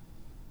name.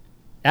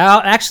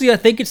 Actually, I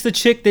think it's the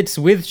chick that's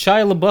with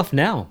Shia LaBeouf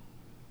now.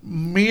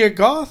 Mia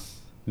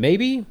Goth?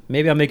 Maybe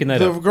I'm making that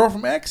The up. girl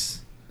from X?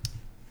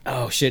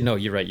 Oh shit, no,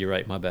 you're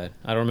right. My bad.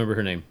 I don't remember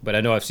her name, but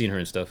I know I've seen her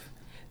and stuff.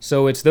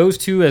 So it's those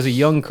two as a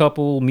young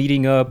couple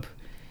meeting up,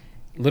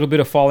 a little bit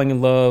of falling in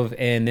love,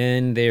 and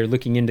then they're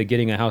looking into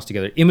getting a house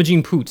together.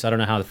 Imogene Poots. I don't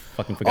know how to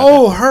fucking forgot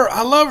Oh, that. her.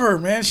 I love her,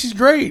 man. She's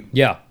great.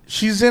 Yeah,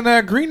 She's in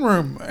Green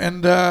Room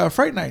and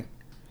Fright Night.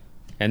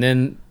 And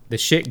then the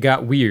shit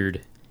got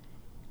weird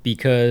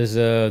because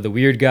the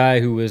weird guy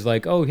who was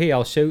like, "Oh, hey,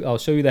 I'll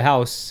show you the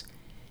house,"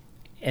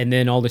 and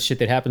then all the shit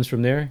that happens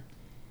from there.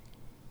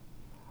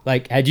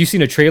 Like, had you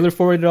seen a trailer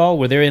for it at all?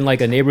 Where they're in like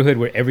a neighborhood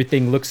where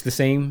everything looks the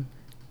same?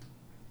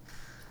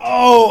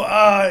 Oh,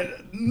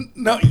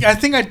 no, I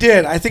think I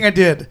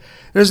did.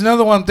 There's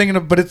another one I'm thinking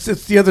of, but it's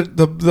the other,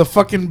 the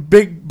fucking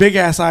big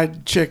ass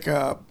eyed chick.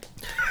 The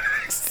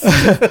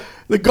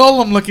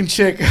golem looking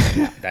chick.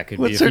 That could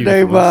What's be. her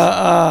name?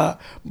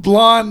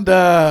 Blonde.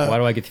 Why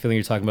do I get the feeling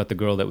you're talking about the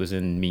girl that was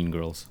in Mean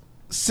Girls?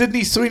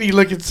 Sydney Sweeney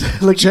looking.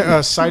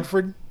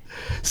 Seifert.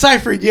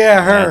 Seifert,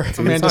 yeah, her.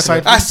 Amanda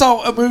Seifert. I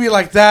saw a movie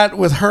like that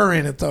with her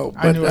in it though.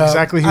 But, I knew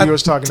exactly who you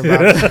was talking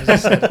about.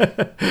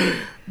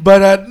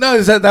 But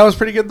no, that was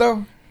pretty good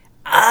though.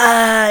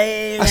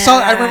 I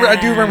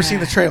do remember seeing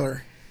the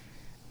trailer.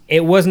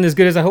 It wasn't as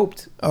good as I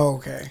hoped. Oh,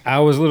 okay. I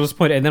was a little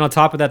disappointed, and then on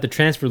top of that, the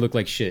transfer looked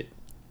like shit.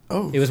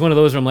 Oh, it was one of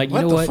those where I'm like, you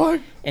what know the what?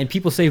 fuck? And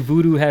people say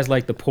Vudu has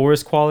like the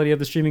poorest quality of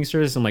the streaming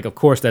service. I'm like, of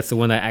course, that's the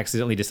one that I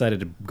accidentally decided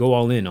to go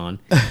all in on.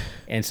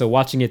 And so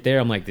watching it there,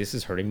 I'm like, this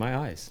is hurting my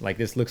eyes. Like,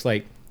 this looks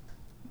like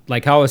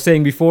how I was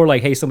saying before,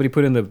 like, hey, somebody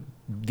put in the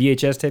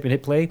VHS tape and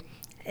hit play.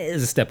 It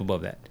is a step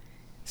above that.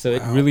 So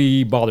it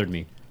really bothered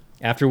me.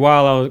 After a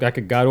while, I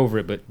got over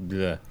it, but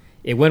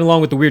it went along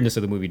with the weirdness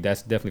of the movie.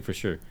 That's definitely for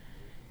sure.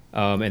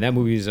 And that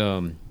movie's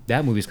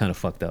kind of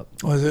fucked up.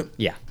 Was it?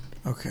 Yeah.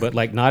 Okay. But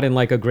like not in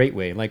like a great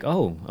way. Like,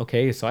 oh,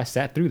 okay, so I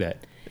sat through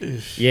that.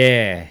 Ish.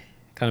 Yeah.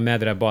 Kind of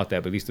mad that I bought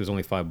that, but at least it was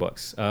only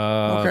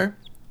 $5. Okay.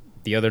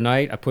 The other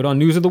night I put on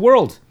News of the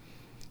World.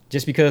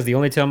 Just because the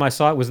only time I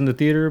saw it was in the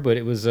theater, but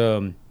it was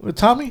With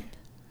Tommy?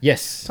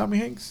 yes. Tommy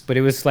Hanks? But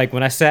it was like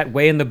when I sat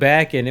way in the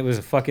back and it was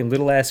a fucking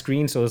little ass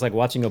screen, so it was like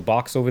watching a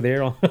box over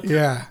there.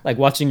 Yeah. Like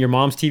watching your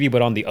mom's TV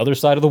but on the other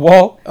side of the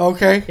wall.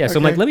 Okay. Yeah, so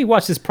I'm like, let me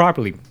watch this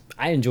properly.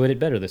 I enjoyed it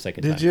better the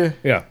second time. Did you?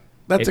 Yeah.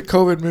 That's a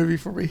COVID movie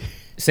for me.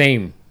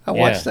 Same. I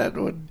watched that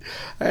when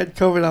I had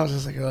COVID. I was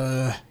just like,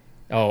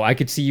 Oh, I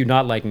could see you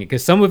not liking it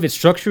because some of it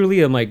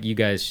structurally, I'm like, you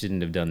guys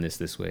shouldn't have done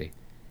this way.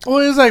 Well,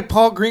 it was like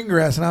Paul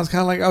Greengrass, and I was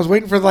kind of like, I was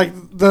waiting for like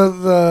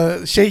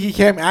the shaky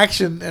cam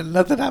action, and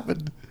nothing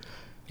happened.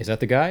 Is that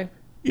the guy?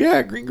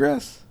 Yeah,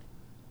 Greengrass.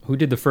 Who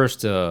did the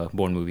first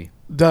Bourne movie?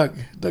 Doug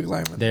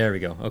Lyman. There we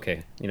go.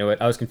 Okay. You know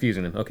what? I was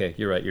confusing them. Okay,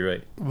 you're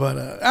right.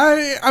 But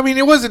I mean,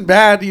 it wasn't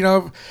bad. You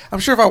know, I'm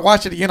sure if I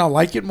watch it again, I'll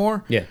like it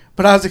more. Yeah.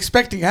 But I was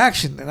expecting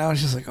action, and I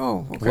was just like,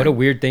 oh, okay. What a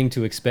weird thing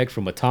to expect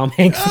from a Tom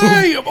Hanks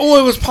movie. It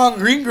was Paul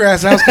Greengrass,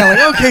 and I was kind of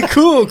like, okay,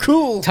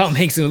 cool. Tom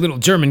Hanks and a little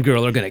German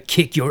girl are going to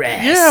kick your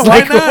ass. Yeah,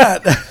 why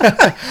not?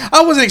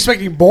 I wasn't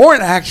expecting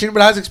Bourne action,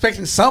 but I was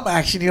expecting some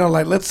action. You know,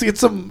 like let's get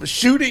some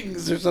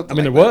shootings or something.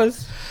 I mean, like there that.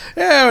 was.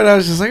 Yeah, but I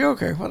was just like,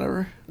 okay,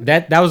 whatever.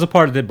 That was the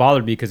part that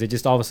bothered me because it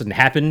just all of a sudden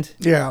happened.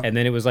 Yeah. And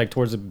then it was like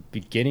towards the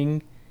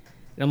beginning.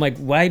 And I'm like,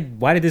 why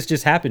did this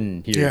just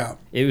happen here? Yeah.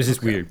 It was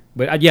just weird.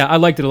 But I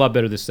liked it a lot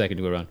better this second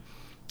go around.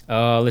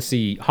 Let's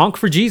see. Honk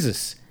for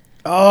Jesus.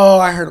 Oh,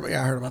 I heard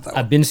about that one.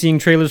 I've been seeing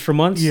trailers for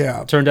months.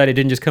 Yeah. Turned out it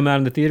didn't just come out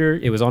in the theater.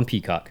 It was on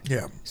Peacock.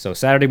 Yeah. So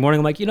Saturday morning,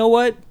 I'm like, you know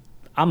what?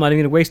 I'm not even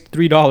going to waste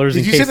 $3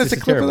 Did you send us a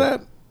clip of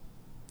that?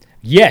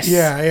 Yes.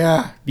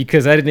 Yeah.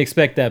 Because I didn't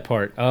expect that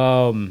part.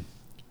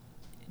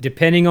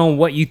 Depending on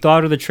what you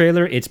thought of the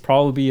trailer, it's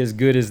probably as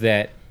good as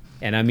that.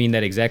 And I mean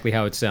that exactly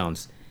how it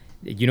sounds.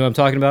 You know what I'm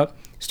talking about?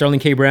 Sterling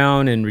K.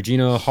 Brown and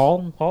Regina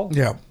Hall?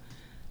 Yeah.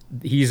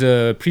 He's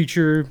a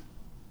preacher.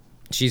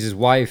 She's his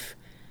wife.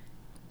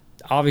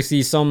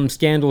 Obviously, some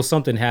scandal,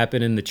 something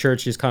happened, and the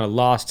church just kind of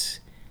lost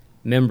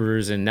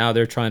members, and now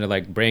they're trying to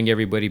like bring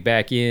everybody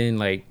back in.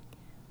 Like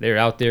they're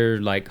out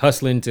there like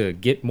hustling to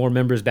get more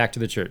members back to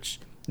the church.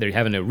 They're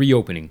having a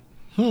reopening.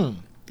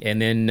 And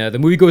then the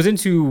movie goes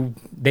into,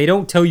 they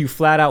don't tell you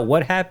flat out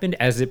what happened.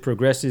 As it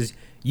progresses,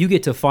 you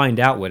get to find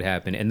out what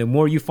happened. And the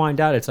more you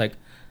find out, it's like,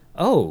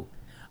 oh.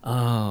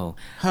 Okay,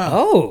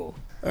 Oh.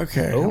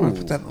 I'm gonna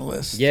put that on the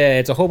list. Yeah,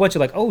 it's a whole bunch of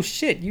like, oh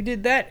shit, you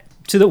did that.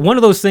 One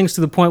of those things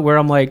to the point where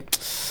I'm like,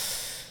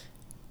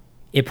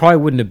 it probably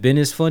wouldn't have been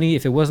as funny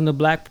if it wasn't a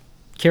black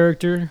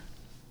character.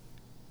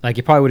 Like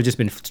it probably would have just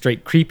been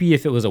straight creepy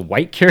if it was a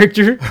white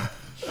character.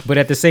 But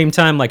at the same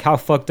time, like how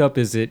fucked up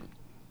is it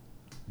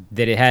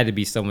that it had to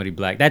be somebody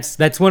black?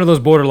 That's one of those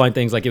borderline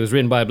things. Like it was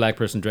written by a black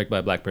person, directed by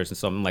a black person.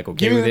 So I'm like, okay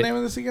Give me with the it. name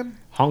of this again.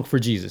 Honk for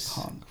Jesus.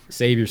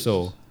 Save your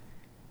soul.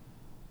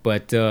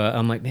 But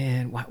I'm like,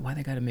 man, why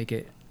they got to make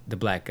it the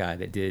black guy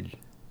that did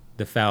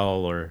the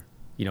foul or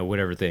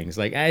whatever things?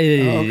 Like,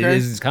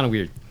 this is kind of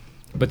weird.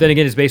 But then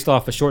again, it's based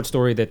off a short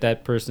story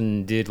that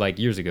person did like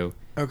years ago.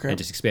 Okay. And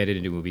just expanded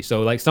into a movie.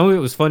 So like some of it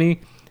was funny,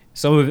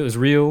 some of it was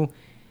real.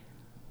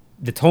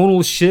 The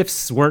tonal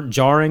shifts weren't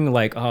jarring,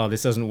 like, oh,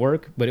 this doesn't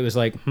work. But it was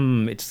like,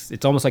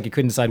 it's almost like it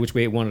couldn't decide which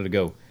way it wanted to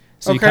go.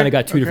 So you kind of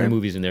got two different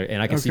movies in there,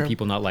 and I can see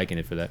people not liking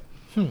it for that.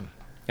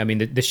 I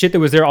mean, the shit that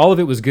was there, all of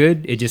it was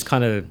good. It just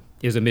kind of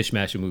is a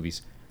mishmash of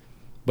movies.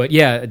 But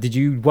yeah, did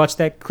you watch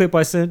that clip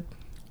I sent?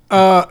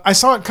 I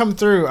saw it come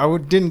through. I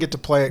didn't get to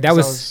play it.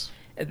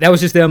 That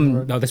was just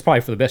them. No, that's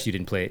probably for the best you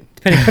didn't play it.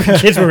 Depending on if your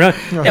kids were around.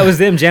 That was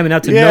them jamming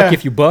out to Nuck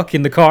If You Buck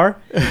in the car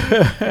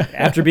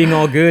after being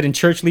all good and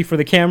churchly for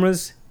the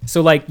cameras.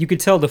 So, like, you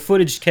could tell the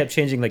footage kept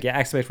changing, like,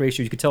 aspect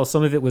ratio. You could tell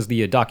some of it was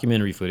the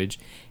documentary footage.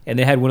 And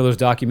they had one of those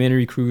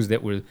documentary crews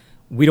that were,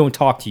 we don't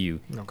talk to you.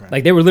 Okay.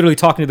 Like, they were literally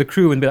talking to the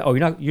crew and be like, oh,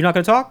 you're not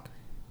going to talk?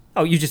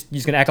 Oh, you're just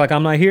going to act like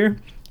I'm not here?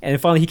 And then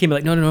finally he came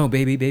like, no,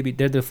 baby.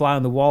 They're the fly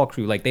on the wall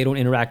crew. Like, they don't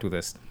interact with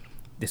us.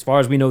 As far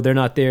as we know, they're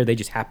not there. They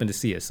just happen to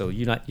see us. So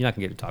you're not going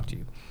to get to talk to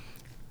you.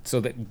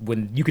 So that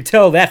when you could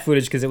tell that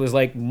footage because it was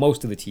like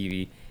most of the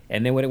TV.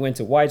 And then when it went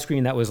to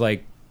widescreen, that was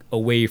like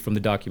away from the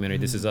documentary.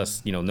 This is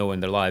us, knowing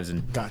their lives.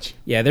 And Gotcha.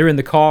 Yeah, they're in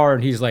the car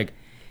and he's like,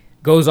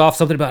 goes off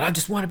something about, I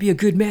just want to be a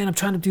good man. I'm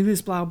trying to do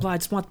this, blah, blah. I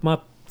just want my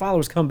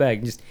followers come back.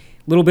 And just a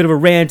little bit of a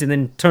rant and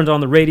then turns on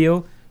the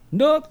radio.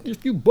 Nuck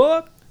if you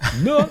buck.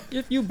 Nuck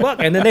if you buck.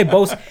 And then they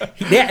both,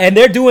 and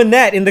they're doing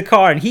that in the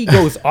car. And he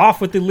goes off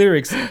with the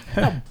lyrics.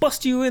 I'll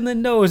bust you in the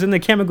nose. And the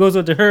camera goes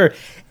up to her.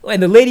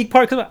 And the lady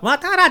part comes out.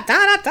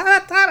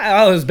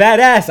 I was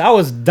badass. I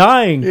was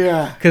dying.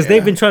 Yeah. Because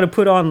they've been trying to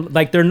put on,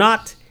 like, they're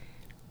not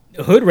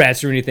hood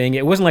rats or anything.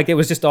 It wasn't like it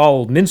was just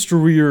all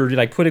minstrelry or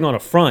like putting on a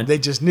front. They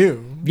just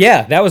knew.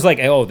 Yeah, that was like,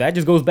 oh, that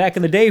just goes back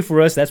in the day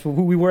for us. That's who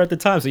we were at the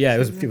time. So yeah,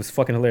 it was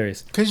fucking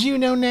hilarious. Cause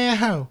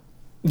now.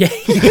 Yeah,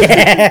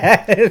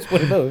 it's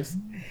one of those.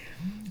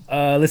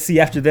 Let's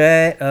see. After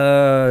that,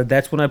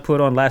 that's when I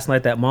put on last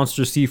night that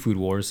Monster Seafood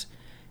Wars,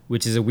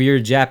 which is a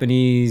weird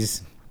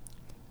Japanese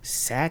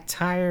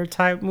satire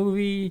type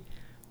movie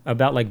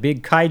about like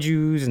big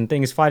kaijus and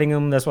things fighting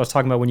them. That's what I was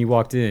talking about when you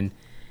walked in.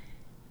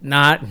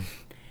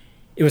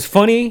 It was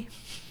funny,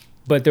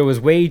 but there was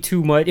way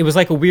too much. It was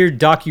like a weird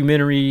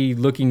documentary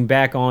looking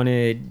back on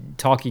it,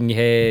 talking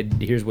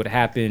head, here's what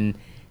happened.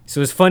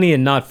 So it's funny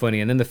and not funny.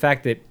 And then the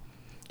fact that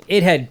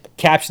it had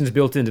captions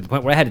built in to the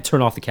point where I had to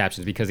turn off the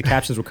captions because the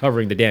captions were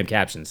covering the damn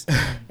captions.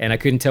 And I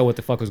couldn't tell what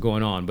the fuck was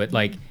going on. But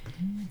like,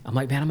 I'm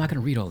like, man, I'm not going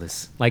to read all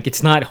this. Like,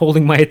 it's not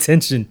holding my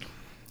attention.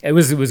 It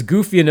was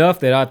goofy enough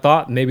that I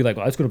thought maybe like,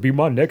 oh, that's going to be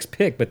my next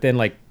pick. But then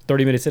like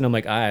 30 minutes in, I'm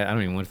like, I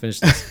don't even want to finish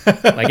this.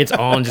 Like, it's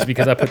on just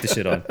because I put the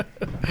shit on.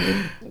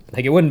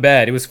 Like, it wasn't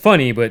bad. It was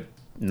funny, but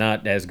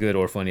not as good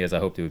or funny as I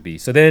hoped it would be.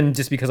 So then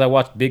just because I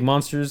watched Big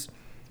Monsters,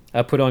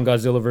 I put on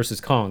Godzilla vs.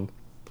 Kong.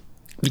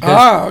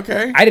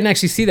 Okay. I didn't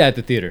actually see that at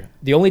the theater.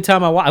 The only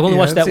time I've only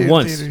watched that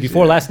once.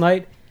 Before last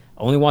night,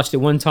 I only watched it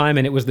one time,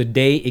 and it was the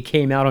day it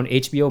came out on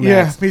HBO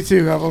Max. Yeah, me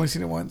too. I've only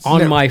seen it once.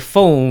 On my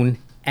phone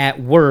at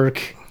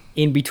work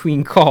in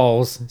between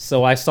calls.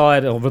 So I saw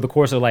it over the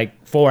course of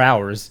like 4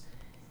 hours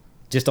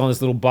just on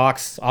this little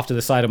box off to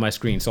the side of my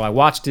screen. So I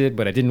watched it,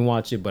 but I didn't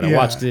watch it, but I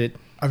watched it.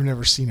 I've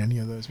never seen any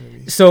of those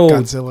movies. So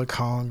Godzilla,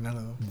 Kong, none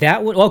of them.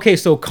 That one, okay,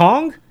 so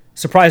Kong,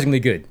 surprisingly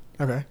good.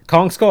 Okay.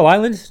 Kong Skull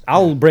Island,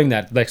 I'll bring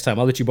that next time.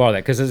 I'll let you borrow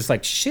that because it's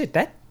like, shit,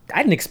 that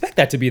I didn't expect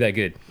that to be that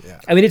good.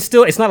 Yeah. I mean, it's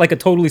not like a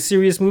totally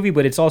serious movie,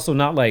 but it's also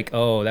not like,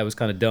 oh, that was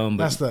kind of dumb.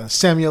 But that's the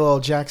Samuel L.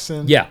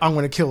 Jackson. Yeah. I'm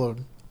going to kill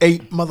an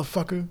 8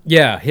 motherfucker.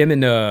 Yeah, him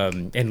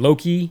and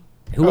Loki.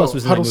 Who else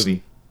was in Huddleston? that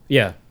movie?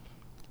 Yeah.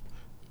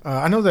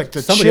 I know that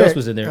somebody else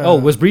was in there.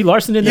 Was Brie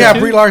Larson in there? Yeah,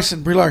 too? Brie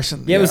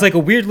Larson. Yeah, it was like a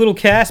weird little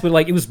cast, but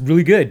like it was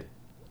really good.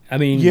 I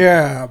mean,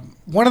 yeah,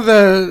 one of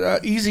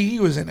the Eazy-E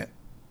was in it.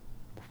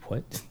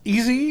 What?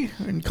 Eazy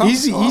and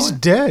He's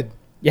dead.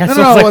 Yeah, no,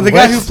 so no, like, the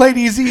guy who played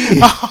Eazy-E.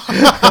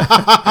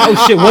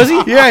 Oh shit, was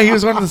he? Yeah, he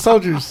was one of the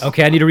soldiers.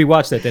 Okay, I need to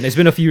rewatch that then. It's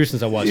been a few years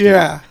since I watched it.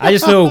 Yeah. I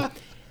just know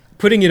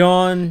putting it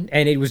on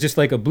and it was just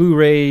like a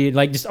Blu-ray.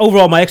 Like just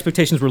overall, my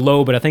expectations were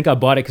low, but I think I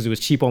bought it because it was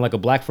cheap on like a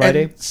Black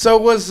Friday. And so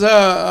was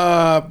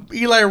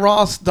Eli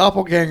Roth's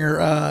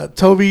doppelganger,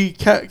 Toby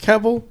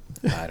Kebbell.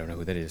 I don't know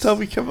who that is.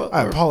 Toby Kebbell.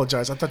 I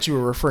apologize. I thought you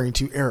were referring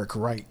to Eric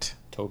Wright.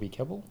 Toby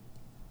Kebbell?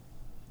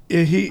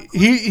 Yeah,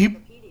 he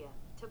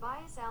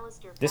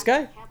This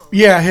guy?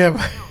 Yeah, him.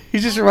 He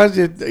just reminds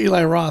me of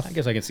Eli Roth. I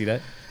guess I can see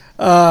that.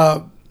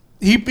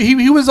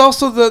 He was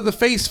also the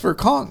face for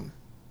Kong.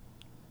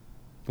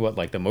 What,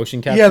 like the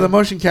motion capture? Yeah, the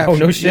motion capture. Oh,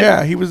 no shit.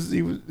 Yeah, he was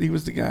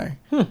the guy.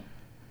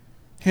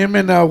 Him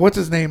and what's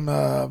his name?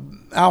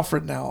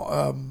 Alfred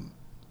now.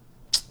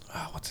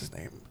 What's his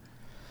name?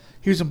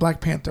 He was in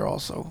Black Panther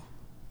also.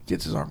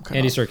 Gets his arm cut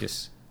Andy off.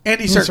 Serkis.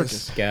 Andy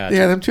Serkis. Gotcha.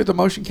 Yeah, them two are the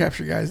motion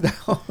capture guys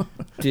now.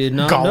 Did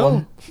not Gollum.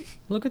 know.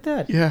 Look at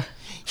that. Yeah.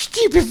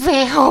 Stupid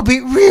fat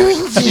hobbit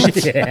ruined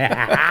it.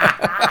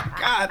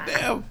 God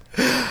damn.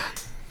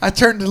 I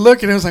turned to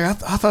look and I was like, I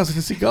thought I was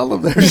going to see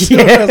Gollum there.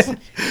 So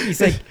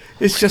He's like,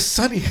 it's just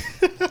sunny.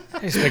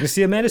 I expect to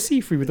see Amanda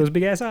Seyfried with those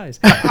big ass eyes.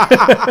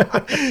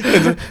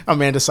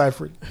 Amanda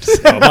Seyfried.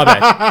 Oh, my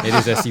bad. It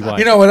is S-C-Y.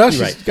 You know what else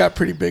You're she's right. got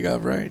pretty big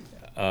of, right?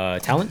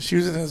 Talent? She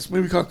was in this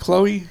movie called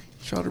Chloe.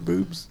 Showed her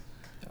boobs.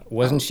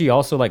 Wasn't she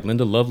also like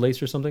Linda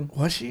Lovelace or something?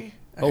 Was she?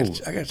 I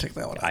gotta check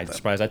that one out. I'm then.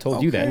 surprised I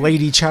told you that.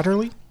 Lady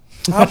Chatterley.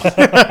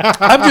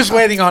 I'm just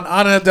waiting on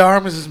Ana de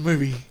Armas'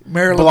 movie,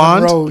 Marilyn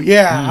Blonde? Monroe.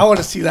 Yeah, I want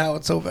to see that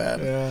one so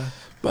bad. Yeah.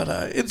 But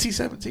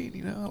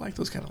NC-17, I like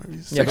those kind of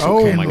movies. Yeah, Sexual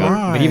oh candor. my God.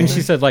 my. But even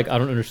she said, like, I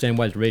don't understand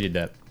why it's rated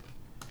that.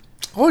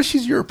 Oh,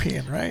 she's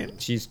European, right?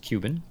 She's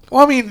Cuban.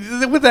 Well, I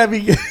mean, would that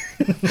be?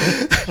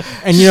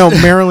 And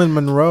Marilyn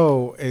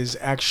Monroe is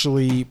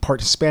actually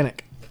part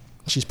Hispanic.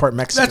 She's part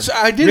Mexican.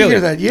 I did Really? hear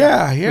that.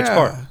 Yeah, yeah. Which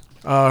part?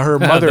 Her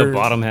mother, The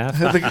bottom half.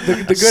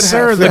 The good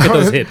Sir, half. Look at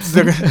those hips.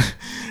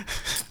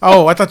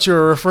 Oh, I thought you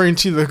were referring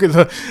to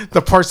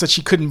the parts that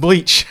she couldn't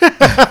bleach.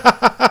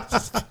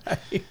 The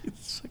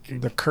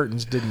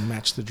curtains didn't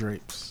match the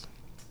drapes.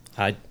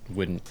 I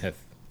wouldn't have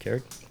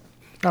cared.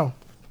 Oh,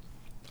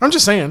 I'm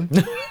just saying.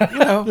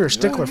 You're a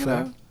stickler for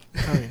that.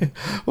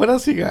 What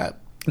else you got?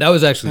 That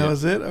was actually That it.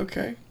 was it.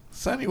 Okay,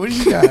 Sonny, what do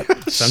you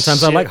got?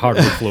 Sometimes I like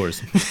hardwood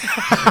floors.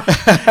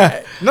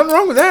 Nothing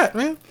wrong with that,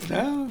 man.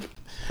 No.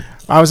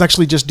 I was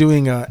actually just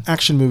doing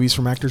action movies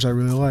from actors I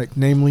really like,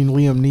 namely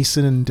Liam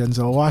Neeson and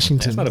Denzel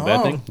Washington. That's not a bad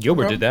Oh, thing.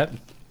 Gilbert okay. did that.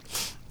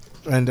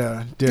 And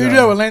Did you do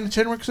that with Landon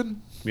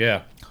Henriksen?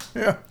 Yeah.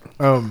 Yeah.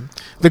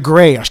 The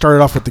Gray. I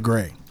started off with The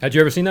Gray. Had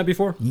you ever seen that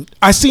before?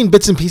 I seen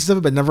bits and pieces of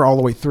it, but never all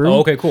the way through. Oh,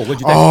 okay, cool. What'd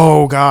you think?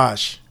 Oh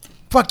gosh,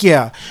 fuck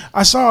yeah!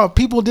 I saw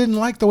people didn't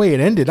like the way it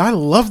ended. I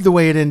loved the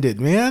way it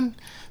ended, man.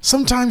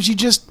 Sometimes you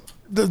just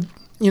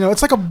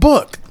it's like a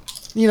book.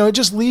 It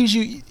just leaves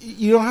you.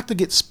 You don't have to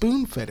get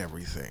spoon fed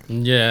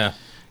everything. Yeah.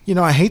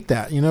 I hate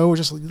that.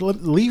 Just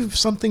leave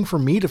something for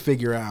me to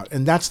figure out,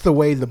 and that's the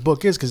way the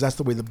book is, because that's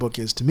the way the book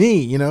is to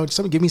me.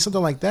 Give me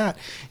something like that.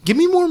 Give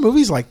me more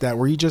movies like that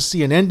where you just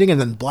see an ending and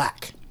then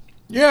black.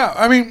 Yeah,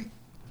 I mean,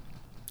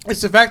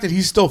 it's the fact that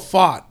he still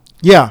fought.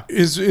 Yeah.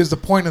 Is the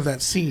point of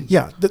that scene.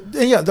 Yeah.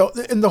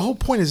 And the whole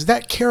point is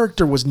that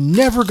character was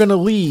never going to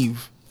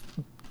leave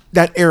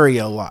that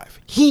area alive.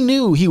 He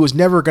knew he was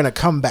never going to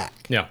come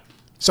back. Yeah.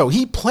 So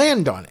he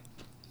planned on it.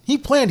 He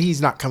planned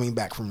he's not coming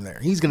back from there.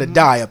 He's going to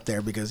die up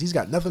there because he's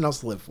got nothing else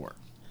to live for.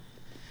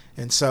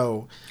 And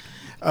so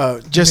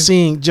just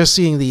seeing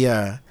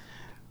the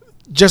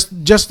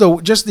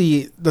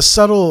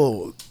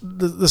subtle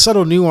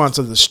nuance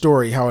of the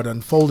story, how it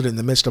unfolded in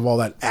the midst of all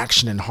that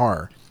action and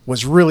horror,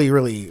 was really,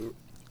 really,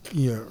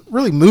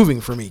 really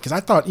moving for me, because I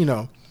thought,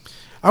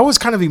 I was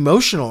kind of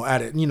emotional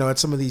at it, at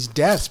some of these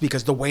deaths,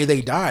 because the way they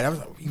died, I was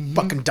like, you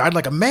fucking died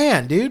like a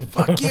man, dude.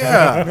 Fuck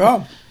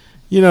yeah.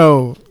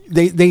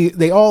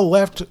 They all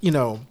left,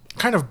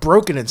 kind of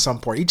broken in some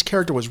point. Each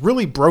character was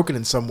really broken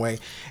in some way,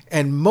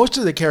 and most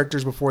of the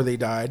characters before they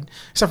died,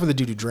 except for the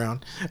dude who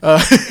drowned,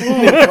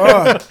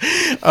 That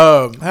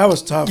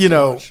was tough.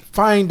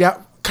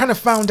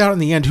 found out in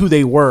the end who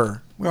they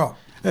were. Well,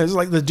 It was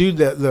like the dude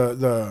that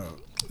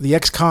the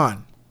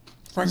ex-con.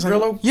 Frank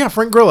Grillo. Yeah,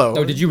 Frank Grillo.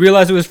 Oh, did you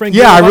realize it was Frank?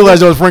 Yeah, I Grillo?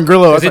 realized it was Frank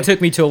Grillo. I was It like,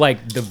 took me till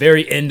like the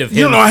very end of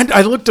him.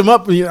 I looked him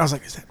up, and I was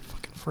like, is that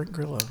fucking Frank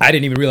Grillo? I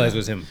didn't even realize it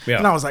was him. Yeah.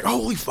 And I was like,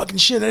 holy fucking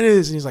shit, that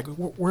is. And he's like,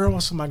 where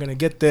else am I going to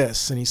get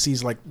this? And he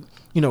sees like,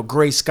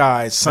 gray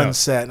skies,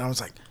 sunset. And I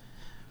was like,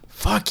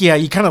 fuck yeah.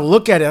 You kind of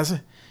look at it. I was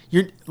like,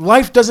 your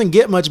life doesn't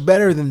get much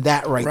better than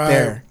that right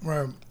there.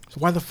 Right. So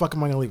why the fuck am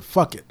I going to leave?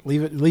 Fuck it.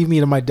 Leave me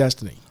to my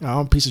destiny.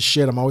 I'm a piece of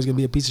shit. I'm always going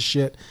to be a piece of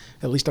shit.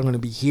 At least I'm going to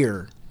be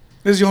here.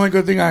 This is the only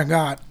good thing I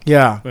got.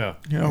 Yeah. Yeah.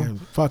 And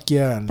fuck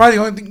yeah. And Probably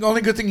the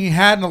only good thing he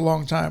had in a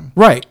long time.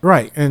 right.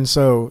 And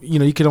so,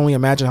 you can only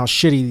imagine how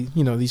shitty,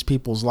 these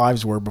people's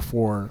lives were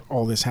before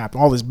all this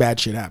happened. All this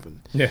bad shit happened.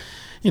 Yeah.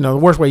 The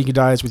worst way you could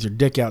die is with your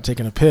dick out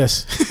taking a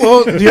piss.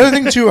 Well, the other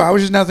thing too, I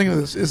was just now thinking of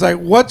this, is like,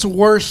 what's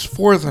worse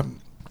for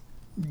them?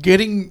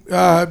 Dying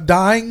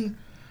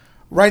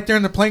right there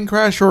in the plane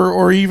crash,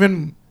 or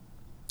even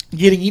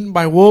getting eaten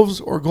by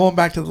wolves, or going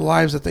back to the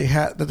lives that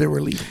they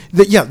were leading.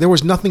 There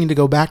was nothing to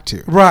go back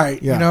to.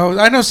 Right. Yeah.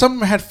 I know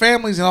some had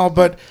families and all,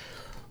 but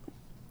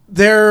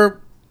I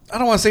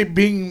don't want to say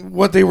being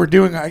what they were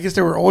doing. I guess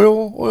they were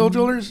oil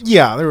drillers.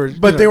 Yeah, they were.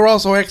 But they were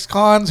also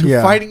ex-cons who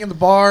fighting in the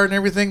bar and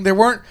everything. They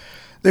weren't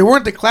the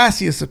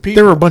classiest of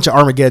people. They were a bunch of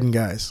Armageddon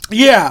guys.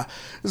 Yeah.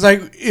 It's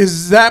like,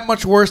 is that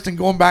much worse than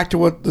going back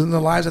to the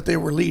lives that they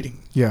were leading?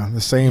 Yeah,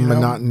 the same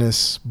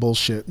monotonous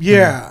bullshit.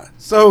 Yeah.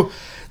 So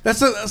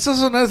that's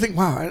also another thing.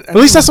 Wow. At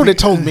least that's what it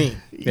told me.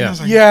 Yeah. I was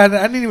like, yeah, I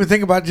didn't even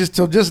think about it just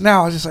till just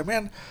now. I was just like,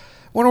 man,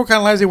 I wonder what kind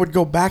of lives they would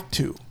go back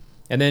to.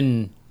 And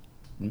then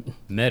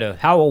Meta,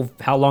 how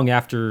long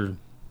after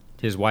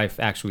his wife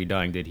actually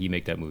dying did he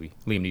make that movie?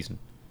 Liam Neeson.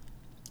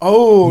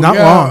 Oh, Not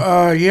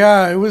long.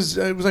 Yeah, it was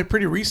like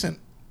pretty recent,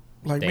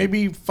 like Damn.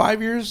 maybe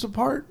 5 years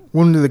apart.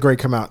 When did The Gray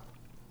come out?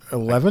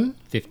 11?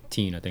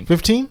 15, I think.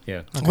 15?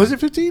 Yeah. Was it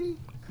 15?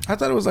 I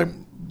thought it was like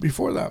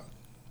before that.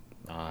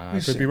 I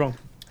could see. be wrong.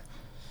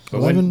 But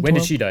 11, when did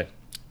 12? she die?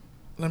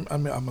 I'm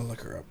gonna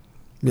look her up.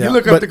 Yeah, You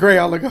look up the Gray,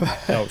 I'll look up.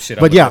 Oh shit!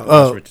 But I'm yeah, looking at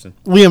Lance Richardson.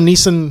 Liam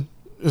Neeson,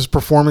 his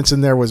performance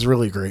in there was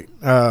really great.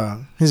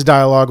 His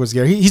dialogue was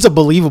good. He's a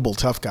believable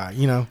tough guy.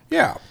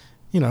 Yeah.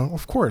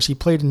 Of course, he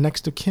played in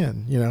Next of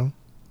Kin.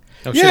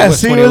 Oh, shit, Yeah. it was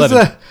See, it was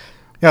 2011.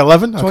 Yeah,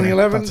 11. Okay,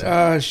 2011.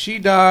 that's it. She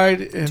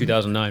died in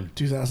 2009.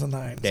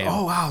 2009. Damn.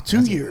 Oh wow,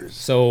 2 years.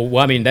 So,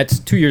 well, I mean, that's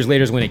 2 years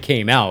later is when it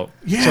came out.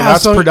 Yeah, So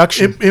that's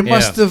production. It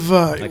must have.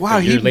 Like Wow,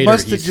 a year he later,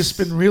 must have he's- just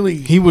been really.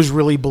 He was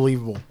really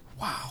believable.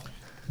 Wow.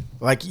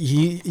 Like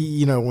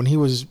he when he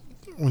was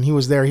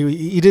there,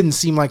 he didn't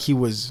seem like he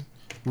was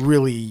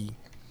really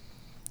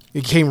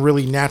It became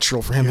really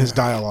natural for him, his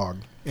dialogue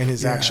and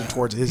his action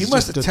towards it. He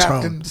must have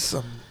tapped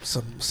into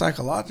some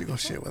psychological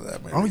shit with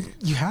that movie. Oh,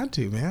 you had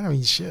to, man. I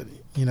mean, shit.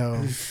 You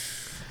know,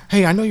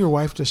 hey, I know your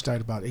wife just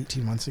died about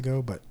 18 months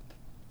ago, but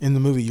in the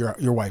movie,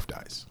 your wife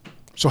dies.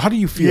 So how do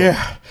you feel?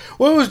 Yeah.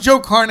 Well, it was Joe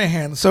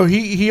Carnahan. So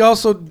he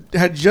also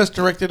had just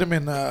directed him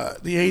in the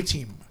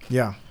A-Team.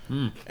 Yeah.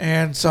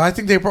 And so I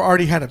think they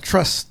already had a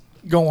trust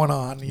going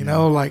on, you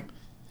know, like,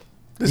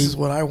 this is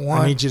what I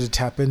want. I need you to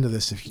tap into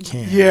this if you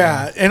can.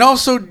 Yeah. And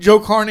also Joe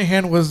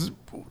Carnahan was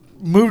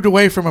moved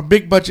away from a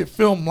big budget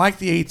film like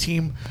the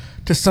A-Team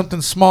to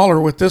something smaller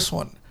with this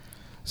one.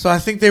 So I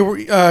think they were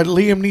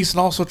Liam Neeson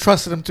also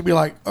trusted him to be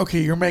like,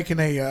 okay, you're making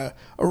a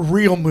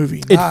real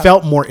movie. It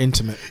felt more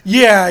intimate.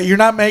 Yeah, you're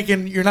not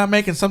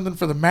making something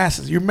for the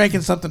masses. You're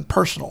making something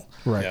personal.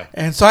 Right. Yeah.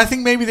 And so I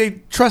think maybe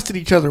they trusted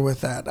each other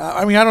with that.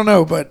 I mean, I don't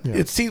know, but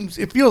it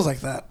feels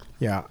like that.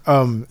 Yeah.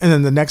 And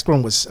then the next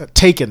one was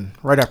Taken.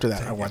 Right after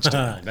that, I watched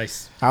it.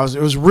 Nice.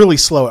 It was really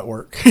slow at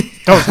work.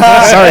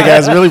 Sorry,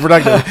 guys, really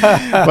productive.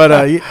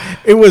 But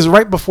it was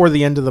right before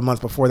the end of the month,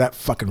 before that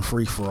fucking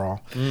free for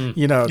all.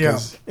 You know,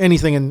 because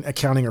anything in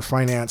accounting or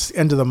finance,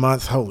 end of the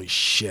month, holy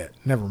shit,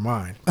 never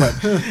mind. But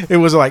it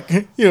was like,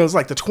 it was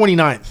like the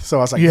 29th. So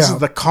I was like, this is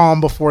the calm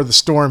before the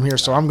storm here.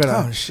 So I'm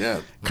gonna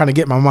kind of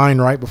get my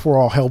mind right before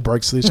all hell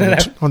breaks loose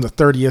on the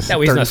 30th. That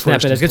way he's not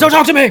snapping at us. Don't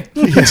talk to me.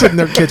 He's sitting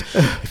there, kids.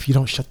 If you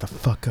don't shut the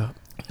fuck up.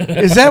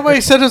 Is that why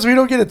sometimes we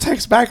don't get a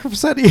text back from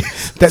Sonny?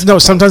 No,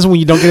 sometimes when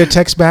you don't get a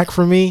text back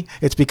from me,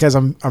 it's because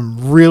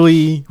I'm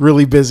really,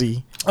 really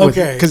busy.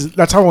 Okay. Because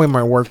that's how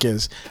my work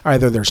is.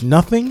 Either there's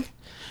nothing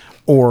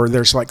or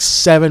there's like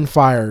 7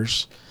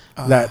 fires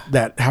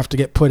that have to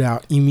get put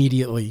out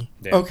immediately.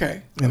 Yeah.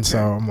 Okay. And so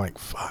I'm like,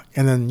 fuck.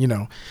 And then,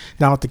 now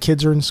that the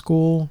kids are in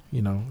school,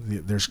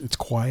 it's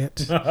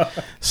quiet.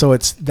 So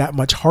it's that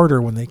much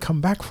harder when they come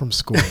back from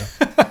school.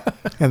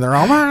 And they're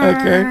all,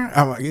 okay.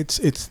 I'm like, it's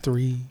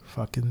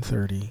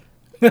 3:30.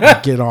 I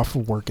get off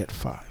of work at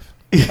 5.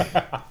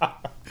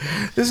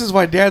 This is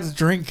why dads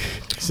drink.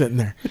 Sitting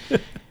there.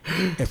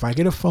 If I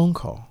get a phone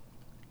call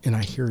and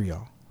I hear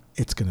y'all,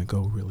 it's going to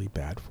go really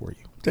bad for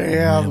you.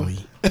 Damn.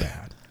 Really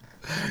bad.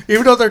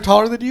 Even though they're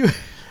taller than you?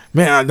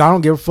 Man, I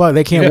don't give a fuck.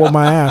 They can't whoop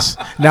my ass.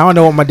 Now I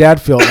know what my dad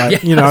felt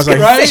like. I was like,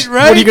 right.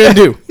 What are you going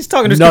to do? He's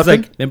talking to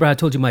nothing. Like, remember I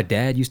told you my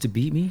dad used to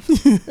beat me?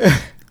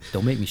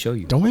 Don't make me show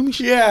you. Don't make me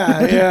show you.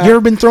 Yeah. You ever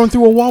been thrown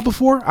through a wall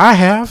before? I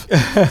have.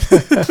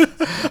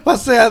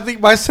 Let's say I think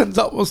my son's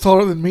almost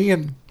taller than me,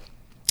 and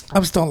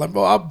I'm still like,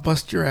 well, I'll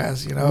bust your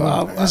ass, I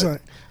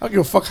don't give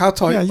a fuck how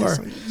tall you are.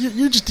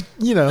 You're just,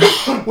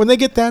 when they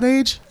get that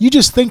age, you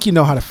just think you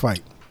know how to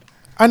fight.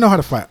 I know how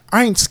to fight.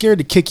 I ain't scared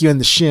to kick you in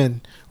the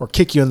shin or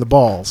kick you in the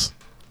balls.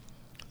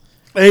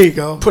 There you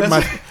go.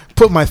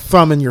 Put my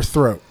thumb in your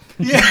throat.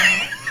 Yeah.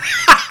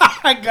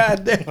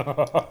 God damn.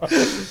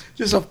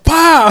 Just a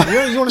pow.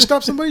 You want to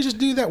stop somebody? Just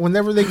do that.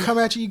 Whenever they come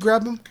at you, you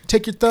grab them,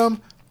 take your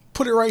thumb,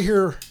 put it right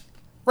here,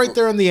 right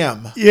there on the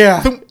M.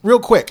 Yeah. Boom, real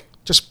quick.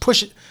 Just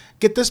push it.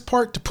 Get this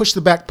part to push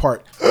the back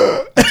part.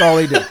 That's all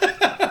they do.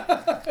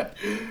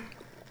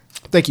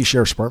 Thank you,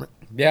 Sheriff's Department.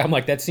 Yeah, I'm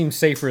like, that seems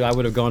safer. I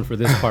would have gone for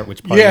this part,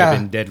 which probably would have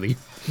been deadly.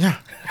 Yeah.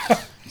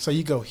 So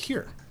you go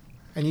here,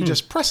 and you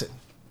just press it.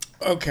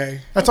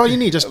 Okay. That's all you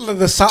need. Just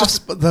the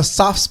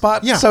soft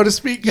spot, so to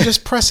speak. You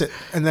just press it,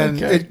 and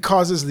then it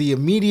causes the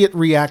immediate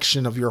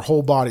reaction of your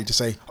whole body to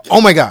say,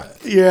 "Oh my god!"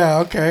 Yeah.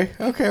 Okay.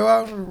 Well,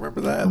 I'll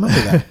remember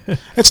that.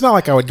 It's not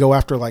like I would go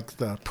after like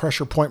the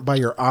pressure point by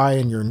your eye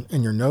and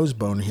your nose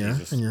bone here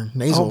and your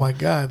nasal. Oh my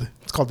god!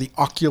 It's called the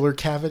ocular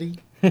cavity.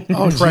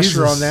 Pressure Jesus.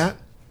 On that.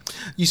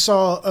 You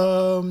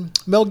saw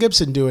Mel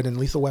Gibson do it in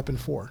Lethal Weapon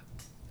 4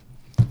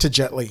 to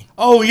Jet Li.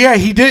 Oh yeah,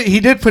 he did. He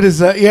did put his.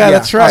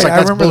 That's right. I was like,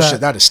 that's remember bullshit.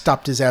 that. That has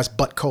stopped his ass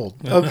butt cold.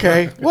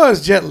 Okay. Well,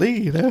 it's Jet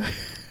Li,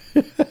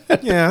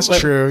 Yeah, that's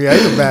true. Yeah,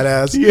 he's a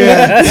badass.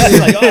 Yeah.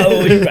 Like,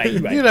 oh, you're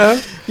right.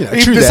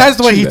 Besides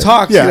the way he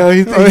talks,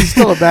 he's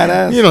still a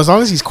badass. As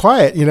long as he's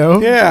quiet,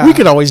 Yeah. we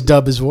could always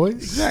dub his voice.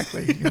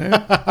 Exactly.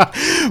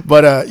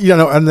 But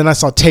and then I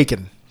saw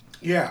Taken.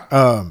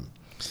 Yeah.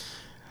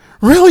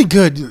 Really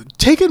good.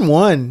 Taken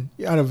 1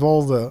 out of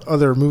all the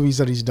other movies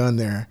that he's done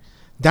there.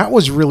 That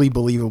was really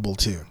believable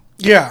too.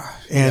 Yeah.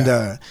 And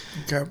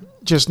okay.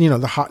 Just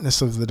the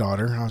hotness of the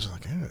daughter. I was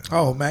like,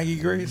 oh, Maggie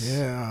Grace.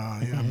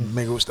 Yeah,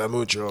 me gusta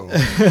mucho.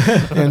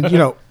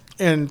 And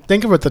and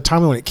think of it, the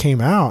time when it came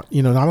out.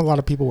 Not a lot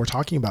of people were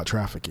talking about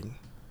trafficking,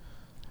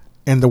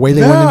 and the way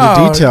they went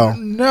into detail.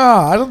 No,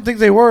 I don't think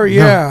they were.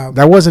 Yeah,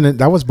 that wasn't it.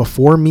 That was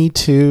before Me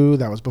Too.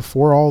 That was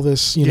before all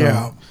this.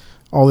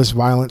 All this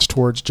violence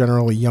towards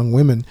generally young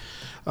women.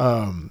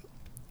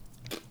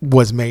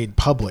 Was made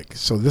public.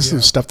 So this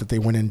is stuff that they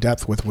went in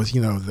depth with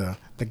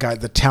the guy,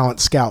 the talent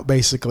scout,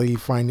 basically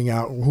finding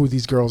out who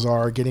these girls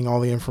are, getting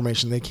all the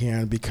information they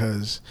can,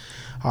 because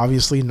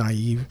obviously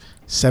naive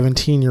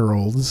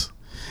 17-year-olds,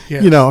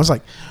 I was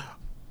like,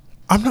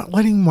 I'm not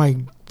letting my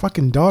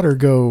fucking daughter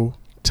go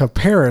to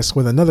Paris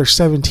with another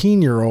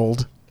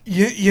 17-year-old.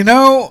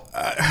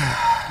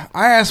 I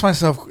asked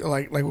myself,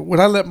 like, would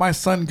I let my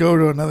son go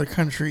to another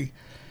country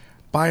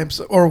by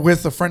himself or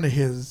with a friend of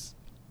his.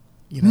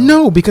 You know?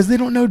 No, because they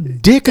don't know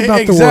dick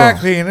about the world.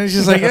 Exactly, and it's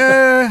just like,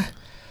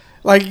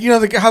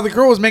 like how the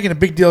girl was making a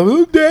big deal.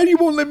 Oh, Daddy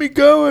won't let me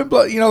go, and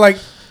blah, like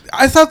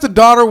I thought the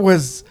daughter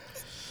was.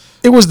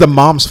 It was the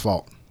mom's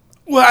fault.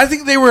 Well, I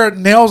think they were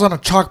nails on a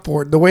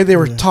chalkboard the way they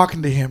were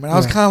talking to him, and I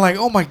was kind of like,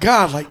 oh my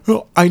god, like,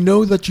 well, I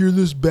know that you're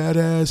this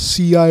badass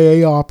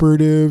CIA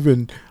operative,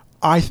 and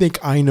I think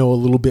I know a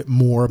little bit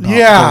more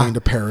about going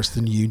to Paris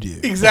than you do.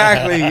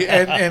 Exactly.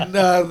 and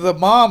the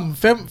mom,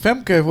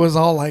 Femke, was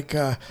all like,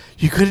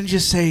 you couldn't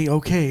just say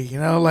okay,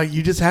 like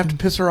you just have to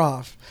piss her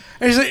off.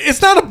 And she's like,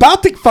 it's not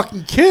about the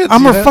fucking kids.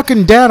 I'm her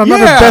fucking dad. I'm not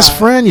her best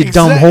friend, you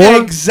dumb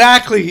whore.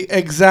 Exactly.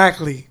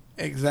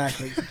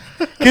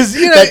 Because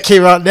that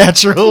came out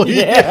naturally.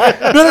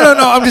 Yeah. No.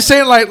 I'm just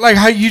saying, like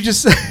how you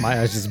just my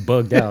eyes just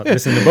bugged out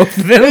listening to both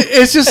of them.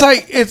 It's just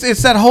like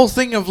it's that whole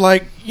thing of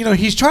like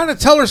he's trying to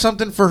tell her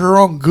something for her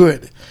own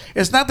good.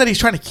 It's not that he's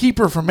trying to keep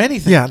her from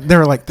anything. Yeah,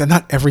 they're like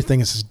not everything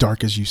is as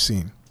dark as you've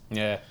seen.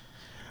 Yeah.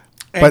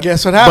 And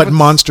guess what happens? But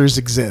monsters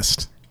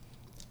exist.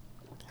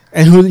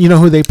 And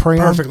who they prey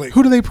Perfectly. on?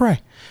 Who do they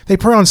prey? They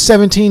prey on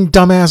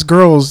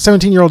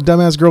 17-year-old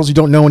dumbass girls who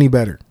don't know any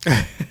better.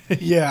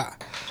 Yeah.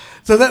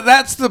 So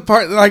that's the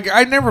part. Like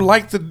I never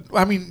liked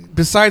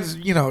besides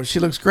she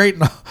looks great.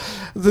 And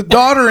the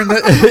daughter in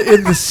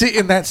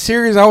that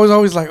series, I was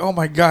always like, oh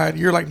my god,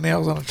 you're like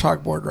nails on a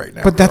chalkboard right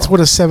now. But that's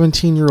what a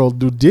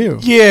 17-year-old would do.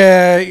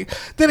 Yeah.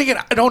 Then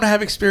again, I don't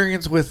have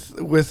experience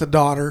with a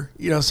daughter,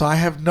 so I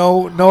have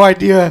no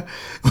idea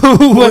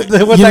what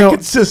that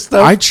consists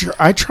of.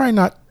 I try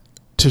not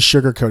to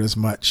sugarcoat as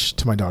much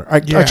to my daughter.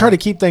 I try to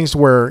keep things to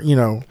where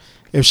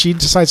if she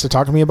decides to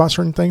talk to me about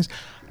certain things,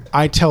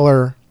 I tell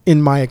her. In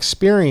my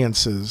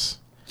experiences,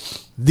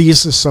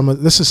 this is some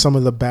of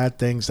the bad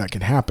things that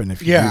can happen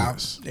if you do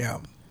this. Yeah.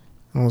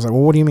 And I was like,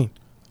 well, what do you mean?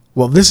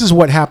 Well, this is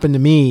what happened to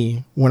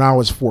me when I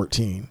was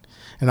 14.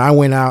 And I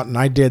went out and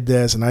I did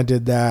this and I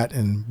did that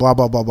and blah,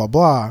 blah, blah, blah,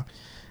 blah.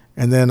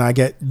 And then I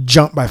get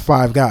jumped by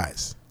 5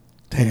 guys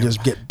and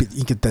just get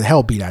the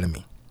hell beat out of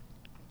me.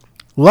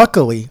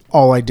 Luckily,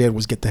 all I did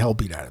was get the hell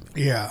beat out of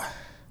me. Yeah.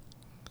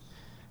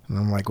 And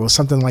I'm like, well,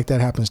 something like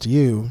that happens to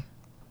you,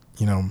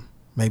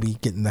 maybe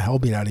getting the hell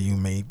beat out of you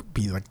may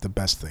be like the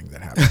best thing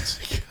that happens.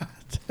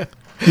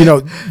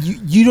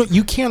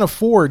 You can't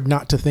afford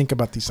not to think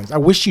about these things. I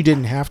wish you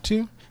didn't have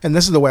to, and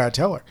this is the way I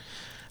tell her.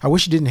 I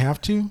wish you didn't have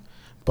to,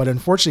 but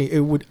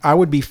unfortunately, I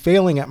would be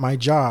failing at my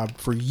job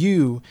for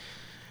you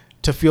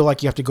to feel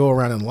like you have to go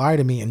around and lie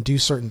to me and do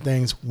certain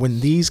things when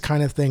these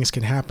kind of things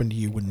can happen to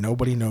you when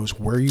nobody knows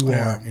where you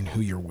are and who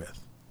you're with.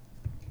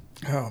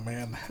 Oh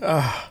man.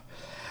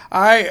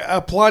 I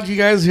applaud you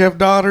guys who have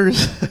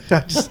daughters.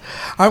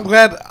 I'm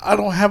glad I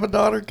don't have a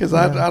daughter because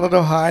I don't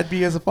know how I'd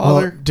be as a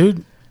father. Well,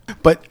 dude,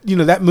 but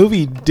that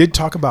movie did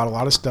talk about a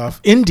lot of stuff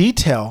in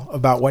detail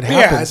about what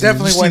happens. Yeah,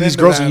 definitely. You see these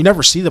girls and you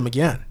never see them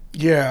again.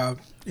 Yeah,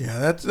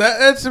 that's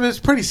it's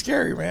pretty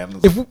scary,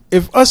 man.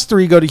 If us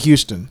 3 go to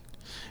Houston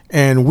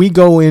and we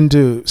go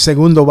into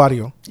Segundo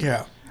Barrio,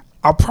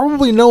 I'll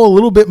probably know a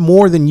little bit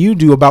more than you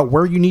do about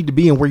where you need to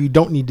be and where you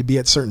don't need to be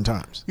at certain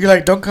times. You're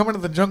like, don't come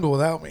into the jungle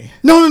without me.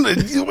 No.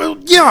 Well,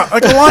 yeah,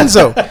 like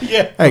Alonzo.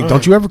 Yeah. Hey,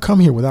 don't you ever come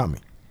here without me.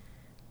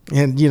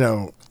 And,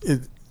 you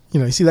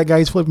see that guy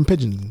who's flipping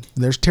pigeons.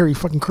 There's Terry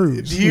fucking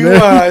Crews. Do you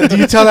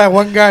tell that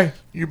one guy,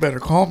 you better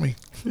call me?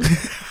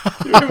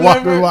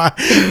 Why?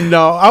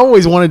 No, I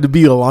always wanted to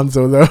be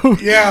Alonzo, though.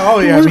 Yeah,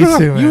 oh yeah, me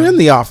too, man. You were in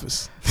the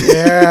office.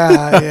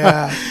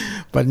 Yeah.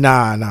 But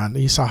nah.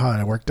 You saw how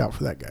it worked out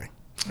for that guy.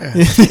 Yeah.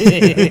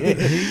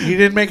 He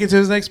didn't make it to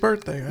his next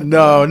birthday.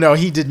 No,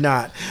 he did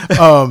not.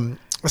 I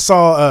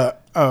saw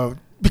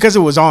because it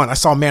was on. I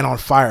saw Man on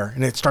Fire,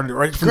 and it started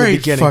right from the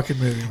beginning. Great fucking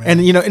movie, man.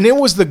 And and it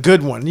was the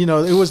good one.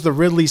 It was the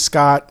Ridley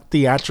Scott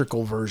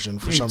theatrical version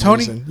for some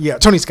reason. Yeah,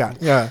 Tony Scott.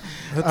 Yeah.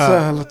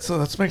 Let's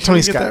make sure Tony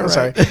we get Scott. that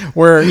right. Sorry,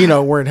 where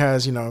it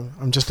has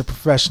I'm just a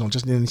professional.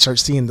 Just and you start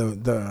seeing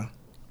the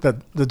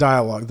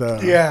dialogue,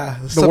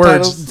 the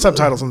words,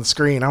 subtitles on the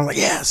screen. I'm like,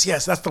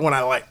 yes, that's the one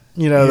I like.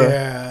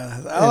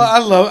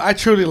 I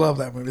truly love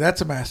that movie.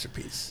 That's a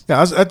masterpiece.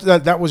 Yeah,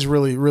 that was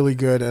really, really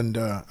good. And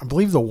I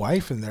believe the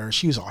wife in there,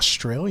 she was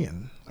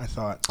Australian, I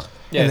thought.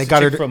 Yeah, and they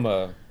got her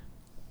from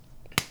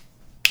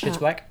Pitch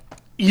Black.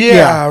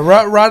 Yeah.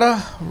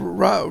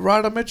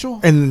 Rada Mitchell,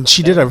 and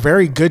she did a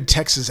very good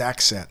Texas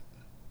accent.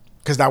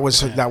 Because that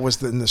was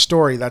in the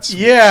story. That's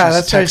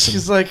why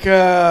she's like,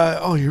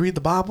 oh, you read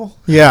the Bible?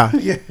 Yeah.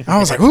 I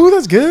was like, ooh,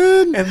 that's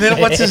good. And then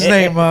what's his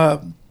name?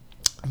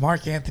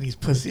 Mark Anthony's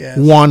pussy ass.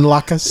 Juan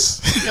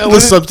Lacas, the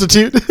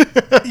substitute.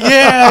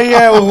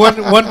 Yeah, with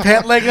one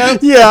pant leg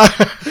up. Yeah,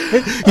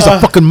 he's a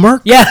fucking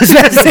merc. Yeah,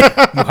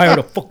 you hired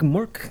a fucking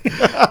merc.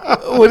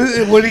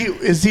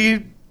 Is he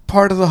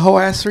part of the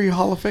Hoassery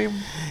Hall of Fame?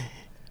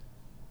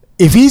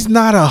 If he's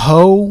not a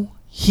hoe,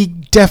 he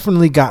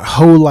definitely got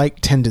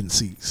hoe-like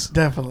tendencies.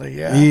 Definitely,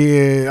 yeah.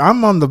 Yeah,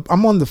 I'm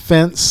on the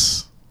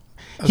fence.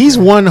 Okay. He's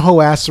one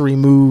hoassery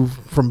move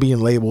from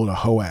being labeled a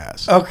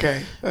hoe-ass.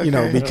 Okay.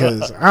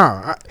 Because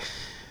I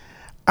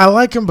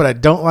like him, but I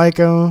don't like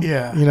him.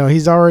 Yeah.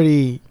 He's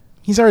already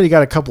He's already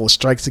got a couple of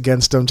strikes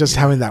against him. Just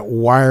having that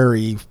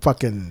wiry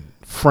fucking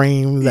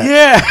frame.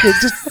 That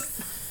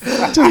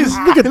just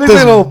look at this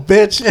little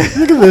bitch.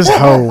 Look at this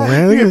hoe,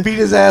 man. You can beat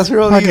his ass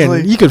real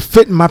easily. You could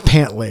fit in my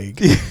pant leg.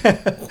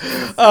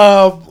 What's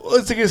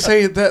I gonna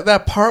say?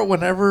 That part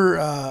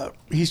whenever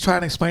he's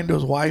trying to explain to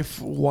his wife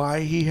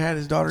why he had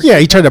his daughter. Yeah,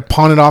 he tried to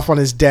pawn it off on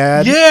his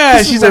dad.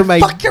 Yeah, she's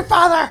like, "Fuck your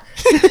father."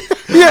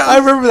 Yeah, I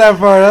remember that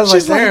part. I was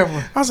like,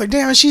 "Damn." I was like,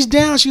 "Damn." She's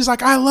down. She's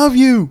like, "I love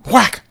you."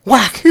 Whack,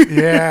 whack.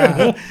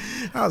 Yeah.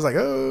 I was like,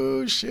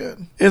 "Oh shit."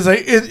 It's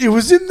like it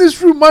was in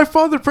this room. My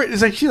father prayed.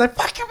 It's like she's like,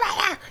 "Fuck your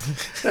father."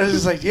 I was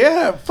just like,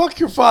 "Yeah, fuck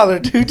your father,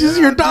 dude. This is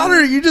your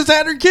daughter. You just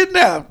had her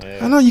kidnapped."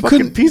 I know you Fucking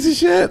couldn't. piece of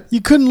shit.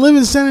 You couldn't live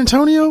in San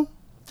Antonio.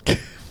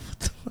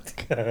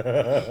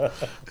 And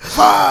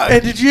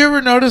did you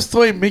ever notice the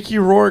way Mickey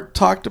Rourke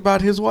talked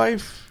about his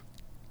wife?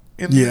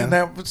 In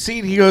that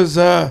scene, he goes,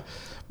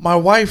 "My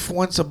wife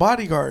wants a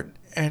bodyguard,"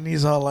 and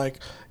he's all like,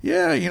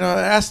 "Yeah,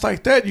 ask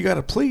like that, you got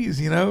to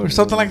please, or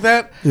something like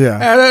that." Yeah.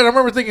 And I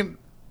remember thinking,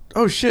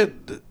 "Oh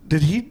shit,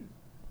 did he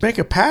make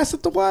a pass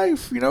at the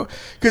wife?"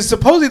 Because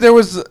supposedly there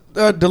was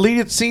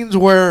deleted scenes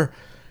where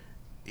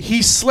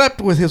he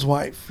slept with his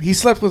wife. He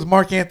slept with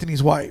Mark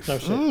Anthony's wife. Oh,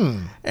 shit.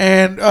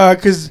 And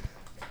because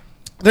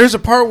there's a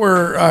part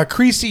where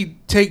Creasy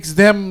takes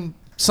them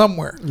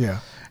somewhere.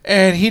 Yeah.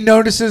 And he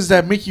notices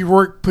that Mickey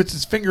Rourke puts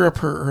his finger up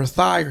her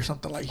thigh or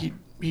something. Like he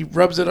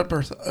rubs it up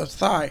her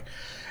thigh.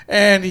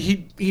 And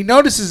he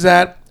notices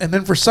that. And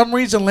then for some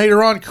reason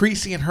later on,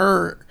 Creasy and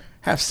her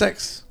have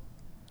sex.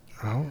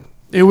 Oh.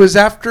 It was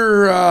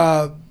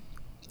after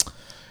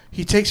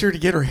he takes her to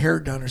get her hair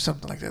done or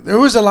something like that. There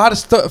was a lot of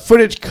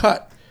footage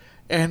cut.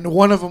 And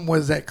one of them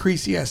was that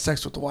Creasy has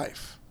sex with the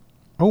wife.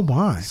 Oh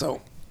my.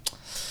 So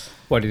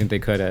Why didn't they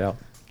cut it out?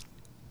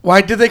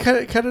 why did they cut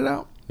it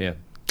out? Yeah.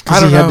 I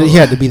don't know. He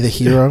had to be the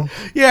hero.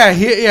 Yeah,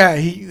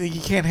 he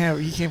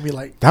can't be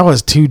like. That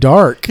was too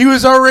dark. He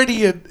was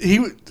already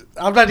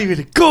I'm not even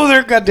gonna go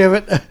there. God damn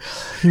it.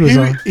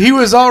 He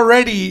was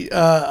already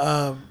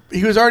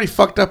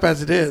fucked up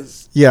as it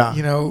is. Yeah.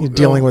 You're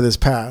dealing with his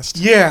past.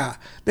 Yeah,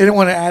 they didn't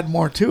want to add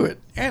more to it,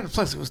 and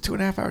plus it was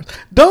 2.5 hours.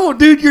 No,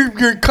 dude, you're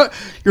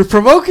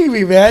provoking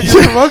me, man.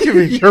 You're provoking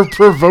me. You're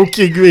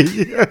provoking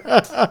me.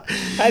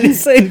 I didn't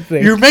say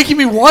anything. You're making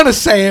me want to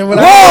say it. But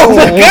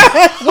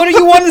What do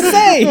you want to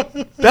say?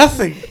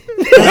 Nothing.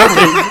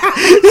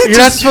 You're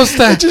not supposed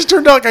to. It just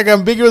turned out like an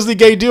ambiguously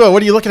gay duo.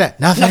 What are you looking at?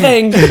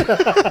 Nothing.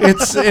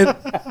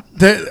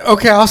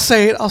 Okay, I'll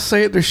say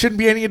it. There shouldn't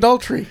be any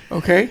adultery.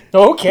 Okay.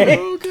 Okay.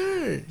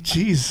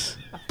 Jeez.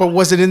 But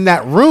was it in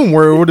that room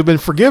where it would have been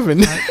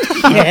forgiven?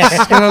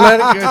 Just gonna let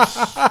it go.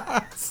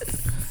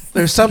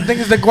 There's some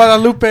things that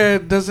Guadalupe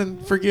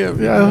doesn't forgive.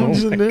 Yeah.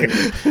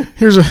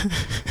 Here's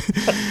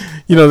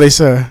they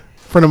say, a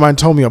friend of mine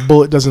told me a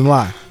bullet doesn't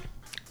lie.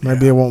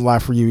 Maybe it won't lie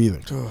for you either.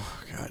 Oh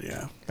God,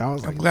 yeah.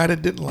 I'm glad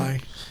it didn't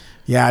lie.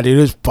 Yeah, dude,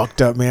 it was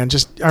fucked up, man.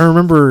 I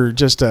remember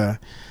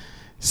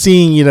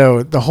seeing,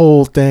 the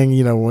whole thing,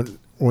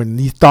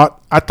 when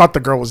I thought the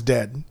girl was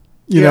dead.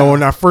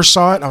 When I first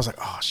saw it, I was like,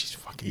 oh, she's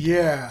fucking dead.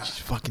 Yeah. She's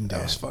fucking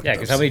dead. Yeah,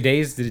 because how many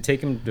days did it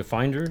take him to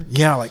find her?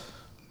 Yeah, like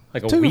a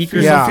week or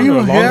yeah. something,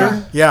 or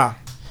longer? Yeah.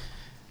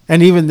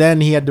 And even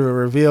then, he had to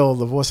reveal,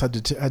 the voice had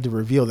to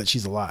reveal that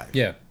she's alive.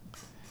 Yeah.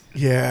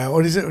 Yeah,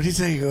 what is it? What did he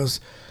say? He goes,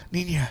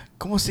 "Niña,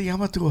 ¿cómo se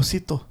llama tu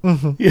osito?"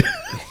 Mm-hmm. Yeah.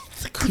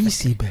 It's a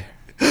creasy bear.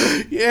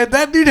 Yeah,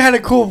 that dude had a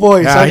cool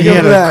voice. Yeah, he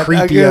had a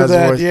creepy ass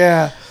voice.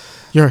 Yeah.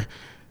 Your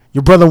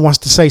brother wants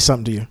to say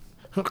something to you.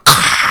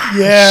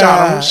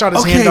 Yeah. Shot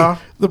his hand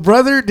off. The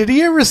brother, did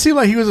he ever seem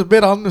like he was a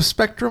bit on the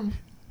spectrum?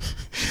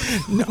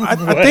 No, I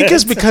think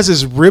it's because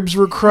his ribs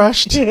were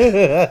crushed. That's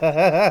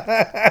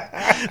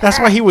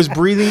why he was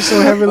breathing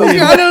so heavily.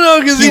 I don't know,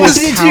 because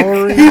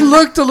he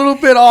looked a little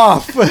bit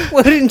off.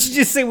 Why didn't you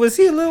just say, was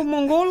he a little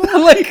Mongol?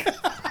 Like,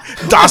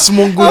 Das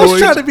Mongoloid. I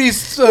was trying to be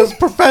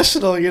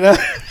professional,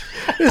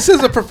 This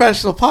is a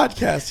professional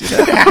podcast,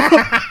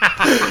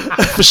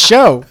 For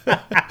show.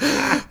 But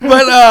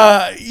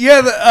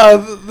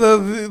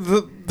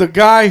the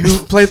guy who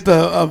played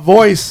the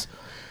voice,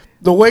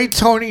 the way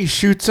Tony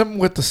shoots him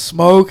with the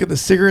smoke and the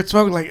cigarette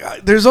smoke, like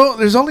there's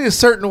only a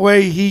certain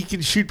way he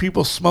can shoot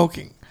people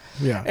smoking.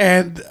 Yeah.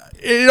 And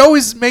it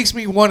always makes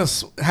me want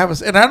to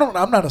have and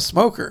I'm not a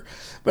smoker,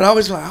 but I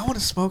always go, I want to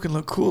smoke and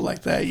look cool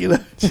like that,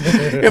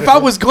 If I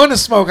was going to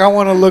smoke, I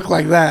want to look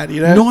like that,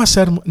 No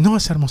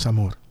hacemos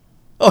amor.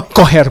 Oh,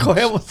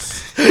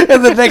 Cogermos.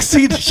 And the next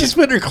scene, she's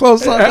putting her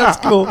clothes on. That's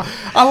cool.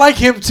 I like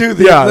him too.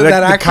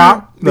 That actor.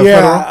 Cop.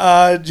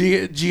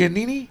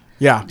 Giannini.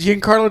 Yeah.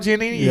 Giancarlo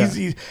Giannini. Yeah.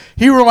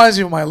 He reminds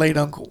me of my late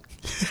uncle.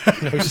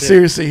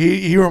 Seriously,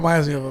 he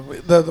reminds me of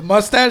him. The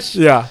mustache.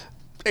 Yeah.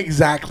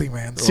 Exactly,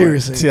 man.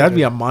 Seriously. See, that'd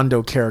be a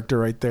Mondo character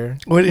right there.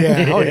 What?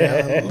 Yeah. Oh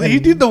yeah. He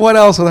did the what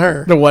else with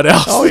her. The what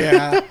else? Oh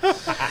yeah.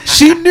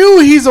 She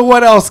knew he's a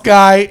what else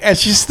guy, and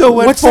she still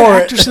went What's for that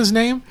it. actress's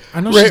name?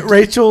 I know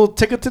Rachel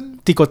Tickerton.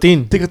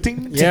 Ticotin.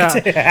 Ticotin.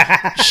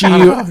 Yeah.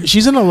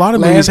 She's in a lot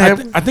of Land movies.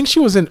 Ham- I think she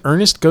was in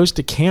Ernest Goes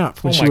to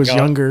Camp when Oh she my was God.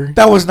 younger.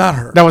 That was not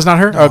her. That was not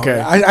her? No, Okay.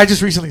 I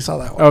just recently saw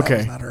that one.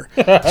 Okay. That was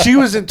not her. She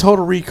was in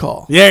Total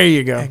Recall There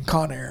you go. and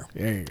Con Air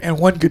There you go. and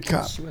One Good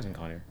Cop. She wasn't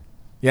Connor.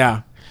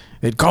 Yeah.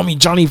 They'd call me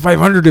Johnny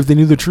 500 if they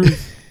knew the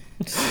truth.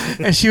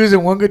 And she was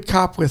in One Good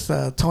Cop with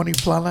Tony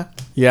Plana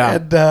Yeah.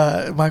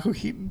 and Michael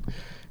Keaton.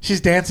 She's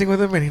dancing with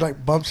him and he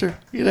like bumps her.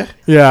 You know,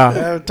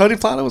 Yeah. Tony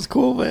Plana was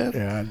cool, man.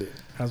 Yeah.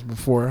 That was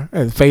before.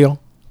 Fail.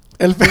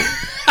 And-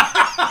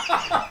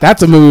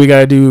 That's a movie we got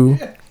to do.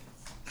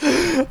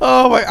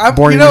 oh my!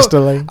 Boring is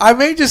delayed. I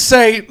may just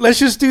say let's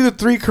just do the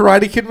 3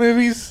 Karate Kid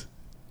movies,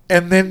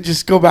 and then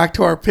just go back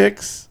to our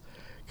picks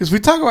because we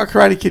talk about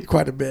Karate Kid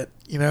quite a bit,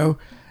 you know,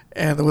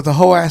 and with the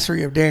whole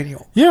assery of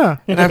Daniel. Yeah.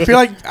 And I feel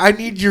like I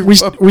need your. We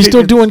still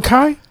opinion. doing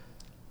Kai?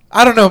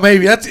 I don't know.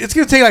 Maybe it's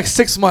gonna take like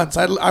 6 months.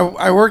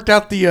 I worked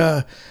out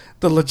the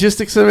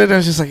logistics of it. And I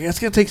was just like, it's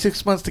gonna take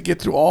 6 months to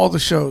get through all the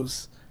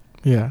shows,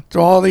 Yeah.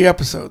 through all the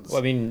episodes. Well,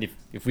 I mean,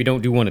 if we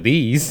don't do one of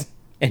these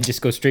and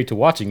just go straight to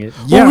watching it,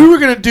 Yeah. Well, we were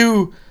gonna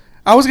do.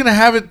 I was gonna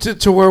have it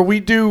to where we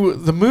do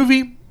the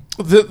movie,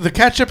 the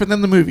catch up, and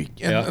then the movie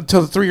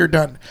until the 3 are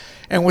done.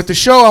 And with the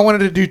show, I wanted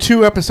to do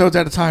 2 episodes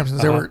at a time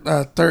since they were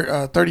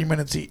 30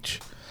 minutes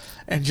each,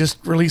 and just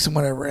release them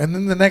whatever. And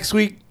then the next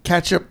week,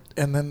 catch up,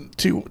 and then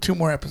two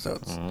more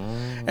episodes.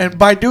 And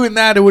by doing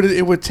that,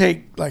 it would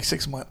take like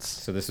 6 months,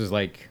 so this was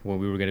like when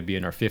we were going to be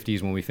in our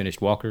 50s when we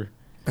finished Walker.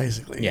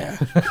 basically. Yeah.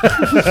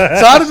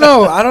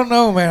 So I don't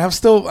know, man. I'm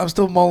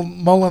still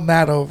mulling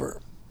that over.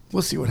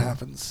 We'll see what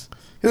happens.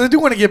 Because I do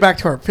want to get back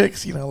to our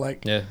picks, you know,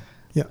 like Yeah.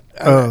 Yeah.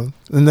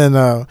 And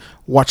then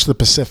watch The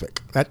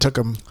Pacific. That took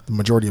the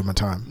majority of my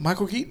time.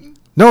 Michael Keaton.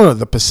 No,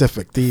 The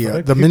Pacific. The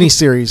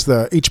miniseries,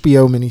 the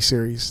HBO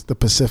miniseries, The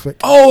Pacific.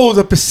 Oh,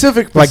 the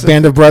Pacific. Like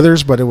Band of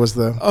Brothers, but it was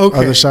the Okay.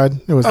 other side.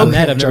 It was On the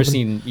that, I've never Japanese-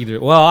 seen either.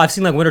 Well, I've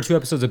seen like 1 or 2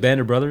 episodes of Band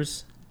of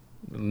Brothers.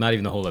 Not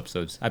even the whole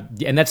episodes.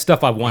 And that's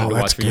stuff I wanted to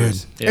that's watch for good.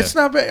 years. Yeah. It's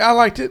not bad. I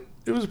liked it.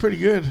 It was pretty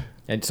good.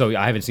 And so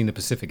I haven't seen the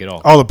Pacific at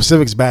all. Oh, The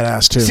Pacific's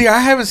badass too. See, I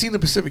haven't seen the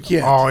Pacific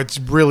yet. Oh, it's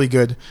really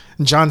good.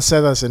 And John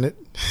Cedas in it.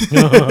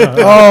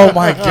 Oh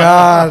my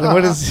God!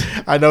 What is?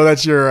 I know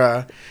that's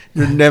your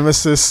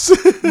nemesis.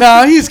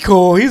 No, he's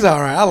cool. He's all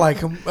right. I like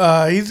him.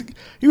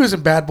 He was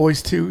in Bad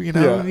Boys too. You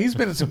know, Yeah. he's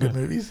been in some good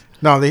movies.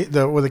 No,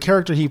 the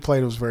character he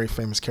played was a very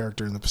famous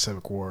character in the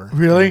Pacific War.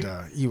 Really?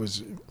 And, he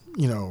was,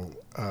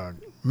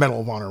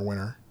 Medal of Honor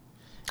winner.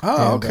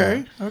 Oh, And,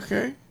 okay,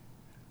 okay.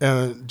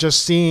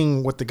 Just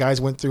seeing what the guys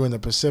went through in the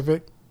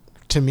Pacific,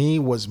 to me,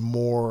 was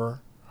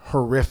more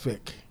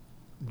horrific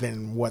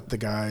than what the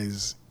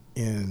guys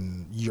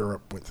in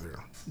Europe went through.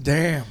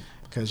 Damn.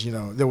 Because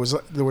there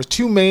was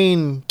 2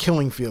 main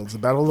killing fields: the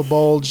Battle of the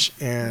Bulge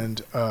and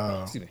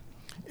Excuse me.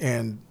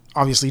 and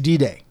obviously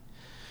D-Day,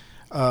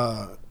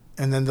 and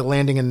then the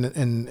landing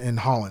in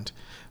Holland.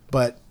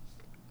 But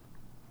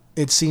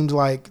it seemed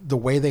like the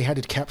way they had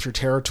to capture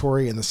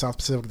territory in the South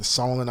Pacific, the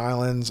Solomon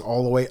Islands,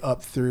 all the way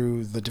up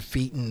through the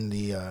defeat in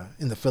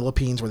the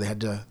Philippines, where they had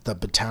the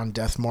Bataan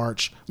Death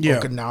March, Yeah.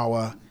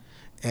 Okinawa,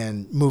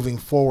 and moving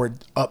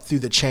forward up through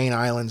the Chain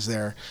Islands,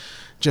 there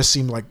just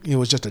seemed like it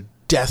was just a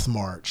death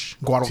march.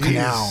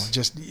 Guadalcanal,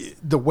 just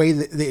the way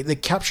that they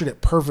captured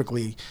it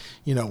perfectly.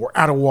 We're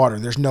out of water.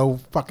 There's no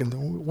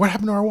fucking. What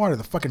happened to our water?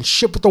 The fucking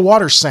ship with the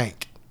water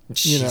sank.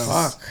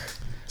 Fuck.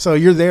 So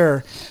you're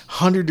there,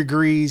 100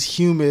 degrees,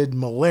 humid,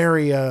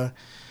 malaria.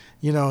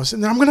 So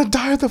I'm gonna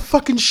die of the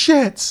fucking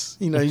shits.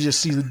 You just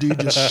see the dude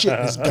just shit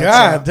in his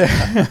God God.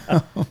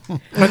 damn.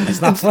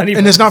 It's not funny.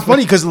 And it's not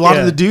funny because a lot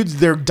Yeah. of the dudes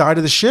there died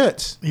of the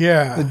shits, the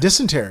Yeah.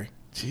 dysentery.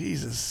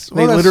 Jesus.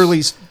 They Well,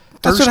 literally.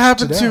 That's what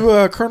happened death.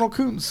 to Colonel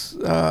Coons,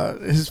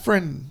 his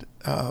friend,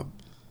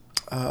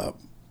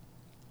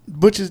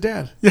 Butch's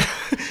dad.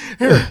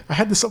 Here, I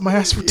had this up my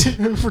ass for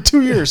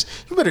 2 years.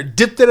 You better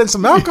dip that in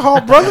some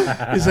alcohol,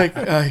 brother, He's like,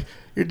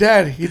 your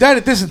dad, he died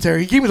of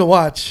dysentery. He gave me the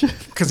watch.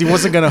 because he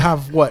wasn't gonna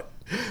have what.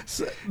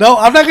 No,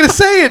 I'm not going to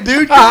say it,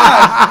 dude.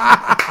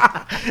 God.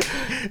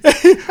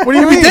 What do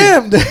you Be mean?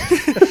 damned.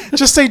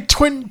 Just say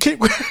Quentin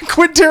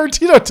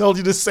Tarantino told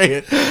you to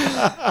say it.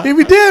 He'd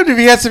be damned if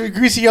he had some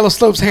greasy yellow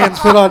slopes hands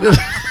put on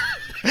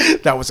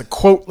it. That was a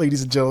quote,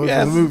 ladies and gentlemen,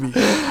 Yes. from the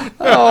movie.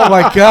 Oh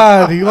my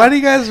God! Why do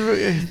you guys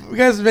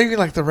make me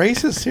like the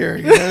racist here?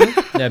 You know?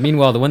 Yeah.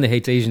 Meanwhile, the one that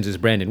hates Asians is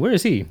Brandon. Where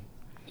is he?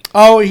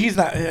 Oh, he's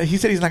not. He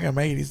said he's not gonna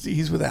make it.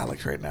 He's with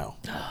Alex right now.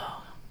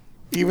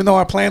 Even though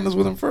I planned this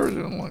with him first,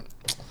 and I'm like,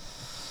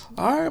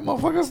 all right,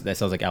 motherfucker. That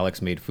sounds like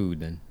Alex made food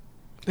then.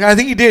 Yeah, I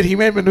think he did. He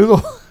made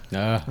menudo.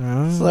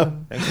 So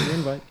Thanks for the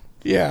invite.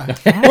 yeah.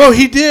 Well,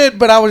 he did,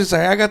 but I was just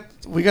like,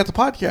 we got the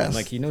podcast.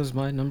 Like he knows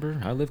my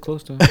number. I live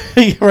close to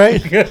him. Right?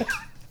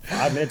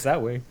 5 minutes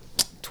that way,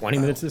 20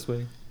 minutes this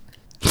way.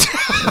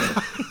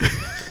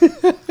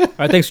 All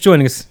right, thanks for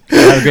joining us.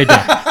 Have a great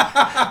day.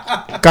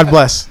 God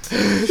bless.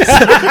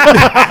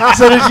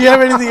 So did you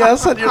have anything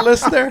else on your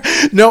list there?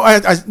 No,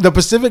 the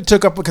Pacific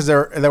took up because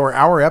there were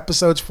hour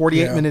episodes,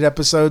 48-minute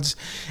episodes,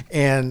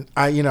 and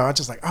I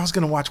was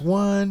gonna watch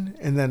one,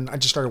 and then I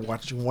just started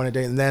watching one a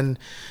day, and then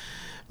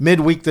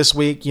midweek this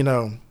week,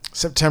 August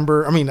 30th,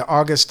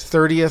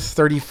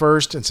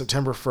 31st, and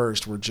September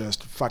 1st were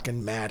just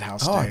fucking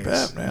madhouse days. I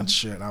bet, man. And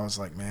shit. I was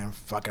like, man,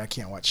 fuck, I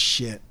can't watch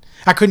shit.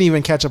 I couldn't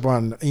even catch up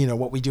on,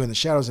 What We Do in the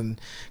Shadows, and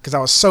because I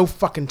was so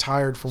fucking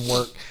tired from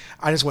work,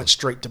 I just went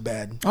straight to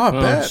bed. Oh, I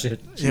bet.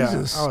 Shit.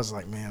 Jesus. Yeah, I was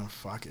like, man,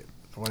 fuck it.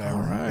 Whatever.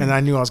 All right. And I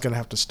knew I was going to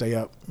have to stay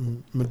up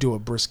and do a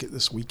brisket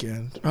this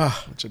weekend,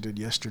 which I did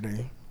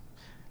yesterday.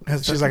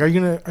 She's like, "Are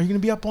you gonna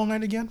be up all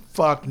night again?"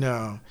 Fuck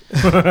no.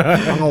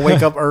 I'm gonna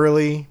wake up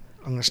early.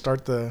 I'm gonna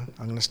start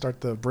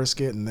the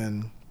brisket and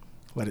then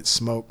let it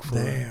smoke.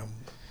 Damn.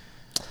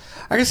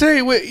 I can say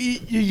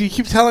you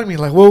keep telling me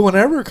like, well,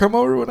 whenever, come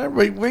over, whenever.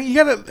 But when you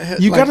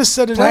gotta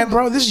set it up,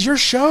 bro. This is your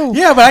show.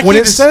 Yeah, but when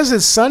it says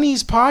it's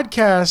Sonny's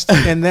podcast,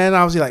 and then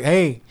I was like,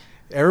 hey.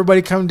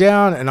 Everybody come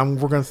down, and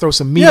we're gonna throw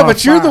some meat. Yeah, on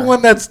but you're fire. the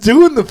one that's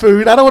doing the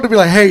food. I don't want to be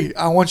like, hey,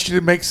 I want you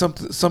to make some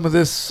of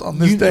this on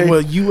this day.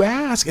 Well, you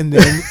ask, and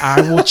then I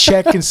will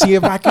check and see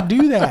if I can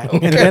do that,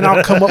 and then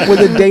I'll come up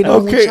with a date.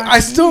 Okay, I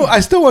still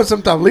want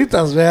some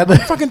tablitas, man.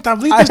 Fucking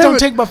tablitas don't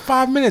take but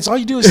 5 minutes. All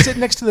you do is sit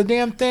next to the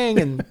damn thing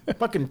and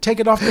fucking take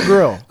it off the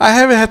grill. I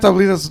haven't had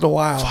tablitas in a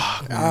while.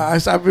 Fuck,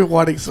 I've been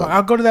wanting some. So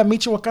I'll go to that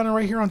Micho Wakana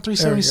right here on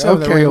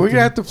 377. Okay, we're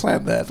gonna have to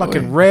plan that.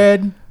 Fucking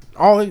red.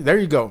 There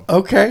you go.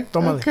 Okay.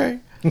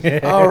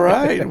 All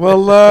right.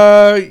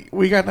 Well,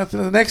 we got nothing.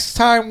 The next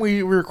time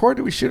we record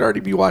it, we should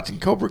already be watching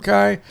Cobra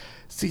Kai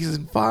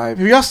season 5.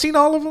 Have y'all seen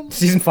all of them?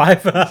 Season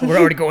 5? We're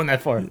already going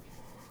that far.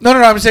 No.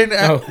 I'm saying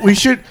we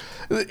should.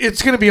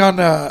 It's going to be on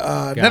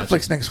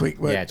Netflix next week.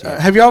 But,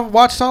 have y'all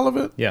watched all of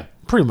it? Yeah,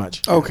 pretty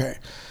much. Okay,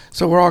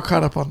 so we're all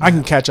caught up on that. I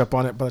can catch up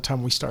on it by the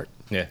time we start.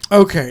 Yeah.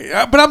 Okay,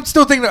 but I'm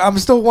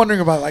still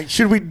wondering about like,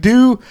 should we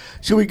go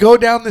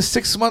down this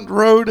 6-month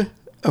road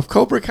of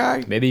Cobra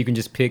Kai? Maybe you can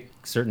just pick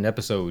certain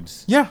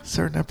episodes. Yeah,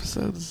 certain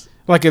episodes.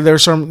 Like if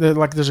there's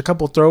a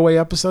couple throwaway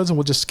episodes, and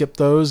we'll just skip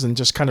those and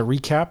just kind of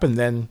recap and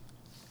then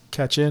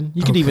catch in.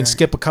 You could even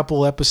skip a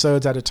couple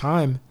episodes at a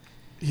time.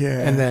 Yeah,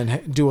 and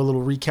then do a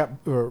little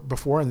recap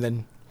before, and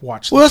then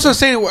watch. Well, that's what I'm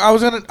saying.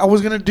 I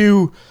was gonna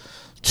do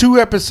two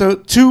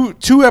episodes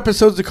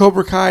of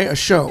Cobra Kai a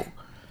show,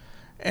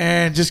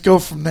 and just go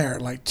from there.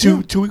 Like two,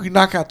 we can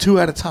knock out 2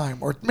 at a time,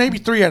 or maybe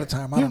 3 at a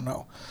time. I don't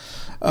know.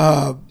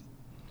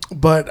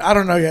 But I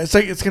don't know yet.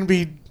 It's gonna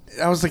be.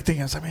 I was like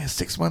thinking, man,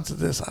 6 months of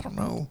this. I don't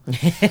know.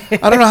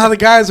 I don't know how the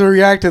guys will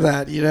react to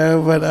that,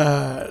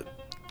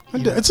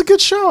 But it's a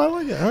good show. I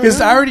like it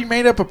because I already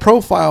made up a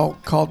profile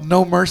called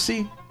No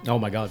Mercy. Oh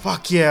my god!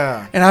 Fuck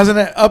yeah! And I was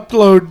gonna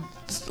upload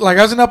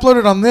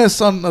it on this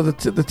on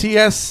the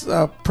TS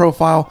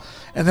profile,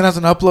 and then I was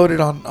gonna upload it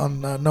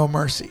on No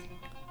Mercy.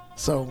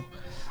 So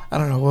I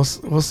don't know.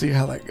 We'll see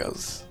how that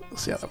goes. We'll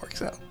see how that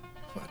works out.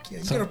 Fuck yeah!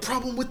 You got a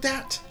problem with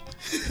that?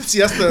 See,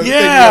 that's the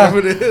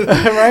thing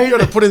right? You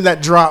gotta put in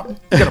that drop. You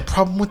got a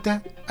problem with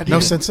that? No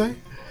sensei.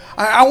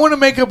 I want to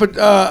make up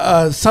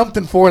a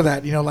something for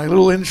that. Like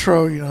little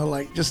intro.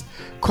 Like just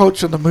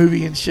quotes from the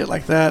movie and shit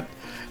like that.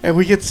 And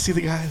we get to see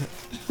the guy.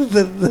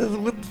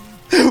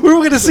 We're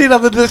going to see it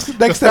on the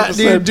next episode.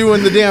 Dude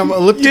doing the damn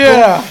elliptical.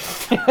 Yeah.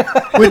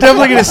 We're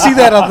definitely going to see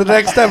that on the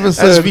next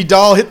episode. As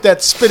Vidal hit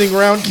that spinning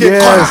round kick.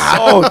 Yes.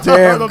 Oh,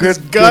 damn.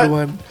 Good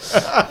one.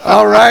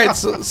 All right.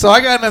 So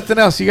I got nothing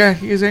else. You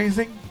guys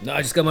anything? No,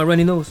 I just got my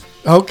runny nose.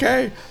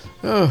 Okay.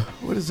 Oh,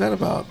 what is that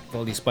about?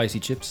 All these spicy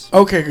chips.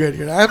 Okay,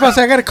 good. I was about to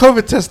say, I got a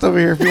COVID test over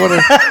here if you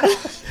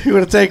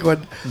want to take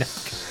one. No.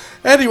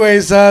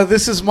 Anyways,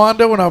 this is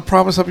Mondo, and I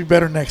promise I'll be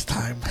better next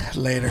time.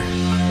 Later.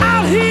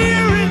 Out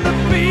here in the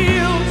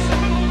fields,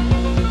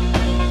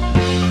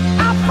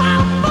 I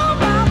found for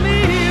my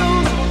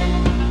meals.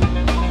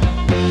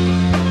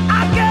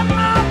 I get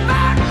my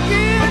back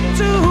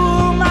into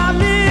my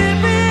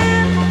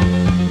living.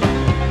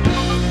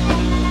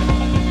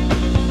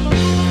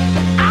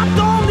 I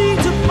don't need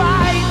to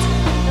fight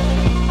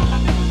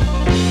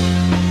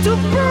to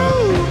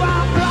prove